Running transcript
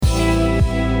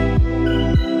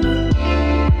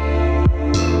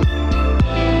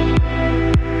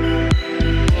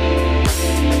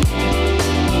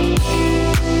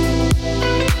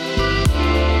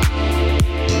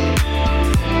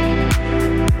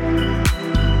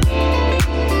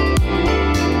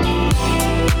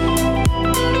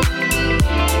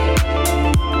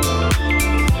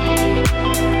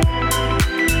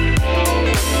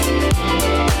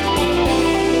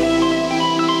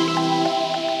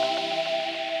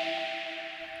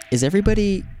Is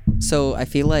everybody... So I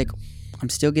feel like I'm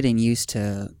still getting used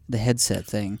to the headset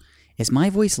thing. Is my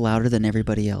voice louder than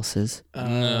everybody else's?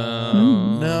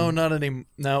 No, not anymore.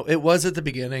 No, it was at the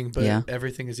beginning, but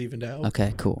everything is evened out.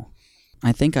 Okay, cool.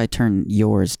 I think I turned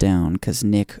yours down because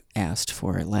Nick asked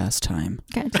for it last time.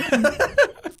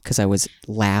 Because I was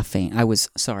laughing.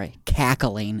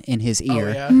 Cackling in his ear.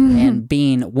 Oh, yeah? And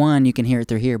being one, you can hear it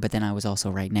through here, but then I was also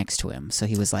right next to him. So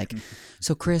he was like,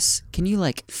 so Chris, can you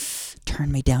like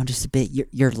turn me down just a bit?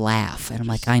 Your laugh. And I'm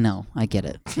like, I know. I get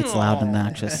it. It's loud and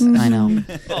obnoxious. I know.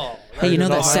 Hey, you know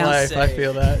that sound? I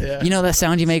feel that, yeah. You know that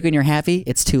sound you make when you're happy?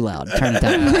 It's too loud. Turn it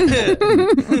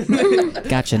down.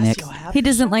 Gotcha, Nick. He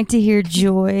doesn't like to hear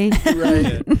joy.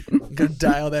 Right. I'm going to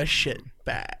dial that shit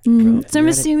back. So I'm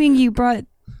assuming you brought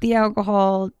the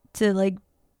alcohol to like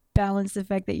balance the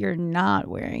fact that you're not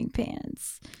wearing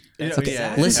pants. Okay.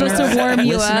 Yeah. It's supposed to warm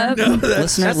you up.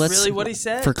 Listener, that's really what he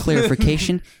said. For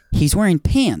clarification, he's wearing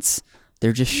pants.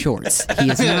 They're just shorts.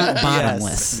 He is not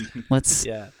bottomless. Let's.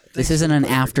 Yeah. This isn't an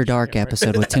After Dark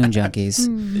episode with Tune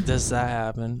Junkies. Does that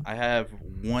happen? I have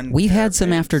one. We've had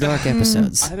some After Dark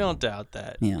episodes. I don't doubt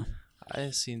that. Yeah.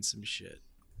 I've seen some shit.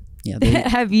 Yeah.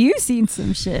 Have you seen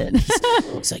some shit?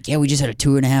 It's like, yeah, we just had a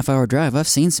 2.5 hour drive. I've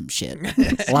seen some shit.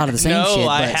 A lot of the same shit,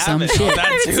 but some shit. I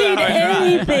haven't seen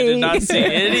anything. I did not see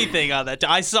anything on that.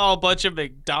 I saw a bunch of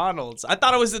McDonald's. I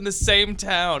thought I was in the same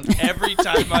town every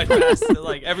time I passed.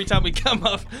 Like every time we come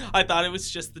up, I thought it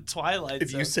was just the Twilight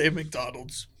If Zone. you say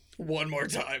McDonald's one more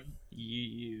time.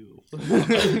 You.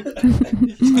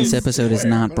 This episode is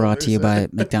not brought to you by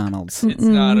McDonald's. It's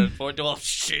not unfortunate. Well,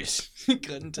 shit.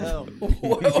 Couldn't tell.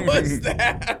 What was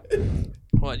that?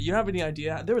 What? You have any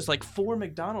idea? There was like 4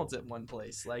 McDonald's at one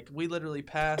place. Like we literally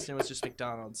passed and it was just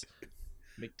McDonald's.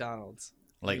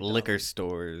 Like liquor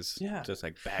stores. Yeah. Just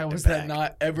like back How to was back. that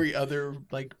not every other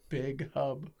like big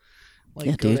hub? Like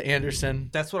Yeah, go dude. to Anderson.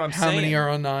 That's what I'm How saying. many are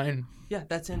on 9? Yeah,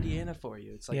 that's Indiana for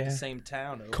you. It's like Yeah. the same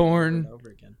town over Corn. and over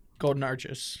again. Golden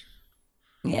Arches.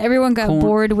 Yeah, everyone got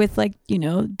bored with like,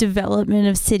 development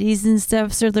of cities and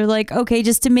stuff. So they're like, okay,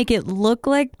 just to make it look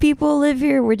like people live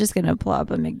here, we're just going to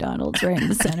plop a McDonald's right in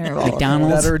the center of all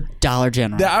McDonald's, That are- Dollar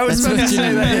General. I was about to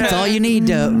say that. That's all you need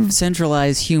to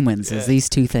centralize humans is these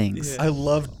two things. I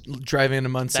love driving into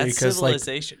Muncie That's because like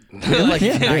civilization. we have like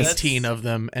Yeah, 19 of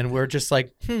them, and we're just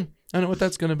like, I know what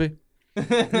that's gonna be.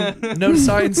 No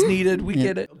signs needed. We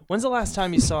get it. When's the last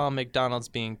time you saw a McDonald's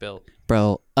being built?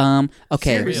 Bro,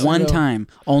 okay, Seriously, one though. time,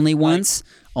 only once,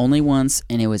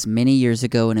 and it was many years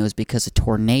ago, and it was because a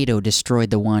tornado destroyed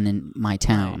the one in my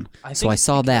town. I So think I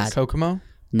saw that. Kokomo.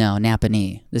 No,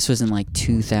 Napanee. This was in like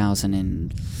 2000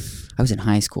 and I was in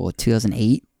high school,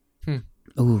 2008.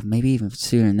 Ooh, maybe even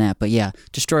sooner than that. But yeah,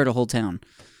 destroyed a whole town.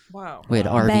 Wow. We had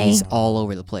RVs all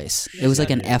over the place. It was like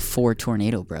an F4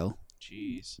 tornado, bro.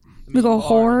 Jeez. We go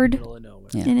horde.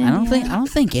 Yeah, In I Indiana. don't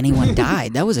think anyone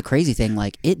died. That was a crazy thing.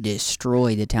 Like it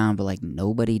destroyed the town, but like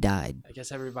nobody died. I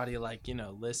guess everybody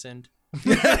listened.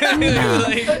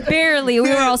 Barely. We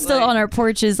were all still on our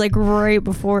porches like right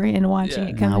beforehand watching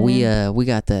it come Nah, in. we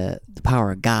got the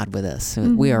power of God with us.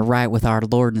 We are right with our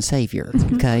Lord and Savior.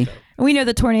 Okay. We know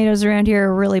the tornadoes around here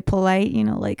are really polite,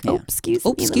 like, Yeah. excuse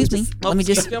Oh, me. excuse me. Let me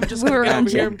just I'm just We were gonna go around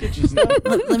over here you. and get you stuff.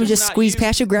 let me just Not squeeze you.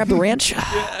 past you, grab the wrench.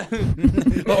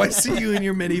 Oh, I see you in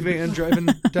your minivan driving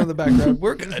down the back road.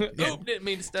 We're good. Oh, didn't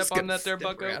mean to step on that there,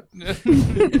 bucko.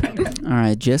 All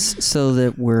right, just so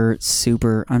that we're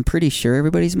super, I'm pretty sure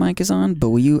everybody's mic is on, but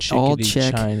will you all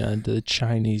check? China, the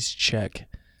Chinese check.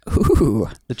 Ooh,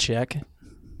 The check.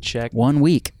 1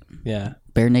 week. Yeah,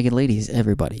 Bare naked ladies,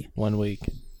 everybody. 1 week.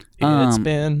 It's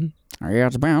been. Yeah,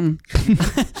 it's brown. Dude,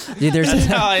 That's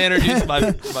how I introduced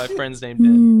my friend's name.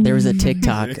 Dan. there was a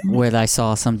TikTok where I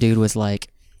saw some dude was like,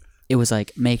 it was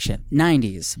like makeshift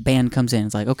 90s band comes in.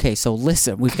 It's like, okay, so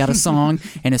listen, we've got a song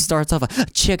and it starts off a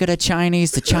chicken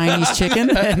Chinese, the Chinese chicken,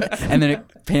 and then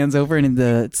it pans over and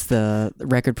it's the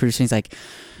record producer. He's like,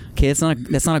 okay,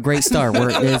 that's not a great start.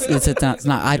 It's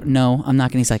not. I no, I'm not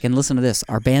gonna. He's like, and listen to this.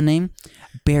 Our band name,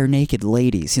 Bare Naked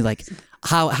Ladies. He's like,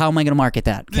 how am I gonna market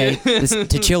that? Okay, this,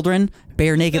 to children,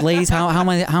 Bare Naked Ladies. How am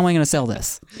I gonna sell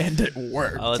this? And it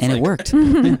worked. Oh, it's And it like- worked.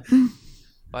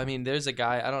 I mean, there's a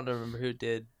guy, I don't remember who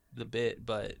did the bit,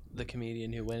 but the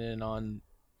comedian who went in on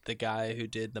the guy who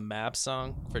did the map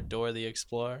song for Dora the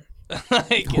Explorer.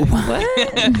 Like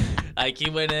he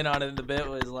went in on it. The bit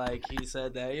was like, he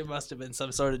said that he must have been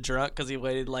some sort of drunk because he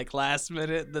waited like last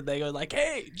minute. Then they go like,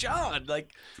 "Hey, John,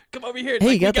 like, come over here." Hey,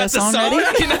 like, you got that the song ready?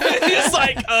 You know? He's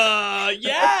like,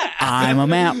 yeah. I'm a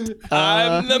map.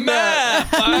 I'm the map.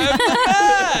 I'm the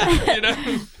map. You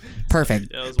know.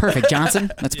 Perfect. That was Perfect,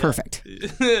 Johnson. That's Yeah. perfect.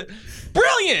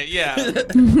 Brilliant. Yeah.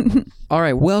 All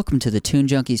right, welcome to the Toon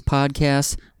Junkies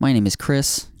podcast. My name is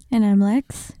Chris, And I'm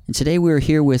Lex. and today we're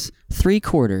here with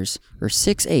 3/4 or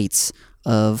 6/8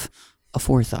 of a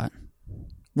forethought.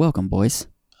 Welcome, boys.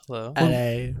 Hello.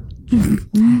 Hey.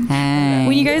 Hey.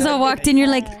 When you guys all walked in, you're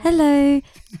like, hello,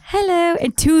 hello.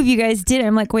 And two of you guys did it.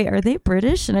 I'm like, wait, are they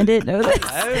British? And I didn't know this.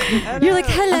 You're like,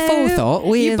 hello. a forethought.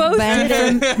 We You have both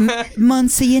been did from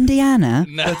Muncie, Indiana.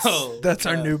 No. That's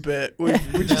our new bit. We're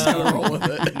just gonna roll with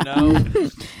it. No.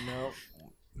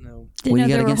 Didn't What do know you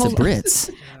got there were against the whole- Brits?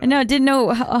 I know, didn't know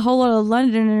a whole lot of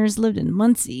Londoners lived in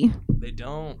Muncie. They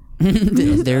don't.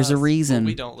 There's a Well, we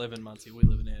we don't live in Muncie. We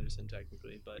live in Anderson,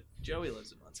 technically, but Joey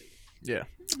lives in Muncie. Yeah.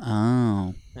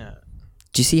 Oh. Yeah.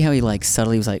 Do you see how he like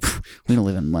subtly was like, we don't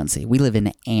live in Muncie. We live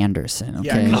in Anderson,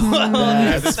 okay?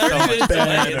 Yeah. It's 30 minutes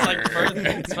away. It's like further.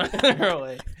 It's further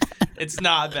away. It's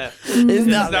not better. It's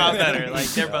not better. Like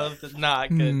they're both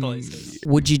not good places.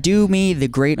 Would you do me the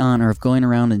great honor of going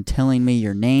around and telling me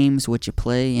your names, what you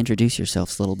play, introduce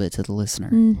yourselves a little bit to the listener?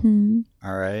 Mm-hmm.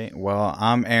 All right. Well,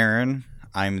 I'm Aaron.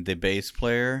 I'm the bass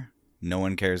player. No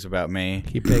one cares about me.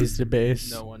 He plays the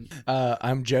bass. No one.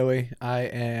 I'm Joey. I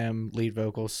am lead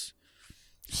vocals.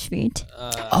 Sweet.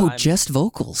 Oh, just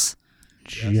vocals.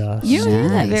 You don't hear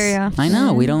that very often. I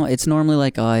know. We don't. It's normally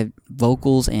like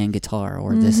vocals and guitar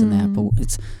or this and that. But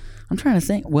it's. I'm trying to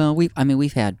think. Well,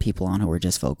 we've had people on who were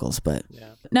just vocals, but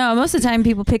No, most of the time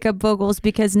people pick up vocals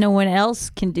because no one else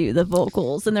can do the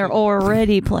vocals and they're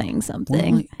already playing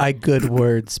something. well, I good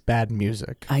words, bad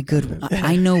music.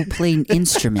 I know play an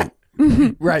instrument.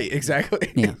 Right,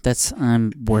 exactly. Yeah,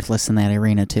 I'm worthless in that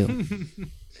arena too.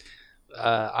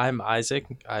 I'm Isaac.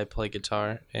 I play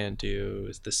guitar and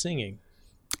do the singing.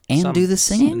 And do the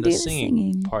singing. And The do the singing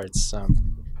singing. parts,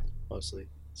 mostly.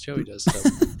 Joey does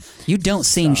stuff. You don't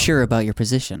seem sure about your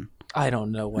position. I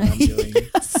don't know what I'm doing.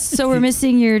 So we're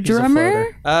missing your a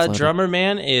drummer? floater. Drummer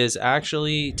man is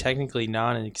actually technically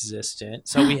non-existent.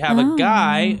 So we have a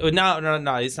guy.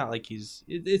 No. It's not like he's.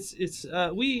 It's.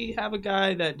 We have a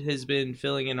guy that has been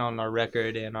filling in on our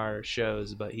record and our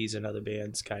shows, but he's in other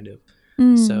bands, kind of.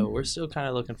 So we're still kind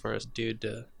of looking for a dude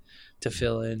to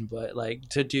fill in, but like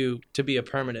to be a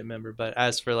permanent member. But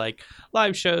as for like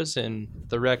live shows and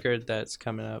the record that's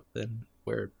coming up, then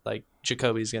we're like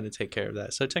Jacoby's going to take care of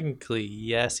that. So technically,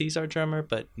 yes, he's our drummer,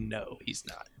 but no, he's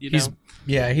not. You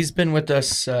know, He's been with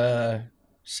us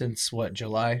since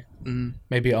July, Mhm.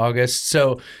 maybe August.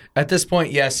 So at this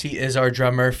point, yes, he is our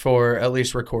drummer for at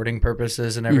least recording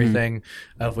purposes and everything.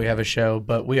 If we have a show,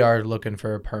 but we are looking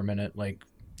for a permanent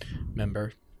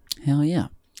member. Hell yeah.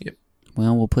 Yep.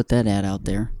 Well, we'll put that ad out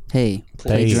there. Hey,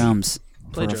 play Hey. drums.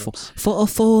 Play for drums. For a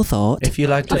full thought. If you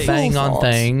like to Play bang on thoughts.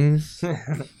 things,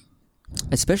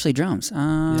 Especially drums.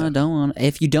 Don't want.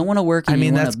 If you don't want to work and I mean,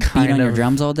 you want that's to beat on kind your of-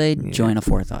 drums all day, join a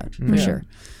forethought for Yeah. sure.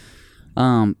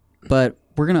 But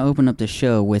we're gonna open up the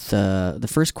show with the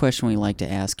first question we like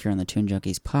to ask here on the Toon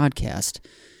Junkies podcast.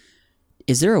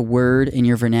 Is there a word in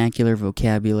your vernacular,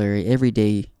 vocabulary,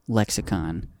 everyday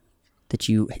lexicon that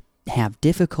you have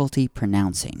difficulty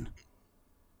pronouncing?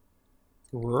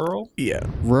 rural. yeah.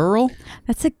 Rural?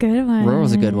 That's a good one.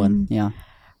 Rural's a good one. Yeah.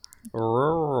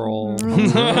 Rural.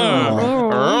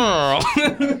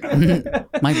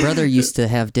 My brother used to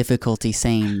have difficulty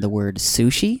saying the word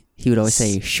sushi. He would always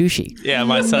say sushi. Yeah,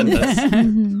 my son does.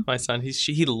 Mhm. My son, he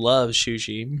loves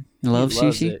sushi. You love He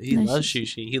loves sushi? it. He Nice loves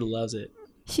sushi. He loves it.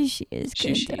 She is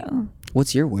good Shishi. though.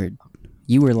 What's your word?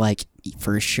 You were like,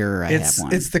 for sure I It's have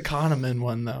one. it's the common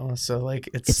one though. So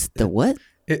It's the what?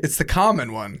 it's the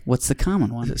common one. What's the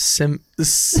common one? I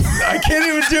can't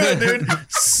even do it, dude.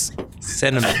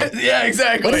 Cinnamon. Yeah,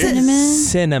 exactly.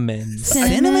 Cinnamon.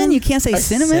 Cinnamon? You can't say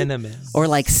cinnamon? Cinnamon. Or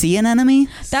like sea anemone?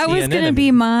 That was gonna Anemone.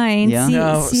 be mine. Yeah?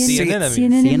 No, Sea anemone. Sea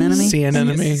anemone? Sea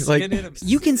anemone. Like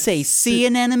You can say sea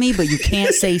anemone, but you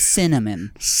can't say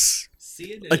cinnamon.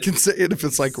 I can say it if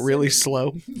it's like really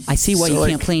slow. I see why So, you like-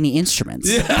 can't play any instruments.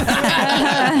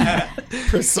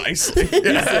 Precisely.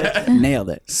 Nailed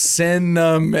it.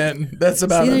 Cinnamon. That's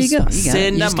about See, there it. you go. You got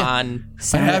it. You just got Cinnamon.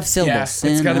 sound of syllables.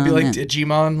 It's got to be like Cinnamon.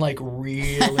 Digimon, like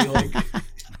really like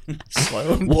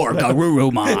slow.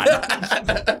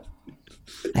 Wargarurumon.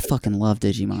 I fucking love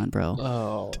Digimon, bro.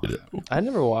 Oh, I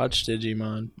never watched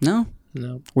Digimon. No?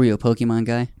 No, Were you a Pokemon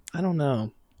guy? I don't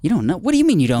know. You don't know? What do you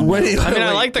mean you don't know? What do you- I mean, I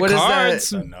Wait, like the what is that?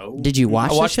 cards. No. Did you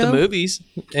watch I watched the the show? movies,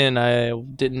 and I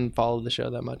didn't follow the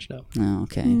show that much. No, Oh,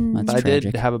 okay. That's but I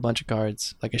tragic. did have a bunch of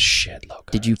cards, like a shitload.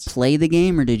 Of Did you cards. play the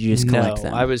game or did you just collect No,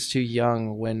 them? I was too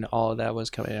young when all of that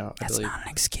was coming out. I That's believe. not an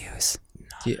excuse.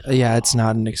 Yeah, it's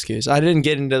not an excuse. I didn't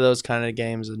get into those kind of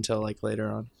games until like later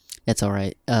on. That's all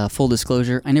right. Full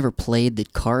disclosure, I never played the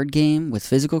card game with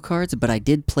physical cards, but I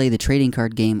did play the trading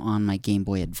card game on my Game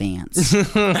Boy Advance. So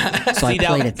I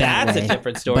played it that that's way. a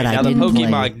different story. But I Now the didn't play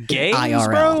Pokemon games, IRL.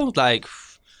 bro, like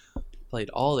played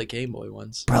all the Game Boy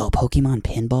ones. Bro, Pokemon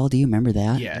Pinball, do you remember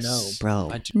that? Yes. No,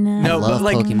 Bro, No. No, I but, love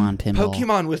like, Pokemon Pinball.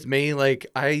 Pokemon with me, like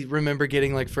I remember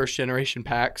getting like first generation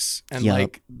packs and Yup.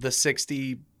 like the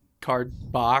 60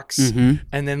 card box, Mhm.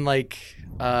 and then like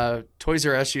Toys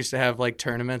R Us used to have like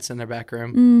tournaments in their back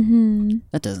room. Mm-hmm.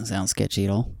 That doesn't sound sketchy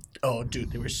at all. Oh,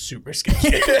 dude, they were super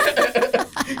sketchy.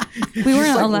 We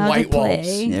weren't Like allowed to white walls.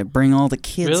 play. Yeah, bring all the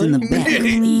kids in the back.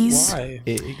 Why?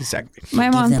 Exactly. My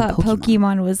Give mom them thought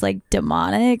Pokemon was like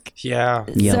demonic. Yeah.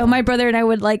 Yep. So my brother and I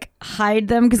would like hide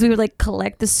them because we would like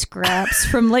collect the scraps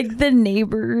from like the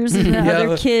neighbors and the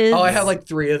other kids. Oh, I have like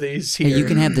 3 of these here. Yeah, you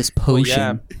can have this Well, potion.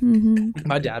 yeah. hmm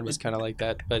My dad was kind of like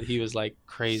that, but he was like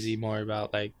crazy more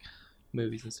about like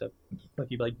movies and stuff. Like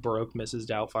he like broke Mrs.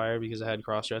 Doubtfire because it had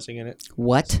cross dressing in it.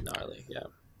 What? Gnarly, yeah.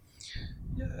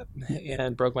 Yeah,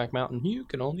 and Brokeback Mountain, you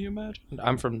can only imagine.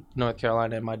 I'm from North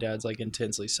Carolina, and my dad's like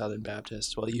intensely Southern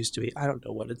Baptist. Well, it used to be. I don't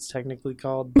know what it's technically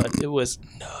called, but it was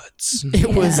nuts.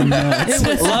 It was nuts.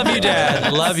 Love you,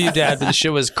 Dad. Love you, Dad. But the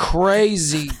shit was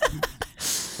crazy.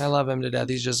 I love him to death.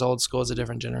 He's just old school. It's a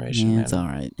different generation. Yeah, Man. it's all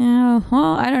right. Oh,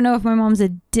 well, I don't know if my mom's a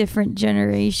different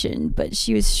generation, but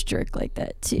she was strict like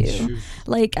that too.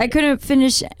 Like I couldn't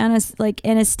finish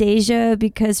Anastasia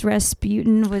because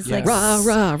Rasputin was like Rah,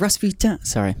 rah, Rasputin.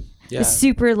 Sorry. Yeah.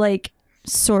 super like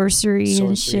sorcery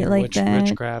and shit like that.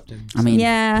 Witchcraft. And I mean,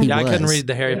 Yeah. he yeah, I couldn't was. read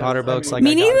the Harry Potter books. Like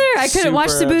Me I got neither. I couldn't watch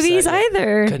the super movies upset.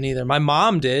 either. Couldn't either. My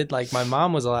mom did. Like my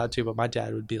mom was allowed to, but my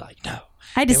dad would be like, no.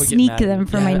 I had to They would get sneak mad at them me.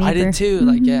 from my Yeah, neighbor. I did too.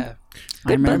 Like, yeah.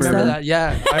 I remember books, though. that.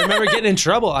 Yeah. I remember getting in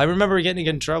trouble. I remember getting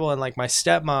in trouble, and like my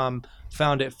stepmom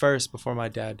found it first before my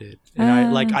dad did. And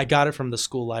I got it from the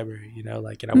school library, you know,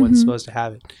 like, and I wasn't supposed to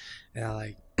have it. And I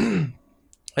like,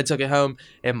 I took it home,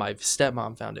 and my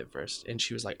stepmom found it first, and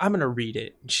she was like, I'm gonna read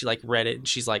it. And she like read it, and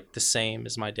she's like the same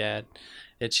as my dad.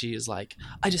 And she is like,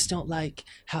 I just don't like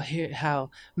how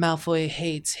Malfoy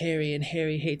hates Harry and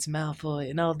Harry hates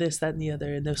Malfoy and all this, that, and the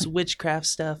other, and this witchcraft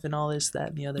stuff and all this, that,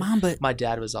 and the other. Mom, but My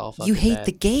dad was all fucking you hate bad.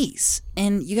 the gays,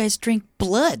 and you guys drink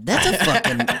blood. That's a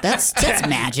fucking that's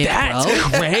magic, That's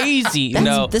bro. crazy. That's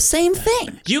No, the same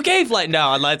thing. you gave like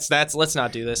no. Let's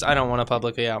not do this. I don't want to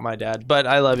publicly out my dad, but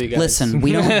I love you guys. Listen,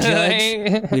 we don't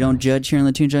judge. We don't judge here on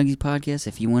the Toon Junkies podcast.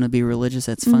 If you want to be religious,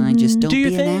 that's fine. Just don't Do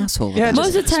your be thing. an asshole. Yeah, about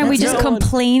Most it. of the time, we That's just no one-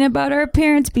 complain about our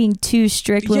parents being too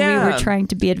strict when we Yeah, were trying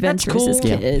to be That's adventurous as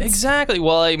cool. kids. Exactly.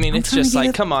 Well, I mean, I'm it's trying to just get like,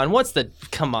 a- come on.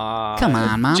 Come on. Come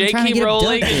on, Mom, I'm trying to J.K. get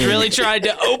Rowling abducted. has really tried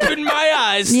to open my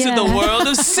eyes Yeah. to the world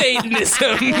of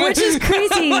Satanism. Which is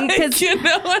crazy Like, because you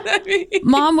know what I mean?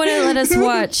 Mom wouldn't let us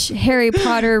watch Harry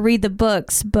Potter, read the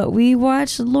books, but we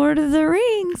watch Lord of the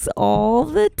Rings all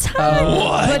the time.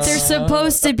 What? But they're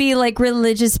supposed to be like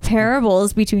religious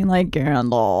parables between like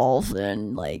Gandalf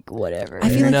and like whatever. I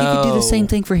feel like you could do No. the same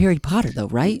thing for Harry Potter, though,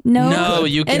 right? No,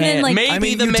 you And can't. then, like- Maybe I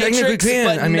mean, the you technically Matrix, can.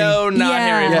 but I mean- no, not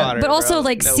Harry Potter. But also, bro.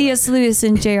 like No C.S. Lewis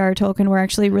and J.R. Tolkien were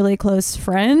actually really close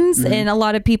friends, Mm-hmm. and a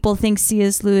lot of people think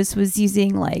C.S. Lewis was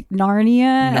using like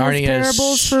Narnia Narnia as is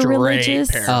parables for straight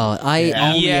religious. parable. Oh, I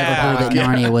only Yeah. ever heard that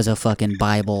Narnia was a fucking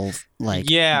Bible like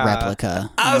Yeah. replica.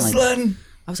 I'm like- Aslan.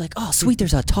 I was like, oh, sweet,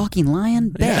 there's a talking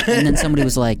lion? Bet. And then somebody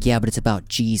was like, yeah, but it's about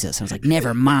Jesus. I was like,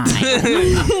 never mind.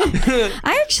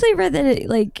 I actually read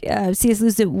that C.S.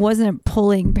 Lewis wasn't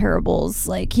pulling parables,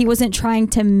 like he wasn't trying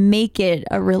to make it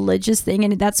a religious thing,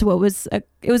 and that's what was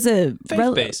it was a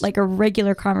Faith-based. like a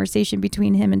regular conversation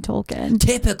between him and Tolkien.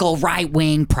 Typical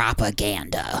right-wing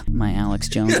propaganda. My Alex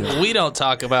Jones. We don't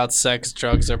talk about sex,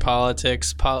 drugs, or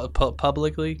politics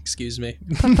publicly. Excuse me.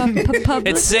 Public.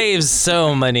 It saves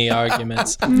so many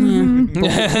arguments.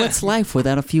 What's life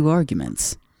without a few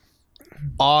arguments?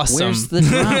 Awesome. Where's the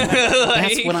drama?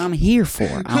 That's Like- what I'm here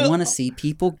for. I want to see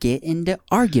people get into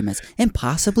arguments and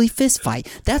possibly fist fight.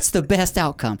 That's the best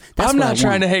outcome. That's I'm what not I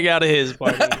trying want. to hang out at his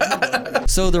party.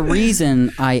 So the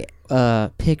reason I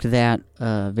picked that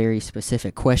very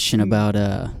specific question about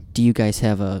do you guys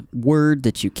have a word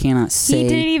that you cannot say? He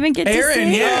didn't even get to Aaron,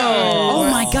 say yeah. Oh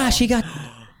my gosh, he got.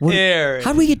 What, Aaron.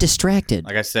 how do we get distracted?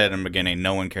 Like I said in the beginning,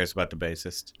 no one cares about the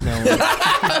bassist.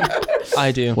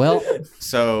 I do. Well,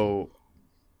 So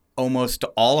almost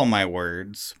all of my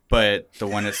words, but the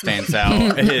one that stands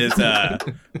out is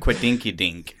quidinky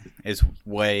dink is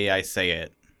way I say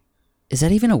it. is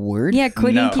that even a word? Yeah,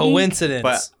 quidinky. No. Coincidence.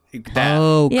 But that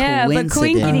Oh, Yeah, but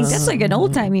coincidence. quidinky. That's like an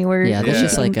old timey word. Yeah, that's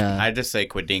just like I a. just say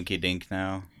quidinky dink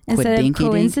now. Instead of quidinky-dink?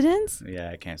 coincidence. Yeah,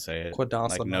 I can't say it.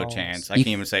 Quidonce Like no balls. chance. I You-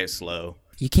 can't even say it slow.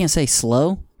 You can't say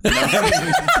slow? You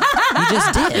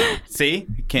just did. See?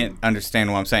 You can't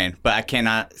understand what I'm saying, but I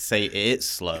cannot say it's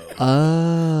slow.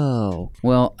 Oh.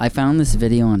 Well, I found this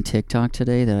video on TikTok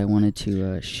today that I wanted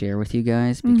to share with you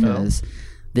guys because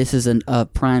this is a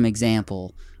prime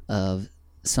example of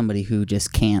somebody who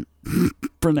just can't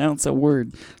pronounce a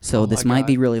word. So this might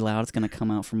be really loud. It's going to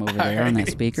come out from over there on that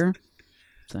speaker.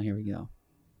 So here we go.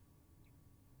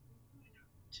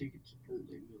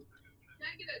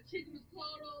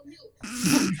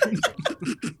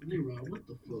 Leroy, what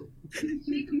the fuck?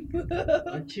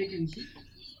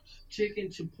 Chicken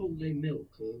chipotle milk,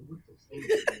 cuz. What the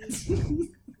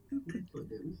fuck?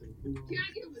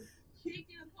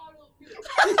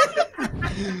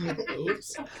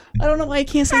 Oops. I don't know why I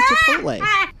can't say Chipotle.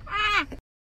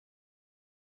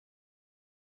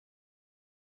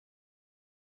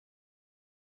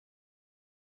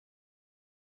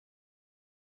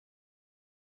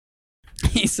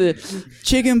 He said,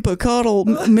 chicken piccolo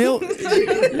milk.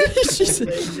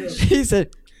 She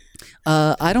said,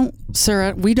 I don't,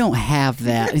 sir, we don't have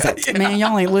that. He's like, man,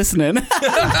 y'all ain't listening.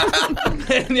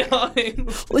 Y'all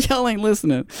ain't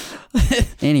listening.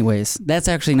 Anyways, that's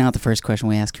actually not the first question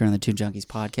we ask here on the Two Junkies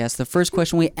podcast. The first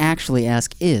question we actually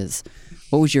ask is,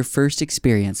 what was your first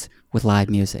experience with live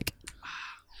music?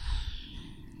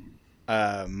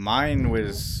 Mine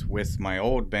was with my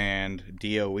old band,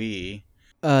 DOE.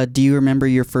 Do you remember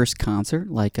your first concert,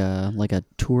 like a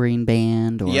touring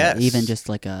band, or Yes. even just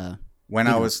like a? When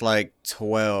I was like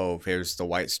 12, it was the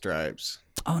White Stripes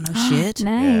Oh no shit!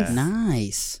 Nice. Yeah.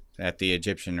 Nice. at the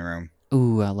Egyptian Room.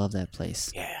 Ooh, I love that place.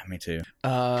 Yeah, me too.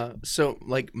 So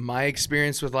like my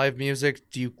experience with live music,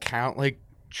 do you count like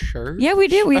church? Yeah, we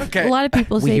do. Okay. A lot of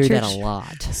people We say hear church. that a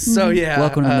lot. So yeah.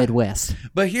 Welcome to Midwest.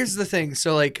 But here's the thing.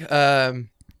 So like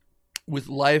with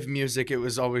live music, it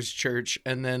was always church,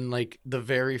 and then like the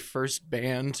very first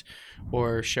band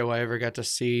or show I ever got to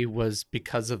see was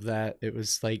because of that. It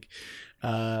was like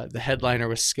the headliner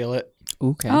was Skillet.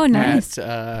 Okay. Oh, nice.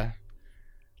 At,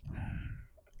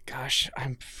 gosh,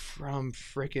 I'm from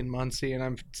freaking Muncie, and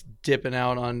I'm dipping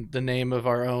out on the name of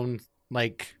our own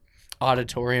like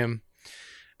auditorium.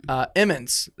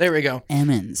 Emmons. There we go.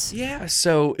 Emmons. Yeah,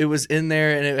 so it was in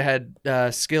there, and it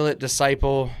had Skillet,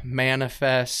 Disciple,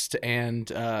 Manifest,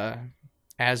 and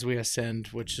As We Ascend,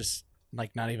 which is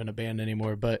like not even a band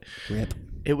anymore. But Rip.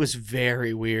 it was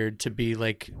very weird to be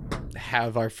like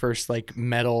have our first like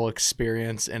metal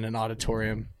experience in an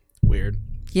auditorium. Weird.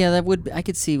 Yeah, that would. I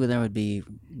could see where that would be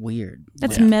weird.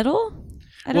 That's Yeah. metal?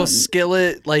 I Well, don't.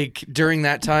 Skillet, like during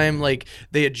that time, like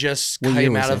they had just What year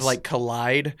came was out of this? like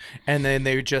Collide, and then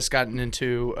they had just gotten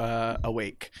into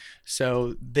Awake,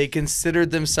 so they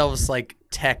considered themselves like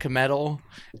tech metal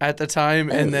at the time,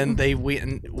 and then they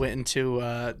went into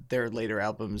their later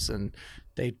albums, and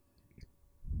they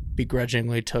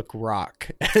begrudgingly took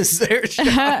rock as their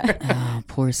genre. Oh,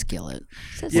 poor Skillet.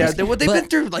 Yeah, they've But- been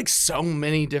through like so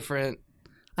many different.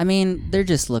 I mean, they're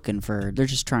just they're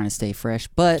just trying to stay fresh.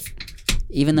 But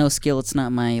even though Skillet's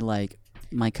not my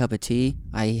cup of tea,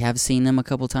 I have seen them a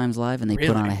couple times live, and they put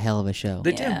Really? on a hell of a show.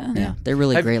 They Yeah. do. Yeah, they're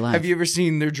really great live. Have you ever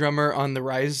seen their drummer on the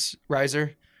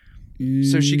riser?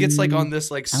 So she gets like on this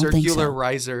like I don't think circular so.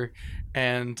 riser,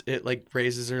 and it like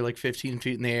raises her like 15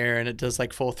 feet in the air, and it does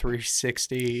like full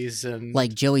 360s and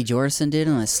Like Joey Jordison did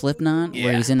on a Slipknot,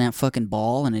 where Yeah. he's in that fucking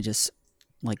ball, and it just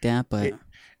like that. But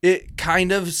it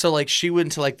kind of so like she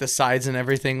went to like the sides and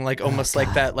everything, like almost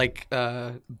like that like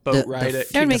boat The ride at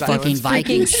That would King's make fucking Island.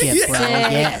 Viking ship, bro. Sick.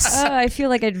 Yes. Oh, I feel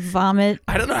like I'd vomit.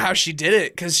 I don't know how she did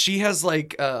it because she has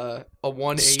like a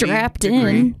 180 Strapped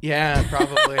degree. in. Yeah,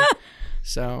 probably.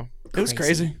 So it was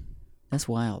crazy. That's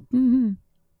wild. Hmm.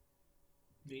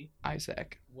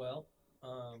 Isaac. Well,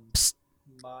 Psst.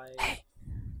 my.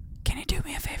 Can you do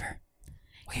me a favor?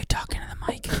 Will you talk into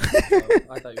the mic?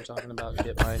 I thought you were talking about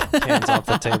get my hands off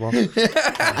the table.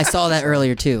 I saw that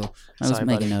earlier too. I was Sorry,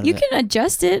 making buddy. note You of it. can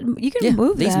adjust it. You can Yeah,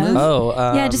 move these them. move.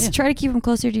 Oh, Yeah, just try to keep them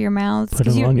closer to your mouth. Put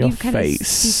 'cause 'em you- on your you kinda face.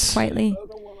 speak quietly.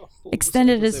 Extend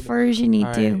it as far as you need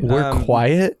All to. right. We're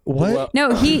quiet. What? Well,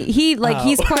 No, he like Oh.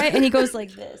 he's quiet and he goes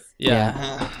like this.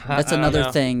 yeah. That's I don't another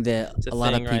know. thing that It's a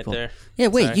lot of thing right people. there. Yeah,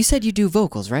 wait. Sorry. You said you do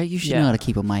vocals, right? You should know Yeah. how to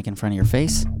keep a mic in front of your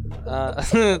face.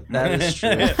 That is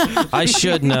true. I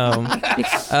should know.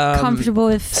 Comfortable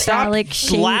with Stop phallic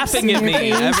shapes laughing in at your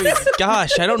me. face.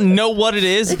 Gosh, I don't know what it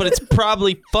is, but it's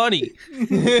probably funny.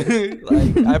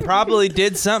 Like, I probably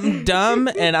did something dumb,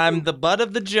 and I'm the butt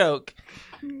of the joke.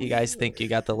 You guys think you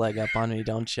got the leg up on me,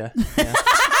 don't you? Yeah.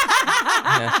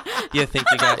 Yeah. You think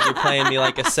you're playing me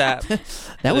like a sap.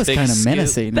 That a was big kind of scoop.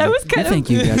 menacing. That was You kind of- think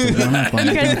you got the one up on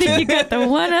You me, guys don't think you? you got the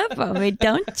one up on me,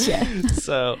 don't you?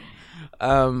 So,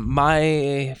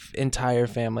 My entire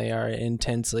family are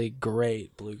intensely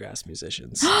great bluegrass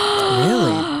musicians.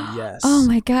 Really? Yes. Oh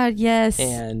my God, yes.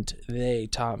 And they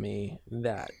taught me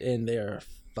that, and they're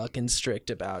fucking strict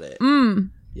about it.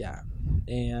 Yeah.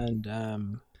 And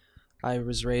I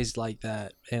was raised like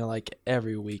that, and like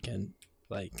every weekend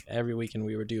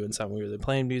we were doing something. We were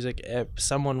playing music.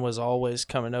 Someone was always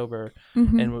coming over,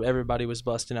 and everybody was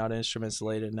busting out instruments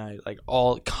late at night. Like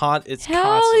it's Hell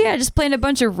constant. yeah, just playing a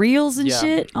bunch of reels and Yeah.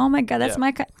 shit. Oh my God, that's Yeah.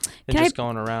 my And just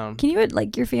going around. Can you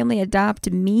like your family adopt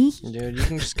me? Dude, you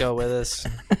can just go with us.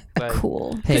 Like,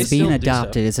 Cool. Hey, They still being do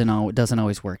adopted doesn't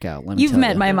always work out. Let me You've tell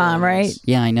met you. my mom, right?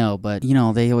 Yeah, I know, but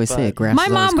they always say But- it grass My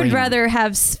is always mom would greener. rather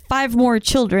have 5 more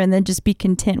children than just be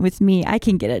content with me. I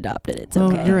can get adopted. It's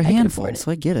Well, okay. you're a I can handful, afford it.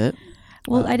 so I get it.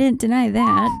 Well, I didn't deny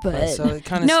that, but So it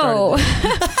kind of no.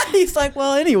 He's like,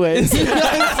 well, anyways.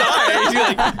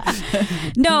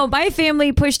 No, my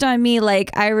family pushed on me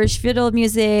like Irish fiddle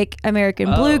music,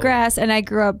 American bluegrass, and I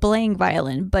grew up playing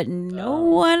violin, but no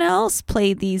one else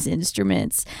played these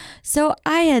instruments. So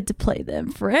I had to play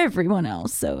them for everyone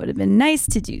else. So it would have been nice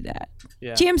to do that.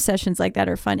 Yeah. Jam sessions like that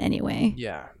are fun anyway.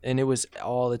 Yeah, and it was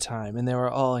all the time, and they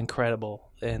were all incredible.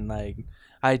 And like,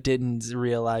 I didn't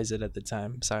realize it at the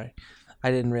time. Sorry,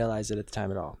 I didn't realize it at the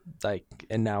time at all. Like,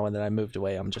 and now that I moved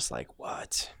away, I'm just like,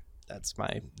 what?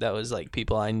 That was like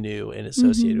people I knew and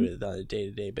associated with on a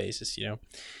day-to-day basis,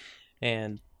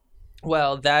 And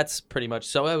well, that's pretty much.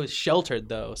 So I was sheltered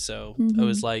though. So it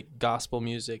was like gospel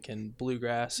music and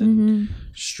bluegrass and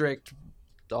strict,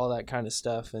 all that kind of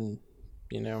stuff, and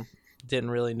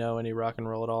didn't really know any rock and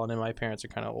roll at all. And then my parents are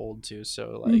kind of old too,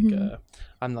 so like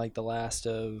I'm like the last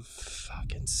of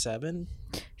fucking 7,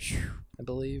 I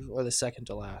believe, or the second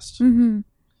to last.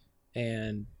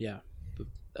 And yeah,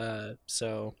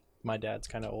 so my dad's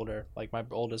kind of older. Like my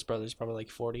oldest brother's probably like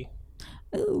 40.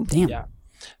 Ooh. Damn. Yeah.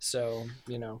 So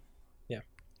yeah. Do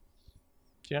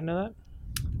you not know that?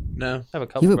 No. I have a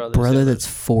couple You have a brothers. brother that that's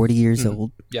 40 years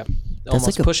old. Yeah, That's almost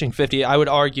like a- pushing 50. I would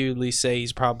arguably say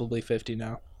he's probably 50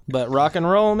 now. But rock and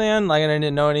roll, man, like I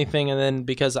didn't know anything. And then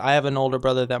because I have an older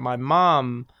brother that my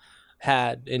mom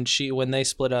had, and when they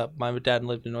split up, my dad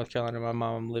lived in North Carolina, my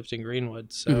mom lived in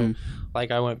Greenwood. So like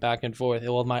I went back and forth.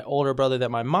 Well, my older brother that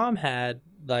my mom had,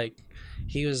 like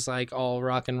he was like all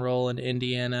rock and roll and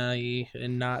Indiana-y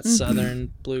and not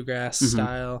Southern bluegrass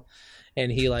style. And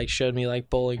he like showed me like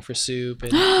Bowling for Soup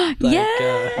and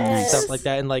like stuff like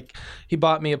that. And like he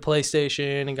bought me a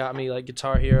PlayStation and got me like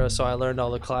Guitar Hero, so I learned all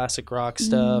the classic rock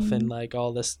stuff and like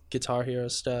all this Guitar Hero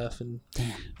stuff, and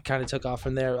kind of took off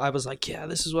from there. I was like, yeah,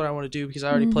 this is what I want to do, because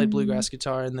I already played bluegrass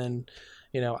guitar. And then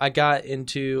I got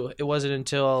into it. Wasn't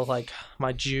until like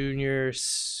my junior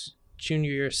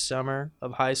year summer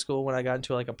of high school when I got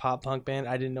into like a pop punk band.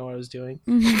 I didn't know what I was doing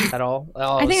at all.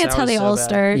 I think that's how they all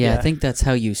start. Yeah, I think that's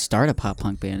how you start a pop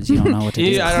punk band. Is you don't know what to do.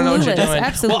 Yeah, I don't know what you're Clueless, doing.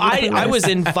 absolutely Well, I clueless. was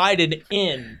invited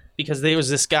in because there was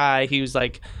this guy. He was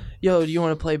like, yo, do you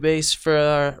want to play bass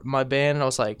for my band? And I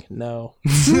was like, no.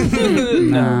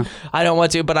 No, I don't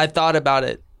want to. But I thought about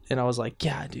it, and I was like,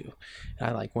 yeah, I do. And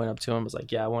I like went up to him, was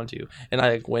like, yeah, I want to. And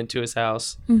I went to his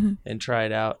house and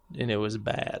tried out, and it was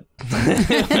bad.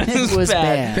 It was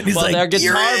bad. He's Well, like, their guitar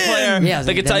 "You're in!" player, Yeah, the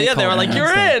then guitar, they they were called like, it you're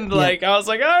instead. in. Like, I was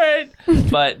like, all right.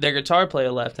 But their guitar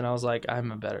player left, and I was like,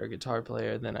 I'm a better guitar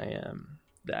player than I am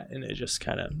that. And it just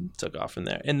kind of took off from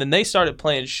there. And then they started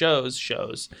playing shows.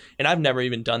 And I've never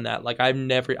even done that. Like, I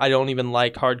don't even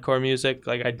like hardcore music.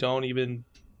 Like,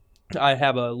 I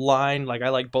have a line, like, I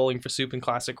like Bowling for Soup and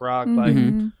classic rock. Like,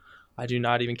 I do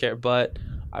not even care. But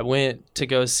I went to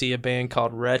go see a band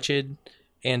called Wretched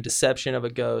and Deception of a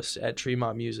Ghost at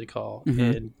Tremont Music Hall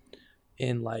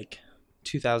in like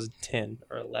 2010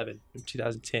 or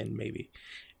 2010 maybe.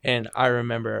 And I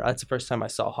remember that's the first time I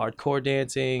saw hardcore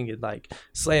dancing and like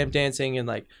slam dancing and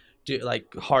like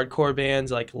hardcore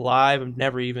bands like live. I've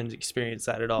never even experienced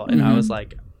that at all. And I was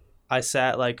like, I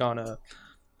sat like on a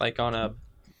like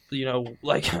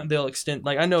they'll extend,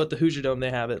 like I know at the Hoosier Dome they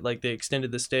have it, like they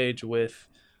extended the stage with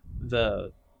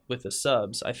the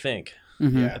subs, I think.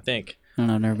 Yeah. I think.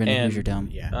 No, I've never been to Hoosier Dome.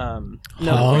 Yeah.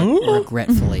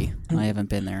 Regretfully, I haven't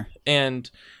been there. And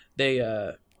they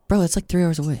Bro, it's like 3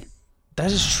 hours away.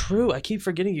 that is true. I keep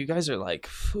forgetting you guys are like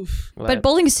oof. But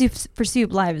Bowling for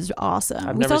Soup live is awesome.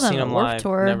 I've We never saw them seen on them Warped live.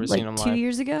 Tour Never like seen them 2 live.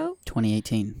 years ago.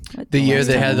 2018. The year last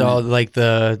they time had I all went. like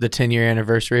the 10-year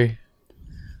anniversary.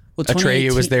 Well,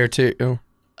 Atreyu was there too. It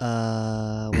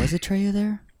Was Atreyu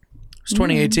there? was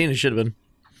 2018. It should have been.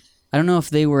 I don't know if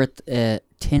they were at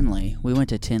Tinley. We went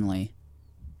to Tinley.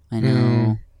 I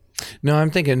know. No, I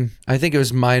think it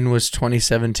was mine was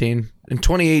 2017. In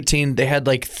 2018, they had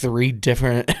like 3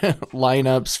 different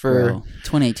lineups for. Bro,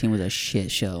 2018 was a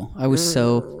shit show. I was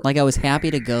I was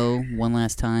happy to go one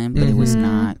last time, but it was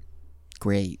not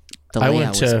great. The I layout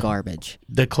went was to- garbage.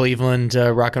 The Cleveland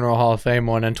Rock and Roll Hall of Fame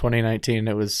one in 2019.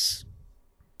 It was.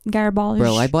 Garbage.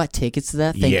 Bro, I bought tickets to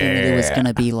that thinking that it was Yeah. going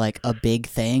to be like a big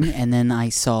thing. And then I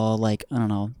saw like, I don't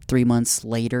know, 3 months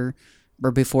later or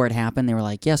before it happened, they were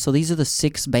like, yeah, so these are the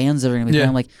 6 bands that are going to be Yeah. playing.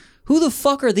 I'm like, who the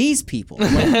fuck are these people?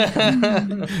 Like,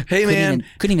 Hey man,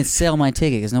 couldn't even sell my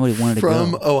ticket because nobody wanted to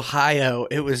from go. Ohio,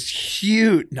 it was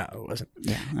huge. No, it wasn't.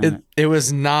 Yeah, I don't know. It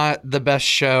was not the best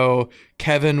show.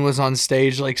 Kevin was on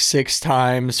stage like 6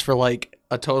 times for like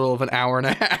a total of an hour and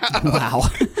a half. Wow.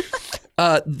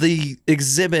 The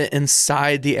exhibit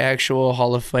inside the actual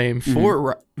Hall of Fame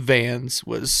for Vans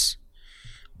was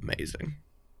amazing.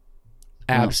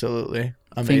 Absolutely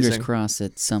amazing. Fingers crossed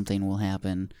that something will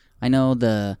happen. I know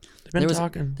They've been there was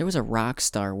talking. there was a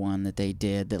Rockstar one that they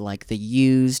did that like the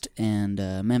Used and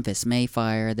Memphis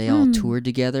Mayfire, they all toured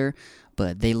together,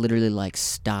 but they literally like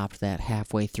stopped that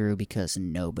halfway through because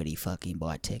nobody fucking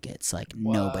bought tickets. Like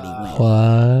nobody went.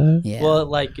 What? Yeah. Well,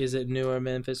 like, is it newer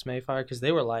Memphis Mayfire? Because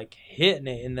they were like hitting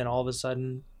it, and then all of a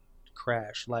sudden,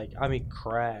 crash. Like, I mean,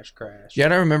 crash. Yeah, I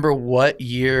don't remember what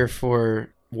year for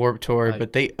Warped Tour, Like-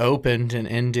 but they opened in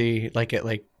Indy like at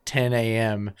like 10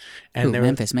 a.m. and Who, they were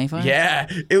Memphis Mayfire? Yeah,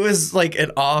 it was like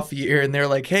an off year, and they're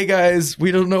like, "Hey guys,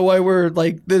 we don't know why we're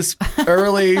like this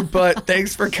early, but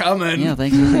thanks for coming." Yeah,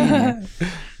 thanks for being here.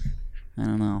 I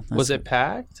don't know. Was it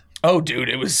packed? Oh, dude,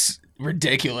 it was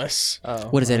ridiculous. Oh,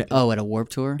 What is it? Oh, at a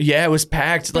Warped Tour? Yeah, it was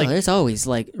packed. Bro, Like there's always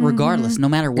like, regardless, no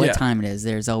matter what Yeah. time it is,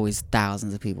 there's always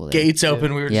thousands of people there. gates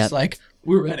open, we were Yep. just like,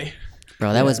 "We're ready."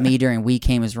 Bro, that was me during We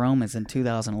Came as Romans in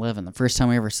 2011. The first time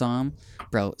I ever saw him,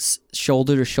 bro,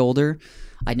 shoulder to shoulder.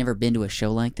 I'd never been to a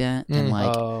show like that, and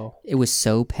like Oh. it was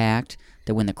so packed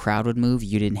that when the crowd would move,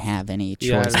 you didn't have any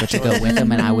choice Yeah, but to go with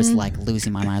them. And I was like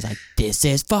losing my mind. I was like, "This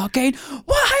is fucking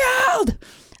wild!" It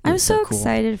I'm was so cool.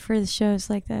 excited for the shows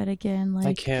like that again. I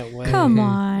Like, can't wait. come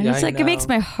on. Yeah, It's I like it makes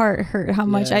know. my heart hurt how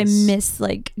much I Yes. miss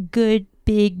like good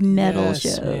big metal Yes,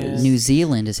 shows. man. New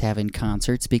Zealand is having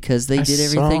concerts because they I did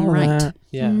everything saw right. that.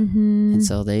 Yeah. Mm-hmm. And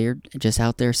so they're just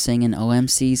out there singing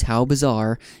OMC's How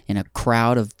Bizarre in a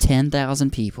crowd of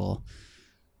 10,000 people.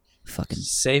 Fucking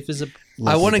Safe as a.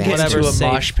 I want to get Whatever, into a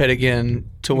safe. mosh pit again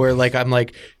to where like I'm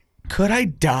like, could I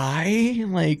die?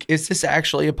 Like, is this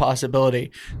actually a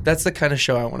possibility? That's the kind of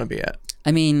show I want to be at.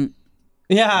 I mean,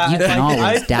 Yeah, You can I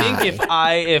always die. think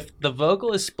if the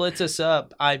vocalist splits us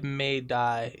up, I may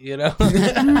die. You know.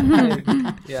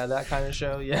 Yeah, that kind of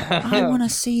show. Yeah. I want to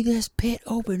see this pit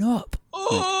open up.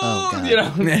 Oh, God. You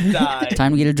know, die.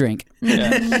 Time to get a drink. Yeah.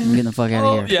 I'm getting the fuck out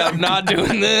of Oh, here. yeah, I'm not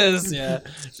doing this. Yeah.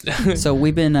 So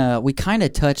we've been, we kind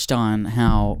of touched on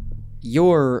how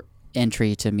your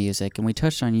entry to music, and we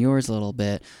touched on yours a little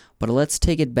bit, but let's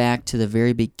take it back to the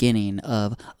very beginning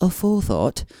of A Full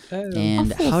Thought.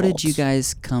 And how did you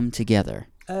guys come together?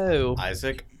 Oh.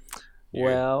 Isaac.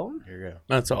 Well, Here you go.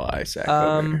 That's all I say.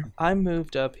 over here. I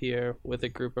moved up here with a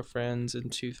group of friends in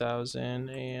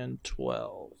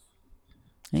 2012.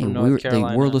 Hey, From the North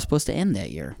Carolina. world was supposed to end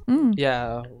that year.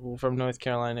 Yeah, from North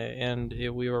Carolina, and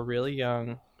we were really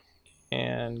young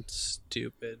and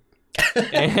stupid.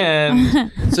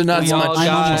 And So not we so all much.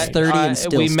 I'm almost 30 and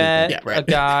still we stupid. met Yeah, right. a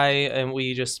guy, and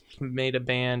we just made a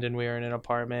band, and we were in an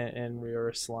apartment, and we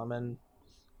were slumming,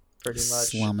 pretty much.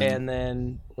 Slumming. And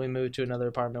then we moved to another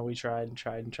apartment. We tried and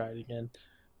tried and tried again.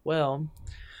 Well,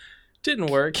 didn't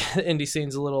work. The indie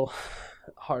scene's a little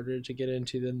harder to get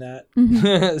into than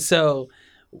that. So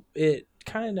it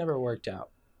kind of never worked out.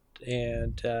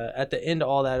 And at the end of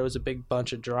all that, it was a big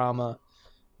bunch of drama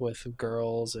with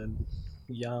girls and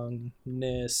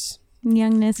youngness.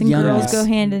 Youngness and Youngness. girls go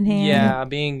hand in hand. Yeah,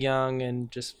 being young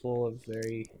and just full of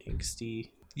very angsty.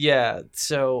 Yeah,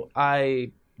 so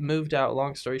I moved out.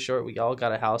 Long story short, we all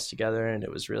got a house together, and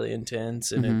it was really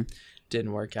intense, and it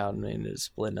didn't work out, and we ended up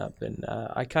splitting up. And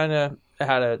I kind of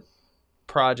had a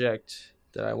project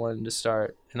that I wanted to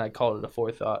start, and I called it A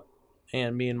Forethought.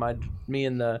 And me and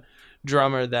the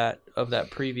drummer of that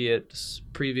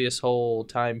previous whole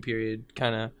time period,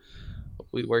 kind of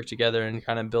we worked together and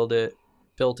kind of built it.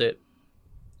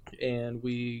 And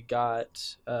we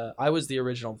got I was the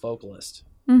original vocalist.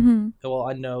 Mm-hmm. Well,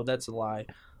 I know that's a lie.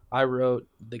 I wrote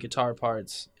the guitar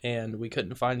parts, and we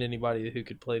couldn't find anybody who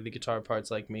could play the guitar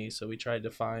parts like me, so we tried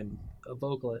to find a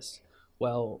vocalist.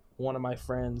 Well, one of my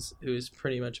friends who's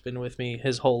pretty much been with me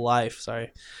his whole life,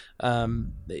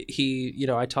 he,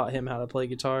 I taught him how to play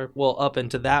guitar. Well, up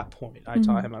until that point, I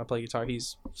taught him how to play guitar.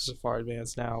 He's so far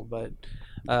advanced now, but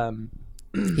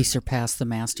He surpassed the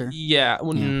master. Yeah.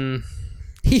 Well,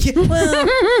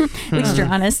 At least you're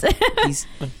honest.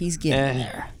 he's getting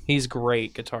there. He's a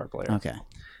great guitar player. Okay.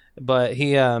 But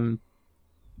he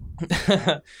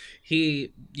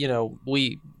he, you know,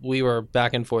 we were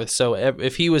back and forth. So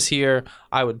if he was here,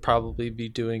 I would probably be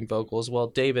doing vocals. Well,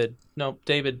 David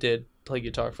did play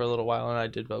guitar for a little while, and I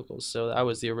did vocals. So I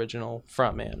was the original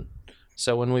front man.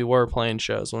 So when we were playing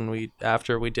shows,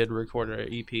 after we did record our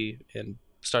EP and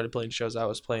started playing shows, I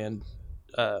was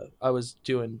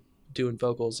doing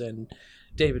vocals, and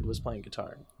David was playing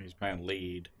guitar. He's playing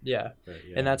lead. Yeah. But,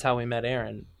 yeah. And that's how we met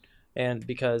Aaron. And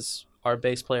because our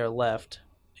bass player left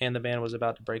and the band was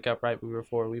about to break up right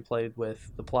before, we played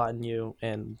with The Plot and You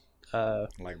and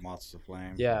like Moths to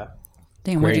Flame. yeah.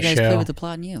 Damn, where'd you Great guys play show. with the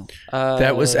Plot and You?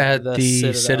 That was at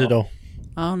the Citadel.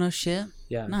 Oh, no shit.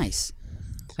 Yeah. Nice.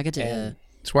 I get to. And-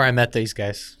 It's where I met these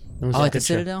guys. It was Oh, a at the good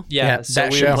show. Citadel? Yeah, Yeah, so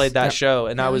that we show. played that Yeah. show,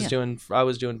 and I Oh, was yeah.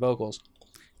 doing vocals.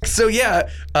 So yeah,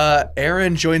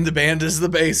 Aaron joined the band as the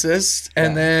bassist,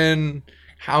 and then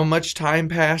how much time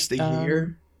passed? A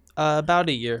year? About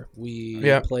a year. We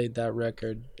Yeah. played that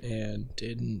record and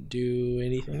didn't do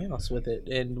anything else with it.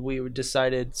 And we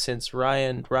decided, since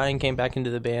Ryan came back into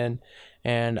the band,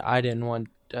 and I didn't want.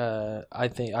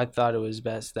 I thought it was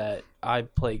best that I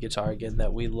play guitar again,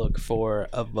 that we look for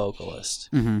a vocalist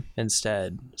Mm-hmm.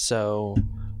 instead. So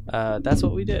that's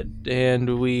what we did,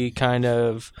 and we kind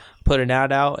of put an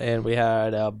ad out, and we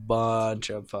had a bunch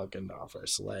of fucking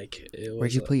offers. Like, it was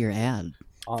Where'd you put your ad?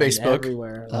 on Facebook?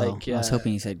 everywhere. Oh, Like, I was yeah.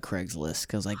 hoping you said Craigslist.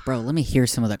 Because, like, bro, let me hear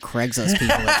some of the Craigslist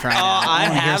people are trying Oh, out. I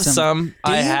wanna hear have some.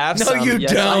 I you? have No, some. you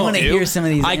Yes, don't. I want to do. hear some of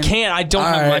these. I can't. I don't All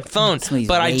have my right. phone, Some of these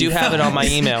but I do rave have it on my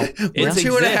phones. email. We're It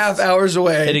 2.5 exists. hours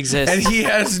away. It exists. And he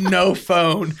has no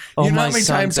phone. Oh, You know my how many son's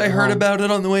times I at heard home. about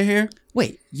it on the way here?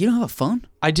 Wait, you don't have a phone?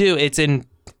 I do. It's in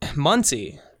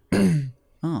Muncie.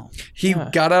 Oh. He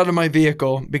got out of my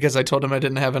vehicle because I told him I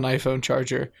didn't have an iPhone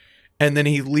charger. And then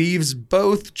he leaves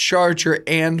both charger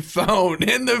and phone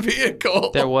in the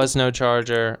vehicle. There was no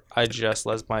charger. I just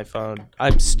left my phone.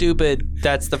 I'm stupid.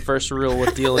 That's the first rule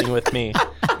with dealing with me.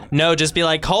 No, just be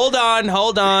like, hold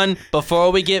on.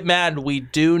 Before we get mad, we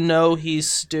do know he's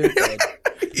stupid.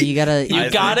 You gotta. You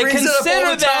gotta brings it up all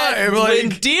consider the that time, when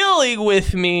like- dealing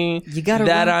with me. You gotta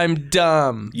that run- I'm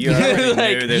dumb. You already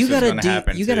Like, knew this you was gotta going to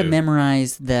happen. You gotta too.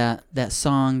 memorize that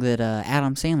song that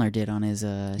Adam Sandler did on his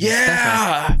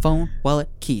Yeah. special. Phone, wallet,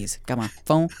 keys. Got my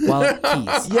phone, wallet,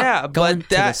 keys. Yeah, Going but to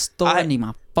the that store, I need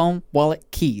my phone, wallet,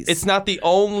 keys. it's not the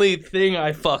only thing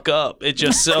I fuck up. It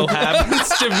just so happens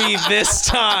to be this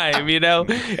time, you know?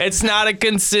 It's not a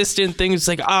consistent thing. It's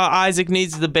like, Isaac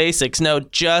needs the basics. No,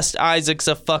 just Isaac's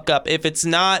a fuck up. If it's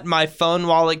not my phone,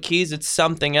 wallet, keys, it's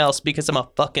something else because I'm a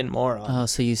fucking moron. Oh,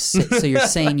 so you're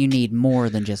saying you need more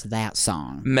than just that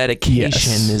song.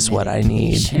 Medication is what I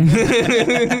need.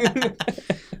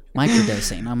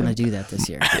 Microdosing. I'm gonna do that this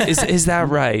year. Is that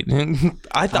right?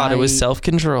 I thought it was I-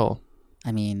 self-control.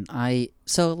 I mean,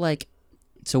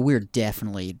 so we're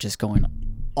definitely just going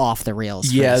off the rails.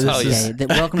 For Yeah, this this one, is- okay?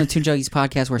 Welcome to Toon Junkies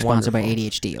podcast. We're sponsored by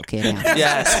ADHD. Okay, now.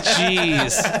 Yes,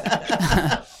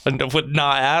 jeez. But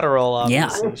not Adderall, Yeah.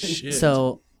 obviously. Shit.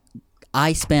 So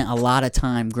I spent a lot of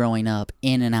time growing up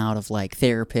in and out of like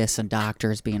therapists and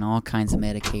doctors being all kinds of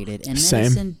medicated, and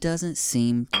Same.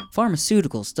 medicine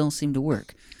pharmaceuticals don't seem to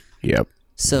work. Yep.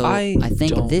 So I I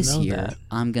think don't this know year that.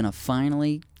 I'm gonna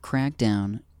finally crack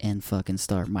down and fucking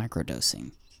start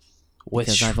microdosing. with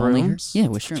Because shrooms? I've only heard, yeah,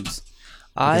 with shrooms.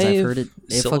 I've heard it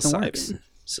fucking works.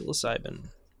 Psilocybin.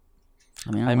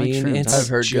 I mean, I like mean, shrooms. it's I've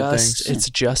heard good just things. it's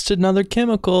just another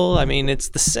chemical. I mean, it's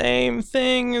the same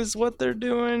thing as what they're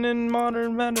doing in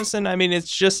modern medicine. I mean,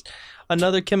 it's just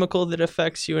another chemical that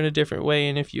affects you in a different way,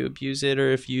 and if you abuse it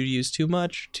or if you use too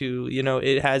much,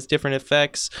 it has different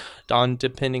effects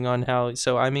depending on how.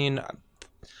 So I mean,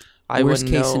 I Worst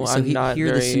wouldn't case, know. so I'm not here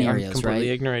are the very. I'm scenarios, completely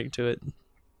right? ignorant to it.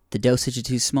 The dosage is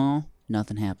too small,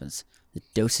 nothing happens. The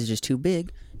dosage is too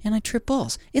big, and I trip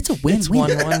balls. It's a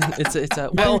win-win. It's one. It's a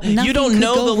well. Nothing You don't could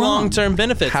know go the wrong. long-term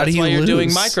benefits. How do That's you why you're doing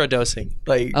lose? microdosing.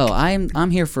 Like, Oh,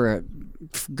 I'm here for a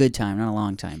good time, not a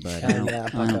long time, but I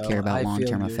don't care about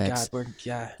long-term effects. You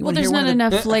Well, wanna there's hear one not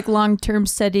of the- enough like long-term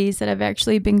studies that have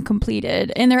actually been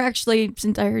completed, and there actually,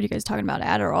 since I heard you guys talking about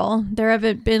Adderall, there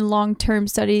haven't been long-term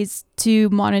studies to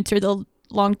monitor the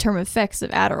long-term effects of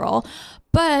Adderall.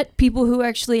 But people who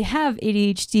actually have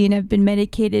ADHD and have been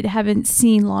medicated haven't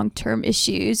seen long-term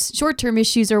issues. Short-term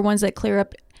issues are ones that clear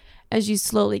up as you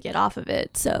slowly get off of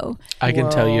it. So I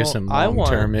can tell you Well, some I want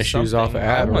long-term issues off of something.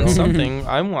 I want Adderall. something.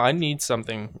 I need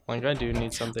something. Like I do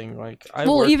need something. Like I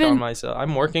Well, worked even- on myself.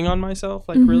 I'm working on myself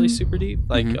like really super deep.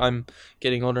 Like I'm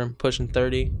getting older. I'm pushing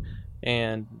 30,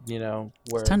 and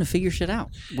we're It's time to figure shit out.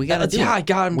 We gotta do yeah,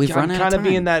 it. I'm We've run out kind of of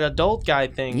time. being that adult guy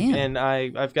thing, Yeah. and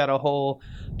I've got a whole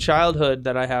childhood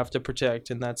that I have to protect,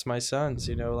 and that's my son's.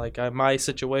 My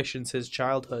situation's his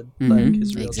childhood, like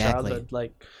his real Exactly.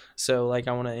 childhood, so I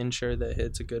want to ensure that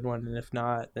it's a good one, and if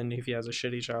not, then if he has a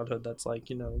shitty childhood, that's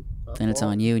Then it's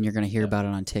on you, and you're gonna hear about it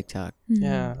on TikTok.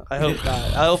 Yeah, I hope not.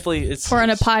 Hopefully, it's Or on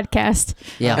a podcast.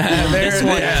 Yeah. This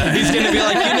one, he's gonna be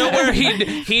like, where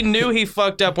he knew he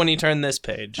fucked up when he turned this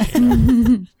page.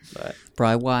 But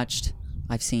Bro,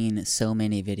 I've seen so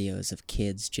many videos of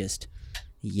kids just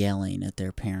yelling at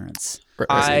their parents.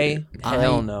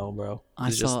 hell no, bro. I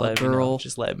Just saw a let me know. girl-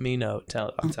 Just let me know.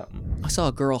 Tell something. I saw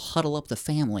a girl huddle up the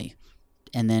family,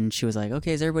 and then she was like,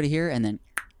 "Okay, is everybody here?" And then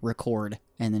record,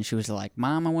 and then she was like,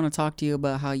 "Mom, I want to talk to you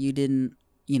about how you didn't,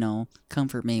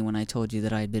 comfort me when I told you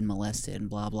that I had been molested and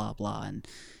blah blah blah," and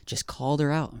just called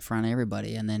her out in front of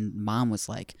everybody. And then Mom was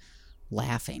like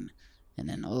laughing, and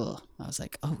then I was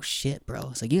like, "Oh shit, bro!" I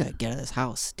was like, "You gotta get out of this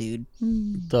house, dude."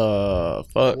 The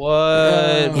fuck?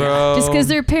 What, bro? Just because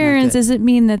they're parents good. doesn't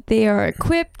mean that they are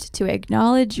equipped to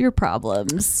acknowledge your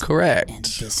problems. Correct. And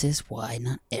this is why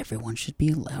not everyone should be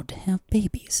allowed to have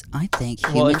babies. I think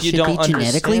Well, humans if you should be don't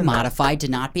genetically understand that- modified to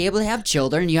not be able to have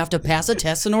children. You have to pass a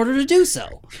test in order to do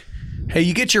so. Hey,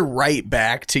 you get your right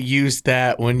back to use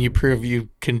that when you prove you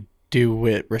can do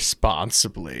it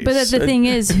responsibly. But the thing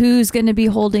is, who's going to be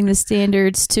holding the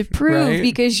standards to prove? Right.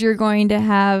 Because you're going to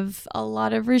have a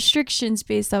lot of restrictions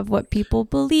based off what people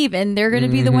believe, and they're going to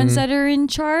be the ones that are in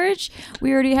charge.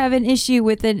 We already have an issue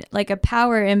with a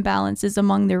power imbalances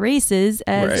among the races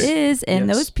as Right. is, and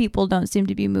Yes. those people don't seem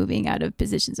to be moving out of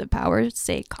positions of power.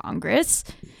 Say Congress,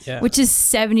 Yeah. which is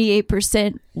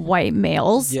 78% white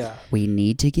males. Yeah. We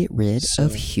need to get rid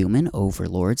of human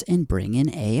overlords and bring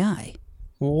in AI.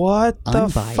 What the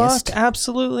Unbiased. fuck?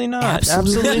 Absolutely not.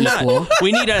 Absolutely Absolutely not. equal.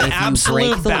 We need an If you absolute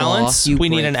break the law, balance. you We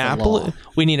need break an the absolute. law.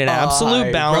 We need an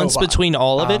absolute balance robot. between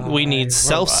all of it. We I, need robot.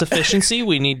 self-sufficiency.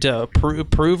 We need to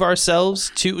prove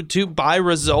ourselves to by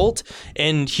result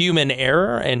and human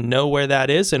error, and know where that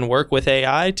is, and work with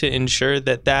AI to ensure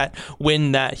that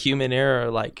when that human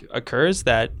error occurs,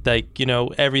 that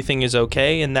everything is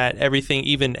okay, and that everything,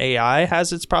 even AI,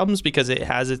 has its problems because it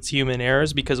has its human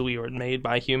errors, because we were made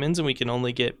by humans and we can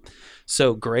only get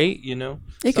so great,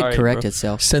 It could correct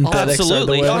itself. synthetics are the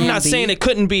Absolutely. way. I'm Can not be. saying it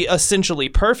couldn't be essentially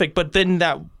perfect, but then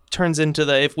that turns into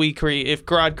the if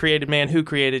God created man, who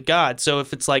created God? So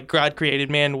if it's like God created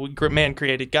man, man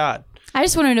created God. I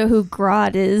just want to know who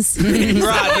Grodd is.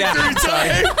 God,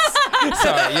 yeah.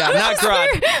 Sorry, yeah, not God.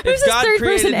 Who's this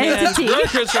third-person entity?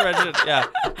 Yeah.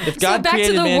 If So God back to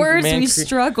created the man, words man we cre-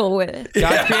 struggle with.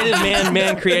 God created man,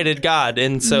 man created God,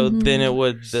 and so then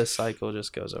the cycle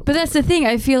just goes over. But that's the thing.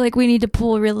 I feel like we need to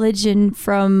pull religion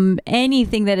from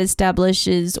anything that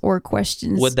establishes or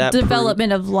questions Would that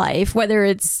development of life, whether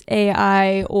it's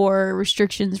AI or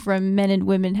restrictions from men and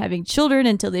women having children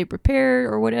until they prepare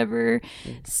or whatever.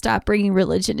 Stop bringing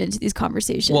religion into these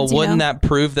conversations. Well, you wouldn't know? that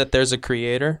prove that there's a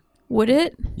creator? Would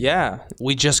it? Yeah,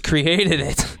 we just created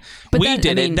it. But We that-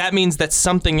 did I mean- it. That means that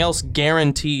something else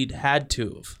guaranteed had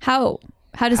to have, How?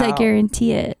 How does How? that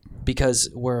guarantee it? because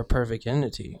we're a perfect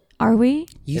entity. Are we?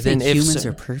 You And then think if humans so-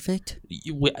 are perfect?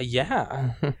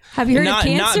 Yeah. Have you heard not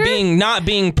of cancer? not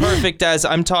being perfect, as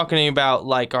I'm talking about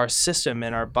our system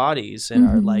and our bodies and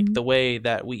our the way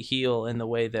that we heal and the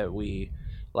way that we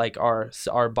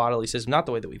our bodily system, not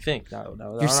the way that we think. No,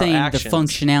 You're saying the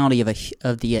functionality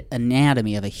of the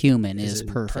anatomy of a human is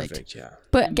perfect. Yeah.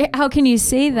 But how can you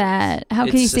say that? How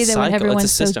can you It's a say that when cycle. It's a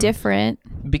everyone's so system. different?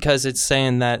 Because it's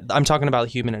saying that I'm talking about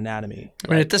human anatomy.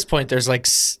 I mean, at this point, there's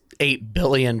 8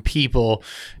 billion people,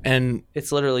 and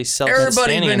It's literally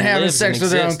everybody's been having sex with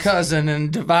their own cousin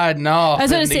and dividing off I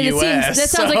was going in to the say U.S. that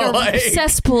sounds like a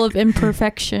cesspool of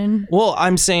imperfection. Well,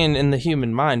 I'm saying in the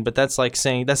human mind, but that's like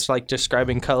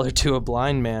describing color to a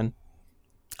blind man.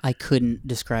 I couldn't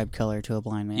describe color to a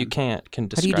blind man. You can How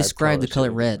do you describe the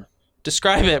color red?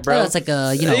 Describe it, bro. Oh, it's like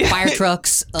fire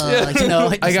trucks. I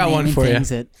just got one naming for you. things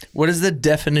that- What is the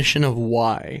definition of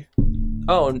why?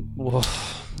 Oh, well,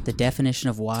 the definition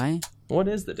of why? what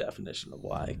is the definition of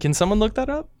why? Can someone look that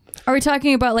up? Are we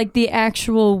talking about the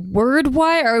actual word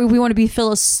why, or we want to be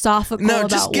philosophical No, about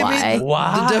just give me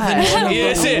why? the definition of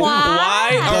Is it Why?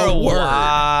 why The or word.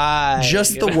 why?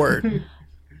 Just the word.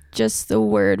 Just the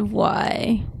word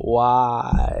why.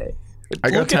 why. I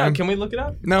got Look it up. time. Can we look it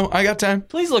up? No, I got time.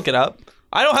 Please look it up.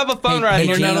 I don't have a phone Hey, right hey,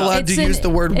 here. You're not Gina, allowed to it's use an- the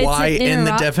word it's why an in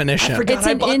the interro- definition. I forgot. It's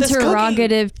I an bought this cookie.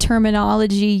 interrogative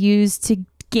terminology used to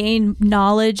gain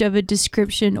knowledge of a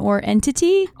description or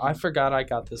entity. I forgot I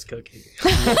got this cookie.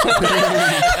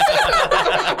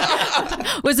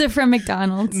 Was it from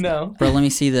McDonald's? No. Bro, let me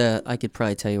see I could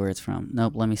probably tell you where it's from.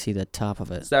 Nope, let me see the top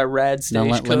of it. Is that rad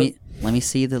No, stage let me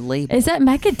see the label. Is that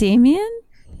macadamian?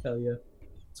 Hell yeah.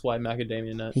 That's why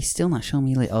macadamia nut. He's still not showing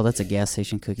me. Oh, that's a gas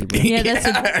station cookie, bro. Yeah, that's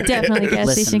definitely a gas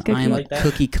Listen, station cookie. I am a Like that.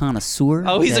 cookie connoisseur.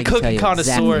 Oh, he's I a can tell cookie you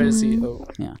connoisseur, exactly. is he? Oh.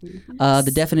 Yeah.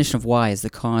 The definition of why is the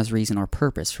cause, reason, or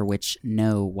purpose for which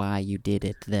know why you did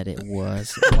it, that it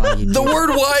was why you did The it. word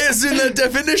 "why" is in the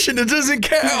definition. It doesn't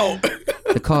count.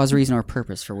 The cause, reason, or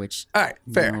purpose for which All right,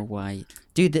 fair. know why.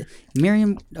 Dude,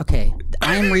 Miriam, okay,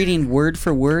 I am reading word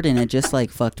for word and it just like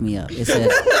fucked me up. It said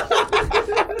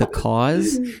the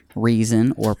cause,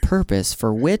 reason, or purpose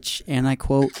for which, and I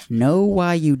quote, know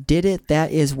why you did it,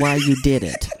 that is why you did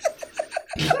it.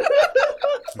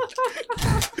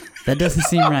 That doesn't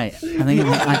seem right.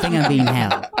 I think I'm being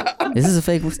had. Is this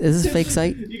a fake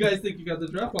site? You guys think you got the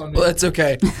drop on me? Well, that's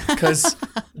okay. Because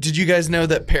did you guys know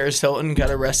that Paris Hilton got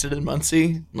arrested in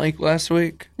Muncie like last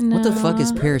week? What the fuck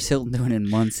is Paris Hilton doing in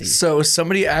Muncie? So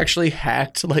somebody actually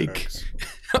hacked like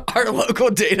our local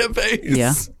database.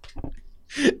 Yeah.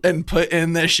 And put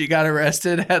in that she got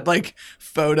arrested, had like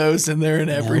photos in there and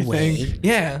everything. way.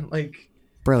 Yeah, like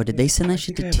Bro, did they send that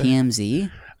shit to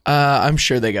TMZ? I'm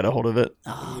sure they got a hold of it.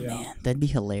 Oh man, that'd be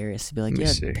hilarious to be like, Let me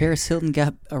yeah, see. Paris Hilton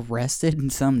got arrested in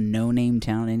some no-name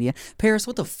town in India. Paris,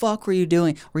 what the fuck were you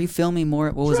doing? Were you filming more?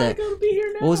 What was that?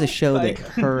 What was a show that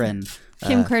her and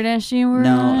Kim Kardashian were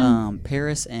on?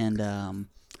 Paris and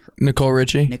Nicole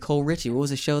Richie. Nicole Richie. What was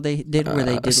the show they did where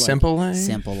they did like, Simple Life?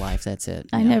 Simple Life. That's it.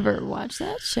 I Yeah, never watched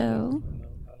that show.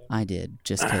 I did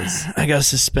just because. I got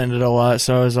suspended a lot,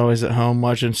 so I was always at home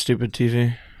watching stupid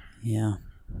TV. Yeah.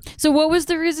 So what was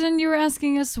the reason you were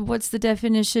asking us? What's the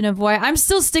definition of why? I'm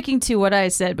still sticking to what I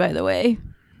said, by the way.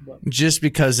 Just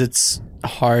because it's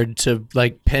hard to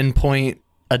like pinpoint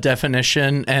a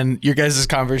definition, and your guys'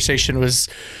 conversation was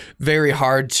very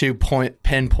hard to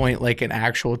pinpoint like an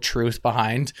actual truth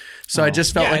behind. So I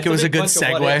just felt like it was a good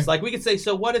segue. Like we could say,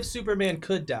 so what if Superman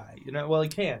could die? You know, well he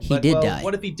can. He did well, die.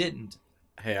 What if he didn't?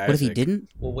 Hey, What if he Isaac, didn't?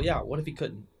 Well, yeah. What if he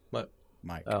couldn't? What?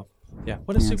 Mike. Oh, yeah.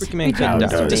 What if Yeah, Superman we could found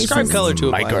die? out. Describe color to a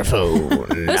blind man.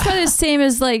 Microphone. That's probably the same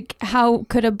as like how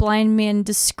could a blind man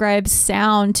describe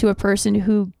sound to a person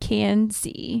who can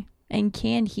see and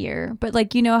can hear? But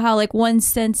like you know how like one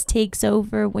sense takes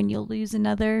over when you lose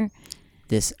another.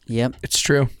 Yep, It's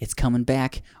true. it's coming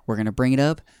back. We're gonna bring it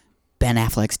up. Ben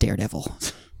Affleck's Daredevil.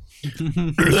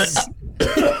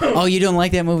 Oh, you don't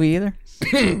like that movie either?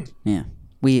 Yeah.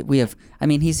 We have. I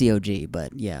mean, he's the OG,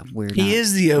 but yeah, He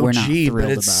is the OG, We're not but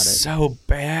thrilled it's about it. so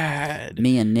bad.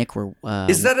 Me and Nick were.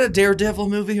 Is that a Daredevil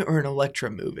movie or an Elektra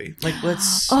movie? Like,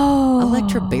 let's. Oh,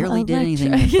 Elektra barely did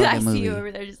anything in the fucking I see movie. you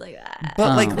over there just like ah.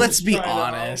 But like, Oh. let's be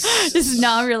honest. This is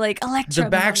now we're like The Elektra.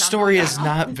 backstory is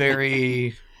not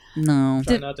very. No,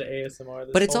 Try not to ASMR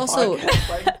this but it's whole also.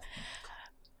 podcast, like-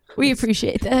 We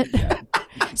appreciate that.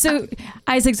 So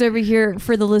Isaac's over here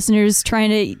for the listeners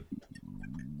trying to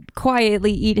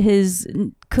quietly eat his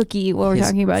cookie while we're His-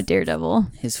 talking about Daredevil.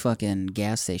 his fucking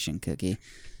gas station cookie.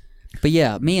 But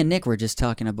yeah, me and Nick were just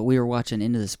talking about. We were watching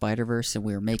Into the Spider-Verse, and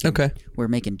we were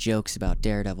making jokes about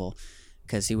Daredevil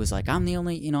because he was like, "I'm the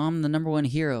only, I'm the number one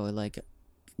hero. Like,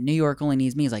 New York only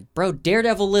needs me." He's like, "Bro,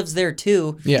 Daredevil lives there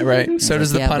too." Yeah, right. So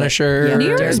does the Yeah, but- Punisher. yeah, New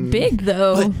York's and- big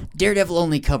though. But Daredevil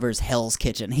only covers Hell's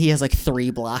Kitchen. He has like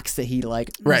 3 blocks that he like.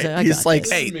 Right. "I He's got like,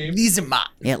 this." hey, these are mine.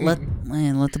 Yeah, let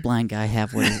the blind guy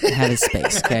have his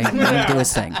space. Okay, let him do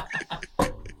his thing.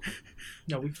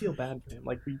 No, we feel bad for him.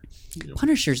 Like we.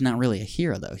 Punisher's not really a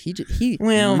hero though. He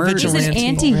Well, murders. He's an vigilante,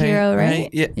 anti-hero, right?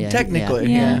 Yeah, Yeah,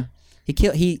 technically. yeah.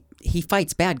 Yeah. He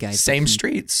fights bad guys. but Same he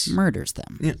streets. murders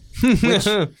them. Yeah. Which,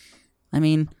 I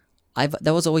mean,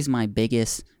 that was always my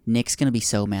biggest. Nick's gonna be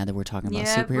so mad that we're talking about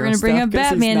Yeah, superhero we're gonna bring stuff up 'cause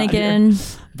he's Batman not here. again.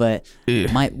 But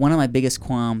Ugh. one of my biggest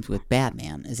qualms with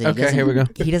Batman is that he Okay, doesn't, here we go.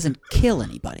 he doesn't kill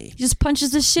anybody. He just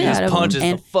punches the shit He out just of him. punches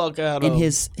And- the fuck out of And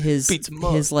him. his Beats him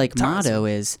up. his like Ties motto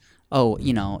is, oh,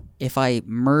 if I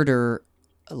murder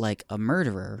like a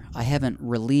murderer, I haven't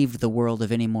relieved the world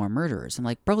of any more murderers. I'm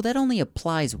like, bro, that only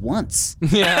applies once.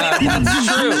 Yeah, that's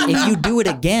true. If you do it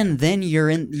again, then you're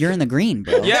in the green,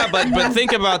 bro. Yeah, but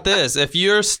think about this. If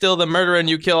you're still the murderer and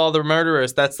you kill all the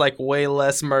murderers, that's like way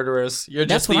less murderers. You're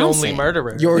That's just what the I'm only saying.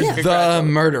 murderer. You're Yeah. the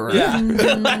murderer. Yeah.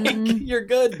 Like, you're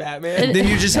good, Batman. Then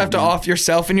you just have to off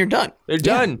yourself and you're done. They're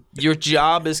done. Your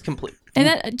job is complete. And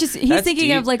that just he's That's thinking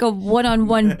deep. of like a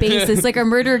one-on-one basis. Like a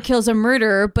murderer kills a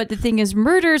murderer, but the thing is,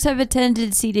 murderers have a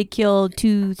tendency to kill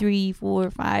 2, 3, 4,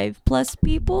 5 plus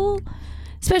people,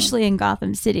 especially in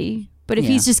Gotham City. But if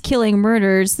Yeah. he's just killing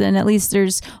murders, then at least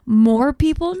there's more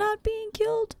people not being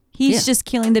killed. He's Yeah. just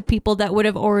killing the people that would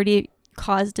have already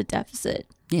caused a deficit.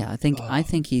 Yeah, I think Batman,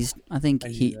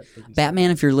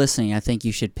 if you're listening, I think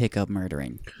you should pick up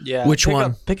murdering. Yeah. Which pick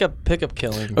one? Pick up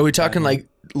killing. Are we talking like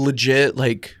legit,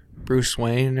 like Bruce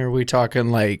Wayne? Or are we talking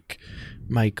like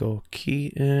Michael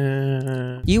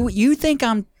Keaton? You think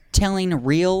I'm telling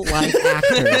real life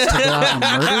actors to go out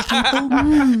and murder people?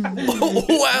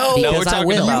 Well, No, we're Because I talking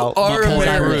will. about are Because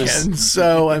I will. American,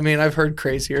 so I mean, I've heard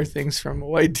crazier things from a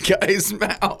white guy's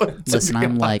mouth. to Listen, be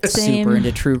I'm like honest. Same. super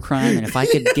into true crime, and if I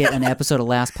could get an episode of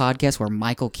Last Podcast where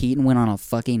Michael Keaton went on a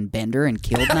fucking bender and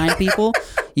killed 9 people,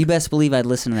 you best believe I'd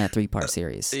listen to that 3-part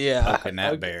series. Yeah. Fucking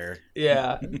that bear.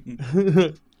 Yeah.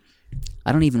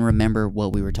 I don't even remember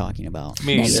what we were talking about.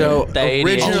 Me neither. So The 80s.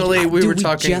 originally we Dude, were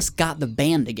talking. just got the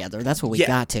band together. That's what we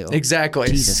got to. Exactly.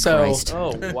 Jesus so Christ.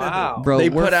 Oh wow. Bro, They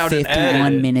we're put out an 51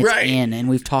 ad. minutes Right. in, and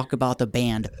we've talked about the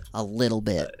band a little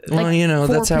bit. well, you know,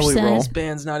 that's how we 4%. roll. This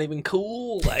band's not even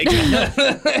cool. Like,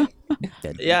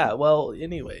 yeah. Well,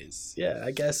 anyways, yeah.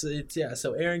 I guess it's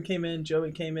So Aaron came in,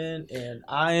 Joey came in, and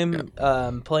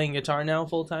I'm playing guitar now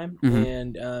full time,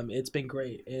 and it's been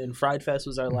great. And Fried Fest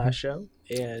was our last show,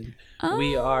 and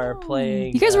we are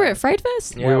playing. You guys were at Fright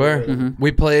Fest? Yeah, we were. Mm-hmm.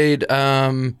 We played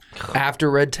after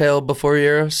Red Tail, before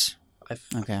Euros.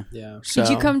 Okay, Yeah. So,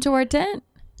 Did you come to our tent?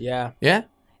 Yeah. Yeah.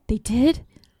 They did?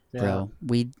 Yeah. bro.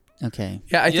 Okay.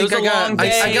 Yeah, I It was think a long I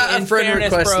day, got a in friend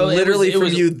fairness, request bro. It literally was- it from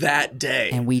was- you that day.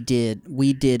 And we did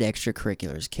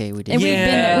extracurriculars. Okay, we did. And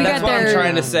Yeah, we that's got what I'm there.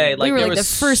 trying to say. Like, we were there like the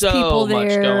was first so people much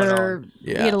there. going on.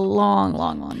 We Yeah. had a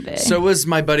long day. So was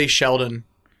my buddy Sheldon.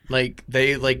 Like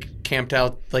they camped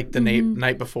out like the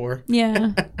night before.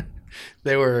 yeah.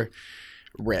 They were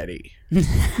ready. They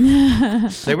were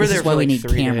This there is for why like we need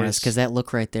 3 cameras, days. because that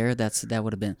look right there, that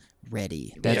would have been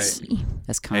ready. That's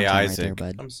content Hey, right Isaac. there,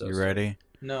 bud. I'm so You sorry. ready?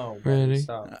 No. Ready?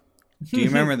 Stop. Do you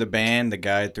remember the band, the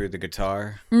guy threw the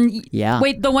guitar? Yeah.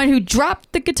 Wait, the one who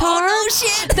dropped the guitar? Oh, no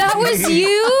shit. That was you?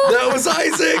 That was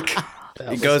Isaac. That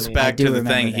It was goes me. back do to the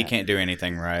remember thing. He that. can't do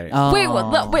anything right. Oh,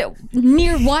 Wait,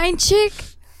 near Wine Chick?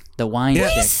 the wine Yeah.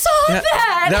 chick. Saw Yeah,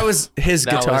 that. that was his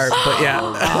That guitar, was- but yeah.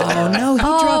 Oh no, he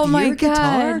Oh dropped my your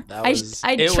guitar. god! That I was-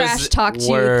 I it was trash talked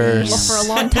you worse. for a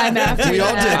long time after We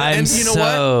all that. did. I'm And you know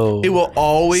so what? It will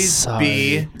always sorry.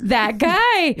 be. That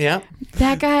guy. Yeah.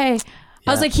 That guy.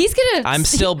 I was like, he's gonna. I'm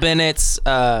still Bennett's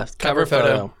cover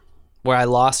photo where I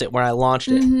lost it, where I launched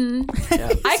it.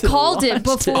 I called it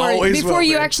Always before will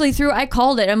you be. actually threw. I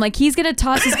called it. I'm like, he's gonna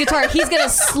toss his guitar. He's gonna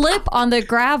slip on the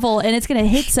gravel and it's gonna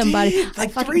hit somebody.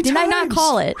 like Fucking- 3 did I not times.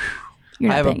 call it? You're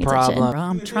not I have a paying problem. Bro,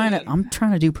 I'm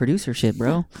trying to do producer shit,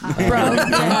 bro. attention, bro.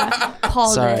 Yeah,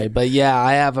 called Sorry, it. but yeah,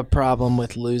 I have a problem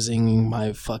with losing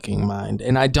my fucking mind.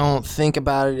 And I don't think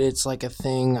about it. It's like a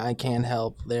thing I can't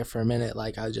help there for a minute.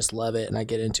 Like, I just love it and I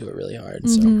get into it really hard.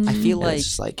 So I feel and like it's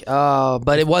just like, oh,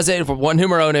 but it wasn't for one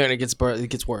numero uno and it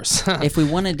gets worse. if we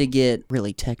wanted to get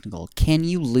really technical, can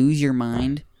you lose your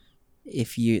mind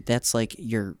if you? That's like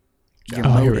your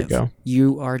Oh, here we motive. go.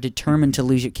 You are determined to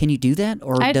lose your. Can you do that,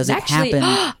 or I does it actually-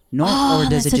 happen? No, Oh, or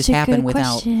does it that's just such a happen good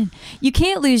without? question. You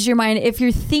can't lose your mind if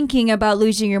you're thinking about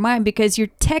losing your mind because you're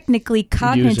technically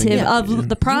cognitive it. of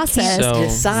the process. So-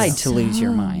 Decide to lose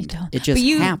your So mind. dumb. It just But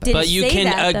you happens. didn't but you say can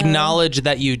that, though. acknowledge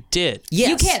that you did. Yes,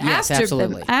 You can't yes,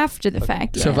 absolutely. after the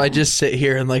fact. So if yeah. I just sit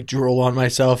here and like drool on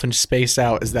myself and space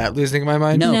out, is that losing my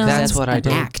mind? No, No. that's That's what I an do.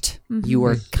 act. You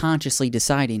are consciously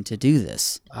deciding to do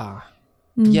this.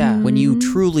 Yeah. When you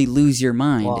truly lose your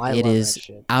mind, Well, I it love is that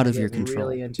shit. out I of your get control.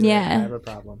 Really into Yeah. it. I have a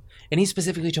problem. And he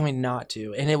specifically told me not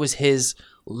to. And it was his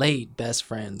late best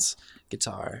friend's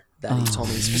guitar that he told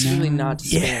me specifically not to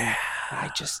spin. I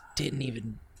just didn't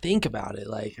even think about it.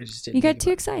 Like, I just didn't. you got think too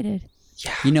about excited.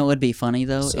 You know, it'd be funny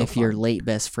though So if your fun. late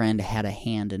best friend had a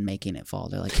hand in making it fall.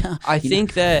 They're like, huh, I you know-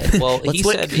 think that. Well, he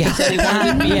lick. said he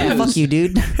wanted me to yeah, fuck use- you,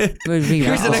 dude. Here's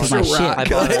Here's an extra rock. I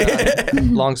bought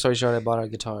long story short, I bought a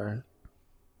guitar.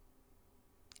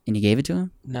 And you gave it to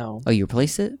him? No, Oh, you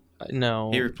replaced it?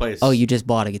 no. He replaced. Oh, you just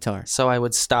bought a guitar. So I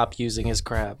would stop using his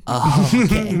crap. Oh,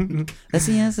 okay. That's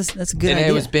a good and idea.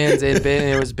 it was Ben's.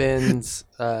 It was Ben's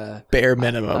Bare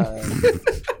minimum.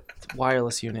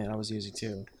 wireless unit I was using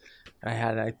too.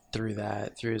 I threw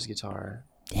his guitar.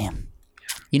 Damn.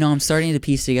 You know, I'm starting to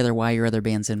piece together why your other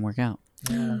bands didn't work out.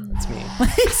 Yeah, that's me.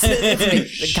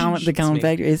 The common me.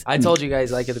 factor is I told you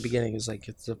guys like at the beginning, it's like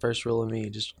it's the first rule of me.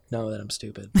 Just know that I'm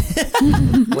stupid.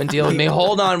 When dealing with me,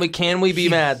 hold on. Can we be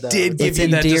mad though? Did give It's you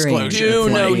that endearing. disclosure. do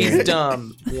know funny. he's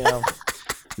dumb. You know.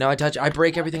 No, I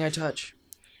break everything I touch.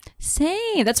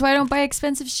 Same. That's why I don't buy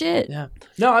expensive shit. Yeah.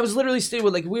 No, I was literally staying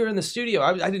with, like, we were in the studio.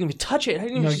 I didn't even touch it.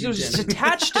 It was just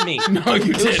attached to me. No,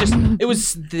 you didn't. It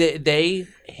was they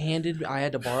handed. I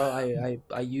had to borrow.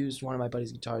 I used one of my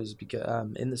buddy's guitars because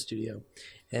in the studio,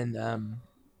 and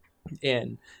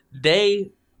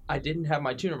I didn't have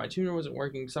my tuner. My tuner wasn't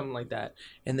working, something like that,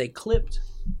 and they clipped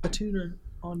a tuner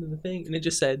onto the thing, and it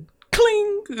just said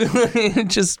cling. It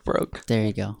just broke. There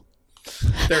you go.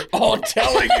 They're all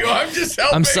telling you. I'm just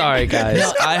helping. I'm sorry, guys.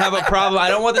 I have a problem. I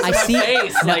don't want this in my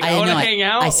face. Like, I want to hang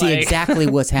out. I see like, exactly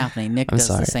what's happening. Nick does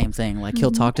sorry. the same thing. Like, he'll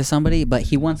talk to somebody, but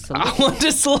he wants to. I want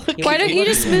to look. Why don't you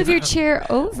just move your chair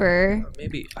over?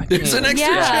 Maybe I There's can. an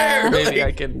extra chair. Maybe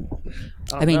I can.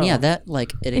 I mean, yeah, that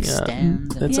like it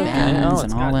extends and It's okay. expands Oh, and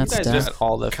it's all got- that you guys stuff. got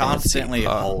all the Constantly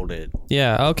fancy- hold it.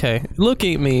 Yeah. Okay. Look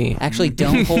at me. Actually,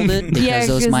 don't hold it because Yeah,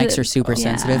 those 'cause mics it- are super yeah.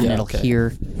 sensitive and Yeah, it'll okay.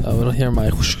 hear Oh, it'll hear my.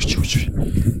 that.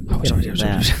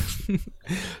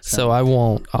 So I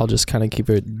won't. I'll just kind of keep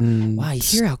it. Wow, you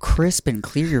hear how crisp and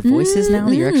clear your voice is now?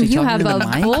 You're actually you talking have to the a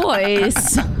mic.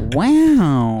 voice.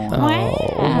 Wow.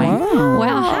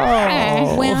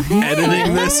 Wow. Well,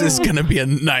 Editing this is gonna be a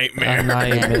nightmare.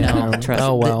 No, trust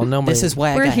Oh me. well, no. This is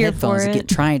why I We're got here headphones for to it.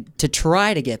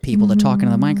 try to get people to talk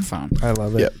into the microphone. I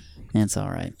love it. Yep. It's all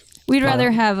right. we'd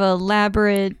rather have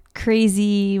elaborate,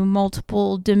 crazy,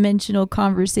 multiple dimensional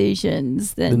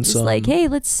conversations than Than just some- like, hey,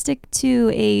 let's stick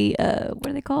to a what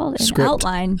are they called? An Script.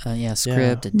 outline. Yeah,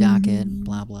 script, a docket,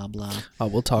 blah blah blah. Oh,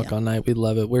 we'll talk all night. We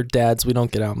love it. We're dads. We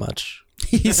don't get out much.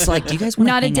 He's like, do you guys want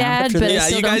to Not a hang out dad, after but this? I Yeah,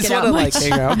 still you don't guys get want out to like much.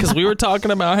 hang out because we were talking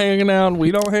about hanging out. And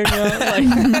we don't hang out.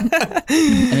 Like,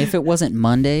 And if it wasn't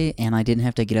Monday and I didn't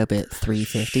have to get up at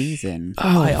 3:50, then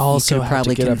I also you could have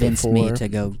probably to get up at convince me 4. to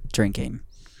go drinking.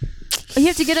 You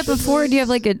have to get up before. Do you have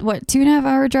like a 2.5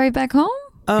 hour drive back home?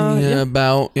 Yeah,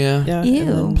 about yeah. Ew. and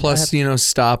then Plus,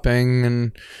 stopping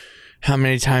and how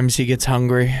many times he gets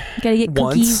hungry. You gotta get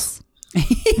Once. cookies.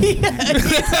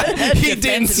 he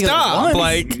didn't stop.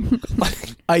 Like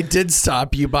I did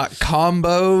stop. You bought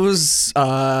combos.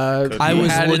 I you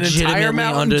was had an entire legitimately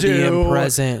Mountain under the Dew.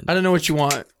 impression. I don't know what you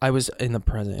want. I was in the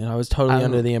present, and I was totally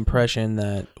under the impression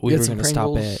that we You were had some going to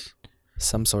stop Pringles? at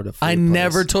some sort of. Food I place.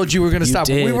 never told you we were going to You stop.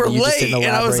 did, We were but you just late, didn't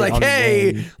and I was elaborate like, on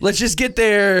 "Hey, when. let's just get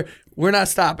there. We're not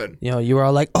stopping." You know, you were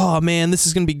all like, "Oh man, this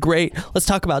is gonna be great. Let's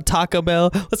talk about Taco Bell.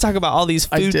 Let's talk about all these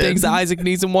I food did. things that Isaac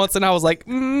needs and wants." And I was like,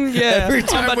 "Yeah, Every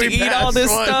time I'm about we to eat all passed this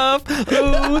one. stuff.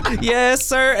 Ooh, yes,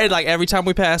 sir." And like every time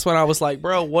we passed one, I was like,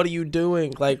 "Bro, what are you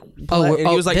doing?" Like, and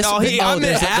he was like, this- "No, there's I'm in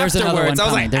there's another one afterwards." I was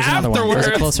coming. like, There's another one. There's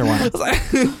a "Afterwards." closer one. I was like,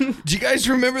 Do you guys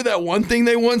remember that one thing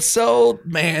they once sold?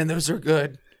 Man, those are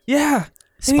good. "Yeah."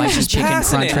 And he was Spicy just chicken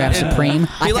passing it. Crunchwrap And- Supreme.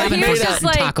 I He, like, haven't made You're that- just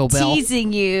forgotten like Taco Bell.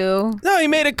 teasing you. No, he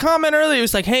made a comment earlier. He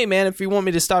was like, "Hey, man, if you want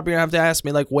me to stop, you're gonna have to ask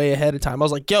me like way ahead of time." I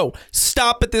was like, "Yo,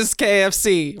 stop at this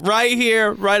KFC right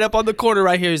here, right up on the corner,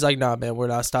 right here." He's like, "Nah, man, we're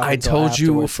not stopping." I until told you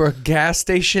afterwards." for a gas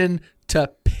station to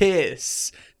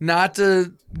piss, not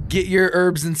to get your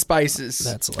herbs and spices.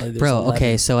 That's like, there's Bro, 11.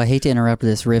 okay, so I hate to interrupt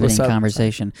this riveting What's up?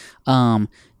 conversation.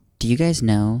 Do you guys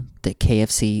know that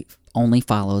KFC only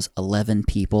follows 11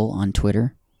 people on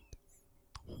Twitter?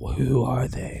 Who are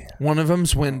they? One of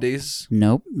them's Wendy's.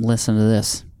 Nope. Listen to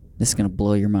this. This is going to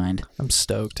blow your mind. I'm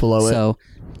stoked. Blow So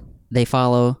they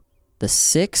follow the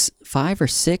 5 or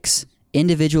 6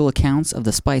 individual accounts of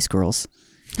the Spice Girls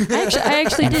I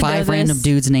actually and did 5 know random this.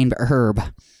 dudes named Herb.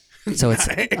 So it's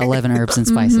 11 herbs and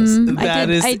spices.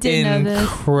 I did know this.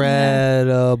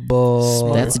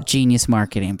 Incredible. That's genius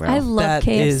marketing, bro. I love That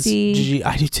is KFC.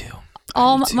 I do too.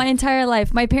 My entire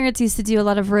life. My parents used to do a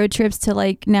lot of road trips to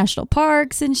like national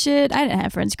parks and shit. I didn't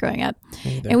have friends growing up.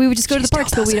 And we would just go to the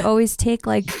parks, but we'd always take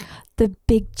like the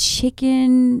big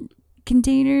chicken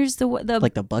containers, the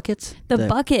like the buckets?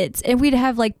 buckets, and we'd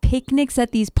have like picnics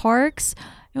at these parks.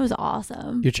 It was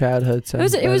awesome. Your childhood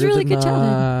sounds It was really good childhood.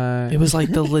 childhood. It was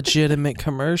like the legitimate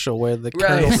commercial where the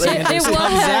Right. Colonel It Sanders was.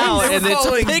 comes out They and were it's a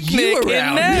following picnic you in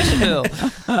around. Nashville.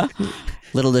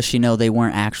 Little does she know they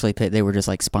weren't actually paid. They were just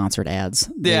like sponsored ads.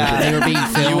 Yeah. They were being You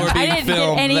filmed. were I being didn't get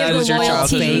filmed. any That of is the your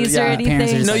childhood. loyalties or Yeah, parents are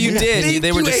anything. just No, like, you did. Think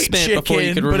They were you just ate spent before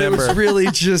you could chicken, remember. But it was really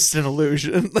just an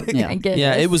illusion. Like, Yeah. I get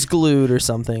Yeah, this. it was glued or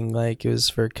something. Like it was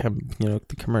for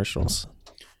the commercials.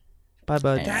 Bye,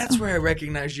 bud. That's where I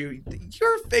recognized you.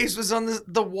 Your face was on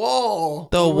the wall.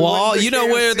 The When we wall? went to You know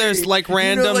where KFC. there's, like, You know,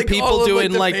 random like, people all of,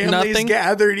 doing, the like, families nothing?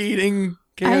 gathered eating.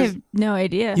 I KFC. have no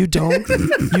idea. You don't?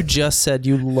 You just said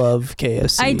you love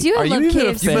KFC. I do Are love you even a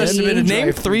KFC. fan? You must have been a Name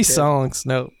drive-thru 3 kid. songs.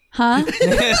 No. Huh?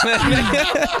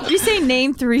 Did you say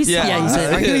name 3 songs? Yeah. Yeah, you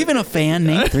said, are you even a fan?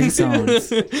 Name 3 songs.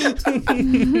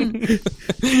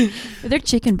 They're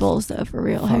chicken bowls, though, for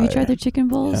real. Have you tried their chicken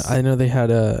bowls? I know they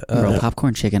had a Bro,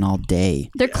 popcorn chicken all day.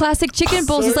 Their classic chicken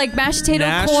bowls is like mashed potato,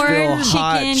 Nashville corn,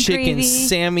 hot chicken, chicken gravy.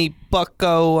 Sammy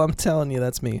Bucko. I'm telling you,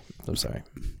 that's me. I'm sorry.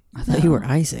 I thought you were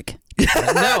Isaac. No,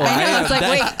 I was like,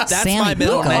 wait, that's Sammy my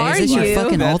middle Bucko. name. are Is this your you?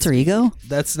 fucking That's- alter ego?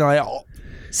 That's no.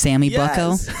 Sammy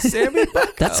Bucko? Sammy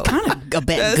Bucko. That's kind of a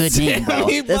That's good name, bro.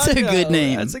 Sammy That's a Bucko. good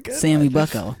name. That's a good Sammy one.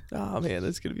 Bucko. Oh man,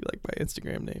 that's gonna be like my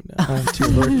Instagram name now.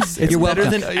 You're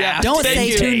welcome. Don't Thank say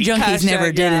you. Toon Junkies never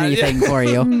Hashtag, did yeah, anything for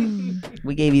you.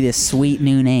 We gave you this sweet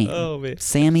new name. Oh man,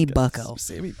 Sammy Bucko.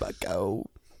 Sammy Bucko.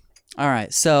 All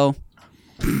right, so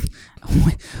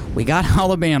we got all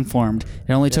the band formed.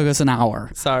 It only took us an hour.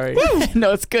 Sorry,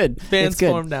 No, it's good. band's it's good.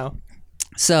 formed now.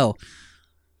 So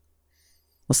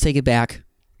let's take it back.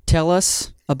 Tell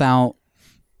us about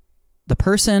the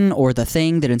person or the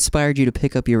thing that inspired you to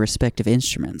pick up your respective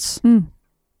instruments.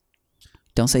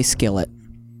 Don't say skillet.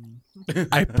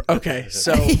 Okay,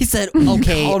 so He said,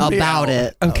 okay, called me about out.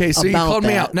 it. Okay, so you About called me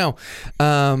that. out.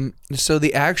 No. So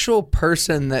the actual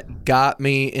person that got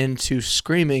me into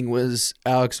screaming was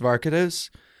Alex Varkados.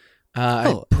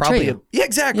 Oh, probably. Atreyu. Yeah,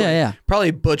 exactly. Yeah.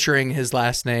 Probably butchering his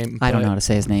last name. I don't but know how to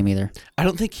say his name either. I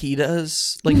don't think he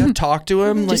does. Like, I've talked to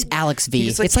him. Just Like, Alex V.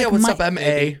 he's like, it's yeah, like what's Mike, up, MA?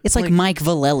 It's like Mike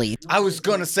Vallely. I was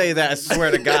gonna say that. I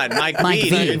swear to God, Mike Mike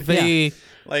V. V. dude.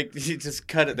 Like you just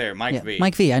cut it there, Mike Yeah, V.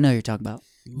 Mike V. I know who you're talking about.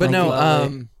 But Mike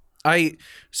no, V.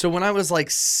 so when I was like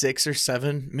 6 or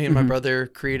 7, me and my brother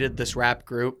created this rap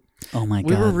group. Oh my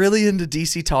We god. were really into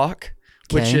DC Talk,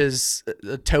 which Okay. is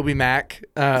Toby Mac.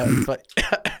 But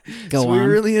Go so we on. were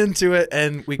really into it,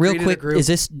 and we Real created quick, a group. is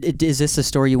this a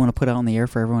story you want to put out on the air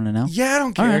for everyone to know? Yeah, I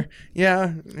don't All care. right.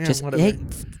 Yeah, Just whatever. hey,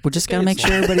 we just gotta make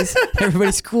sure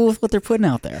everybody's cool with what they're putting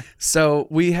out there. So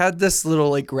we had this little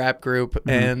like rap group, Mm-hmm.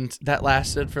 and that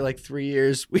lasted for like 3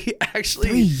 years. We actually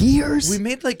 3 years. we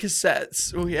made like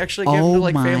cassettes. We actually gave them oh to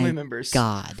like my family members.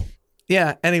 God.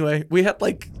 Yeah. Anyway, we had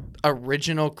like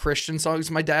original Christian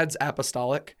songs. My dad's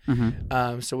apostolic,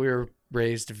 Mhm. so we were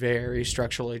raised very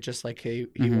structurally, just like he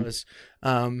Mhm. was.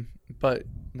 But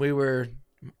we were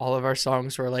all of our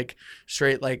songs were like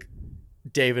straight like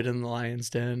David in the Lion's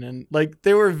Den, and like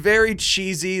they were very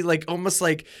cheesy, like almost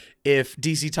like if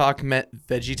DC Talk met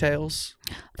Veggie Tales.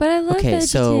 But I love Okay,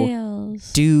 so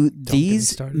VeggieTales. Do get me these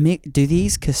started. do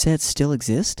these cassettes still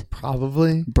exist,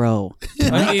 Probably. bro?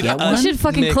 Can I need get a- one? We should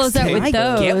fucking close out with Can I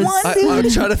get those. one? I'll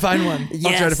try to find one. I'll try to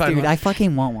Yes, find dude. one. I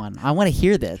fucking want one. I want to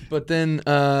hear this. But then,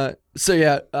 so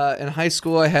yeah, in high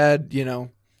school I had,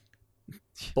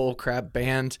 bullcrap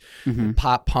band, Mhm.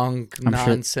 pop punk I'm sure-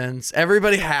 nonsense.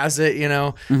 Everybody has it,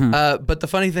 Mhm. But the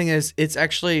funny thing is, it's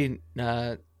actually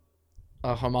a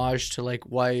homage to like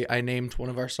why I named one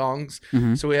of our songs.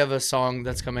 Mhm. So we have a song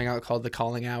that's coming out called "The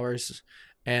Calling Hours,"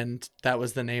 and that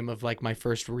was the name of like my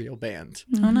first real band.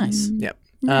 Oh, nice. Yep.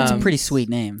 It's a Um, pretty sweet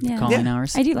name. yeah. Calling Yeah.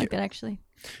 hours. I do like that actually.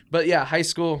 But yeah, high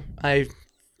school,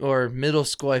 or middle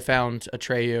school, I found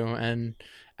Atreyu, and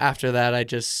after that, I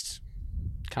just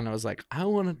kind of was like, I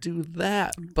want to do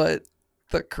that, but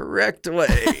the correct way.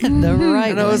 The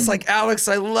right And I was one. like, Alex,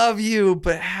 I love you,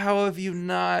 but how have you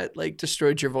not like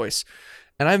destroyed your voice?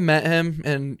 And I met him,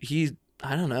 and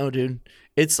I don't know, dude.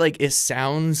 It's like it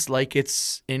sounds like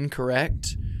it's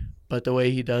incorrect, but the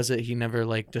way he does it, he never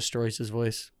like destroys his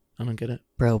voice. I don't get it.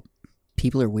 Bro,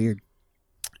 people are weird.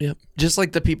 Yep. Just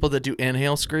like the people that do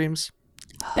inhale screams.